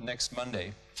next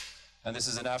Monday. And this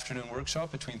is an afternoon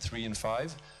workshop between 3 and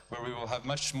 5, where we will have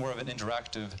much more of an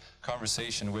interactive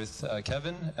conversation with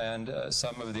Kevin and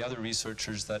some of the other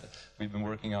researchers that we've been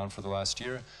working on for the last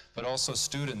year, but also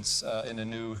students in a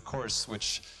new course,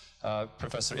 which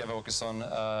Professor Eva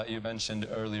Åkesson, you mentioned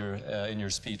earlier in your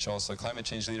speech also, Climate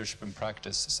Change Leadership and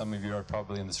Practice. Some of you are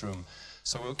probably in this room.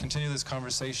 So we'll continue this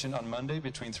conversation on Monday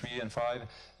between 3 and 5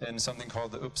 in something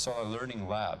called the Uppsala Learning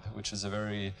Lab, which is a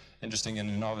very interesting and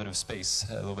innovative space,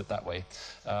 a little bit that way.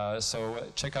 So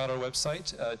check out our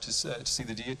website to see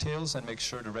the details and make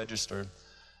sure to register.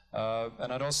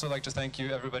 And I'd also like to thank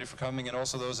you, everybody, for coming, and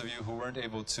also those of you who weren't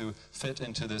able to fit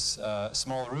into this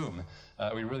small room.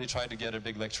 We really tried to get a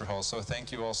big lecture hall, so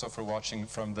thank you also for watching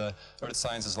from the Earth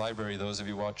Sciences Library, those of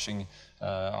you watching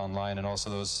online, and also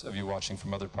those of you watching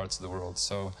from other parts of the world.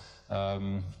 So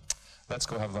let's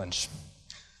go have lunch.